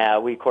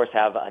 We, of course,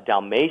 have a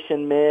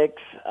Dalmatian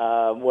mix.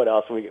 What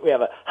else? We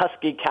have a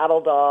Husky Cattle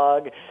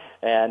Dog.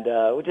 And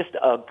just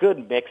a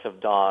good mix of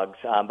dogs.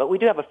 But we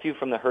do have a few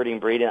from the herding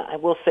breed. And I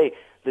will say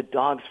the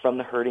dogs from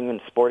the herding and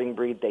sporting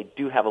breed, they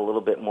do have a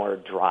little bit more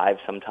drive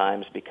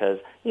sometimes because,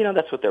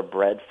 that's what they're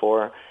bred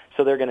for.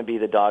 So they're going to be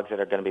the dogs that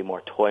are going to be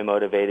more toy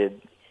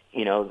motivated.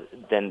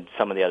 than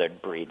some of the other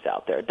breeds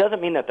out there. It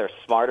doesn't mean that they're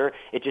smarter.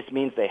 It just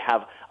means they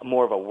have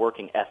more of a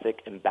working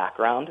ethic and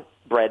background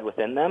bred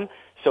within them.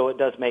 So it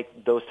does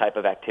make those type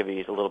of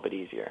activities a little bit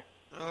easier.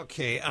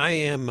 Okay, I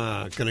am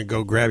going to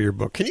go grab your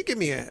book. Can you give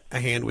me a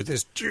hand with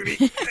this, Judy?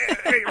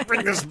 Hey,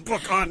 bring this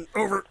book on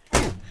over.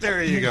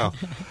 There you go.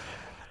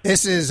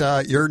 This is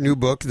your new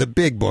book, The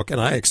Big Book, and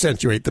I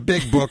accentuate the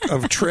Big Book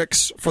of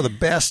Tricks for the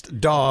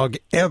Best Dog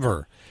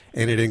Ever.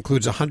 And it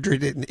includes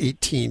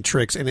 118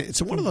 tricks. And it's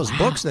one of those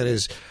books that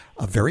is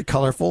very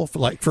colorful.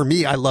 For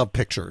me, I love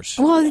pictures.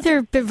 Well,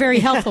 they're very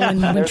helpful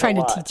when trying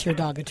to teach your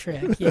dog a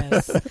trick,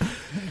 yes.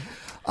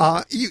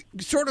 You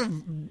sort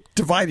of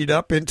divide it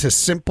up into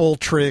simple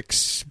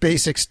tricks,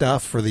 basic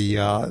stuff for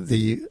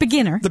the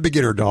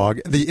beginner dog,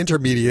 the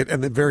intermediate,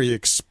 and the very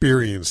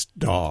experienced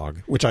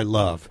dog, which I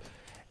love.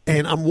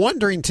 And I'm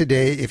wondering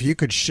today if you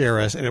could share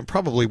us, and it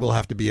probably will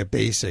have to be a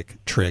basic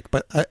trick,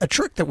 but a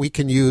trick that we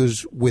can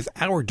use with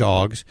our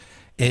dogs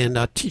and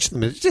teach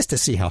them just to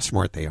see how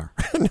smart they are.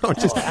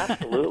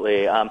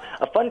 Absolutely. A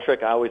fun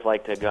trick I always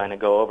like to kind of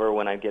go over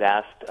when I get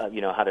asked,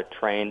 how to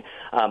train.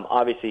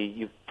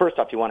 Obviously, first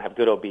off, you want to have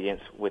good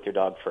obedience with your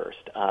dog first.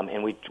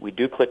 And we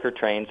do clicker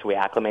train, so we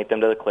acclimate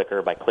them to the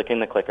clicker by clicking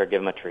the clicker, give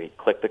them a treat.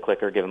 Click the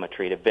clicker, give them a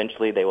treat.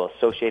 Eventually, they will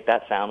associate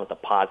that sound with a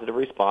positive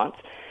response.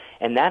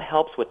 And that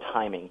helps with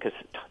timing, because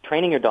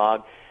training your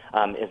dog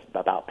is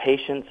about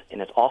patience,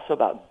 and it's also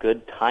about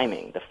good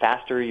timing. The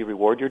faster you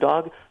reward your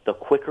dog, the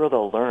quicker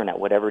they'll learn at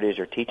whatever it is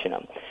you're teaching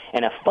them.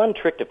 And a fun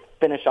trick to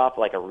finish off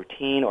like a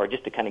routine or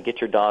just to kind of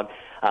get your dog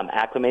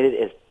acclimated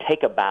is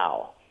take a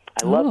bow.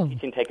 I love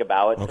teaching take a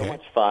bow. It's so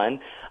much fun.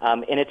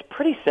 And it's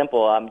pretty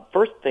simple.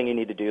 First thing you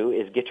need to do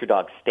is get your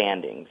dog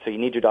standing. So you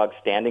need your dog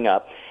standing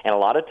up. And a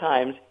lot of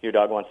times your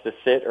dog wants to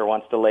sit or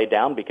wants to lay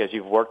down because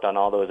you've worked on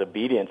all those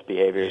obedience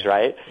behaviors,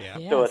 right? Yeah.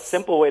 Yes. So a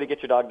simple way to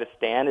get your dog to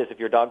stand is if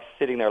your dog's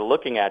sitting there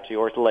looking at you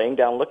or is laying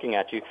down looking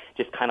at you,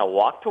 just kind of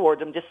walk towards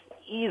them, just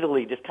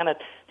easily, just kind of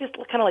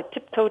like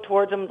tiptoe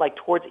towards them, like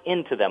towards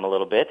into them a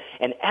little bit.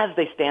 And as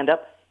they stand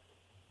up,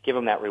 give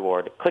them that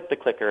reward. Click the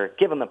clicker,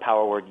 give them the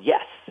power word,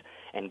 yes,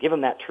 and give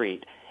them that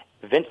treat.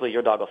 Eventually,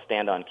 your dog will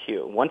stand on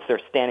cue. Once they're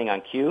standing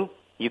on cue,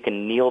 you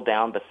can kneel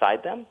down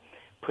beside them,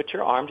 put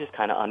your arm just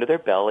kind of under their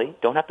belly.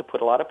 Don't have to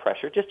put a lot of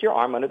pressure, just your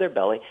arm under their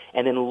belly,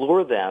 and then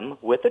lure them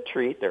with a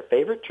treat, their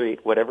favorite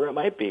treat, whatever it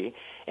might be,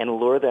 and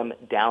lure them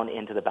down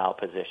into the bow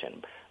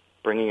position,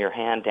 bringing your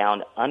hand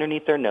down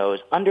underneath their nose,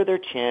 under their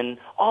chin,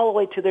 all the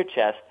way to their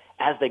chest,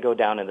 as they go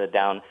down in the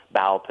down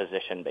bow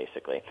position,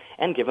 basically.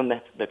 And give them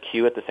the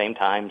cue at the same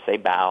time, say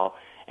bow,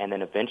 and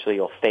then eventually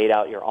you'll fade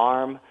out your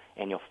arm,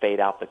 and you'll fade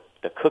out the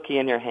cookie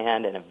in your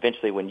hand, and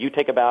eventually when you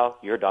take a bow,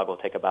 your dog will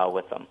take a bow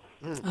with them.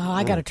 Oh,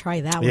 I got to try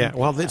that one. Yeah,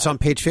 well, it's on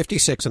page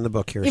 56 in the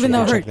book here. Even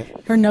though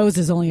her nose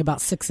is only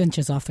about 6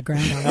 inches off the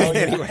ground.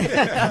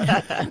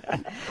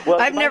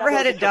 Well, I've never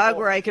had a dog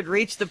where I could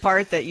reach the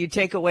part that you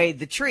take away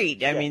the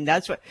treat. I mean,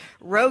 that's what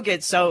Ro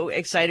gets so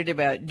excited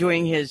about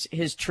doing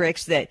his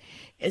tricks that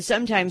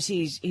sometimes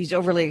he's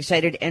overly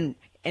excited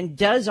and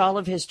does all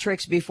of his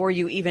tricks before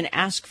you even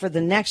ask for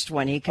the next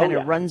one. He kind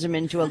of runs them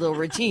into a little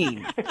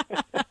routine.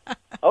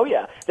 Oh,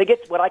 yeah. They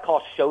get what I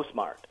call show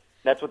smart.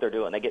 That's what they're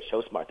doing. They get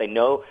show smart. They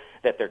know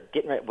that they're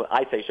getting ready. Well,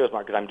 I say show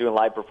smart because I'm doing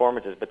live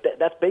performances, but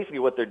that's basically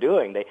what they're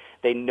doing.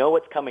 They know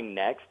what's coming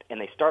next,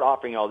 and they start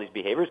offering all these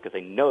behaviors because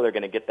they know they're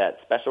going to get that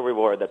special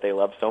reward that they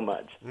love so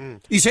much.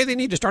 You say they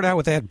need to start out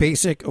with that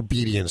basic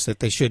obedience, that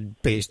they should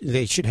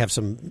have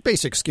some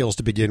basic skills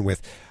to begin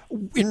with.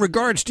 In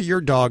regards to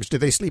your dogs, do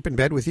they sleep in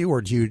bed with you,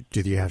 or do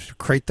you have to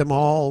crate them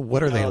all?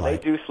 What are they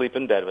like? They do sleep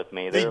in bed with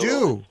me. They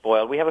do?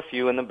 Spoiled. We have a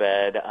few in the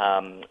bed,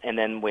 and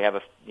then we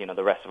have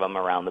the rest of them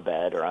around the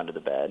bed or under the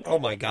bed. Oh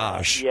my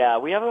gosh! Yeah,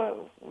 we have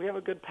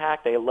a good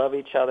pack. They love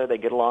each other. They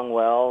get along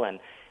well,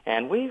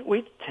 and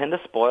we tend to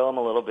spoil them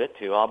a little bit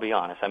too. I'll be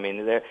honest. I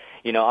mean, they're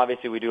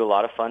obviously we do a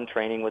lot of fun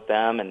training with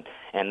them, and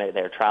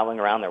they're traveling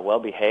around. They're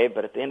well behaved,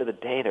 but at the end of the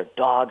day, they're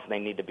dogs, and they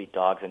need to be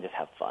dogs and just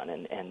have fun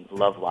and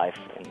love life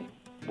and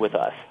with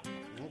us.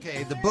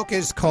 Okay, the book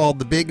is called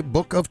The Big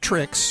Book of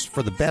Tricks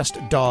for the Best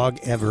Dog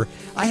Ever.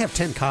 I have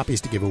 10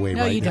 copies to give away right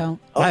now. No, you don't.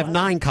 I have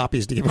 9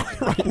 copies to give away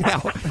right now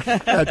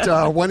at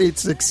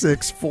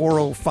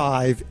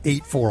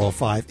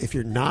 1-866-405-8405. If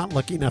you're not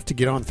lucky enough to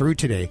get on through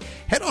today,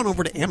 head on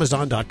over to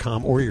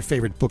Amazon.com or your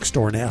favorite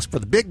bookstore and ask for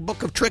The Big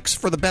Book of Tricks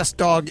for the Best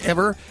Dog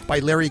Ever by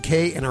Larry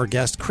Kay and our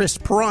guest, Chris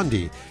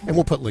Perondi. And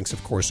we'll put links,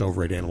 of course,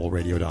 over at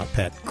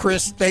animalradio.pet.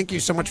 Chris, thank you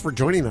so much for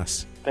joining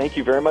us. Thank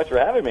you very much for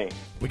having me.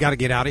 We got to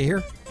get out of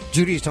here.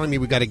 Judy's telling me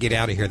we got to get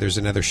out of here. There's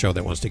another show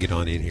that wants to get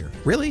on in here.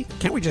 Really?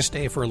 Can't we just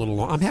stay for a little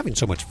long? I'm having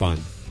so much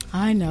fun.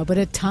 I know,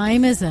 but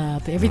time is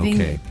up.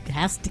 Everything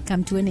has to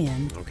come to an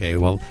end. Okay,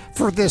 well,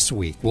 for this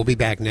week, we'll be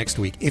back next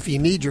week. If you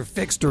need your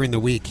fix during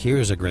the week,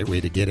 here's a great way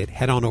to get it.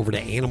 Head on over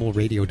to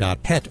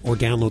animalradio.pet or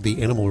download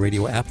the Animal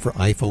Radio app for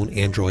iPhone,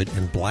 Android,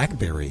 and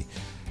BlackBerry.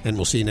 And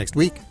we'll see you next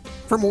week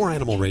for more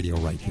Animal Radio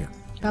right here.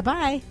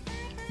 Bye-bye.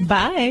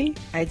 Bye.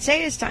 I'd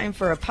say it's time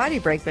for a potty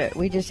break, but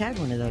we just had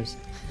one of those.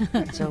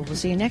 So we'll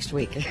see you next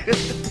week.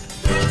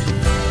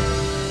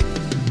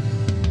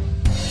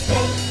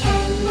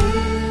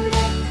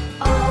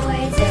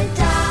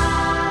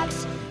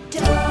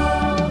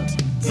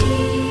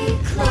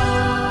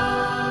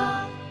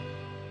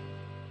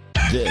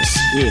 This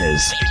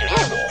is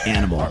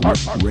Animal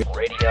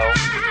Radio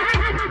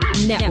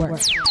Network.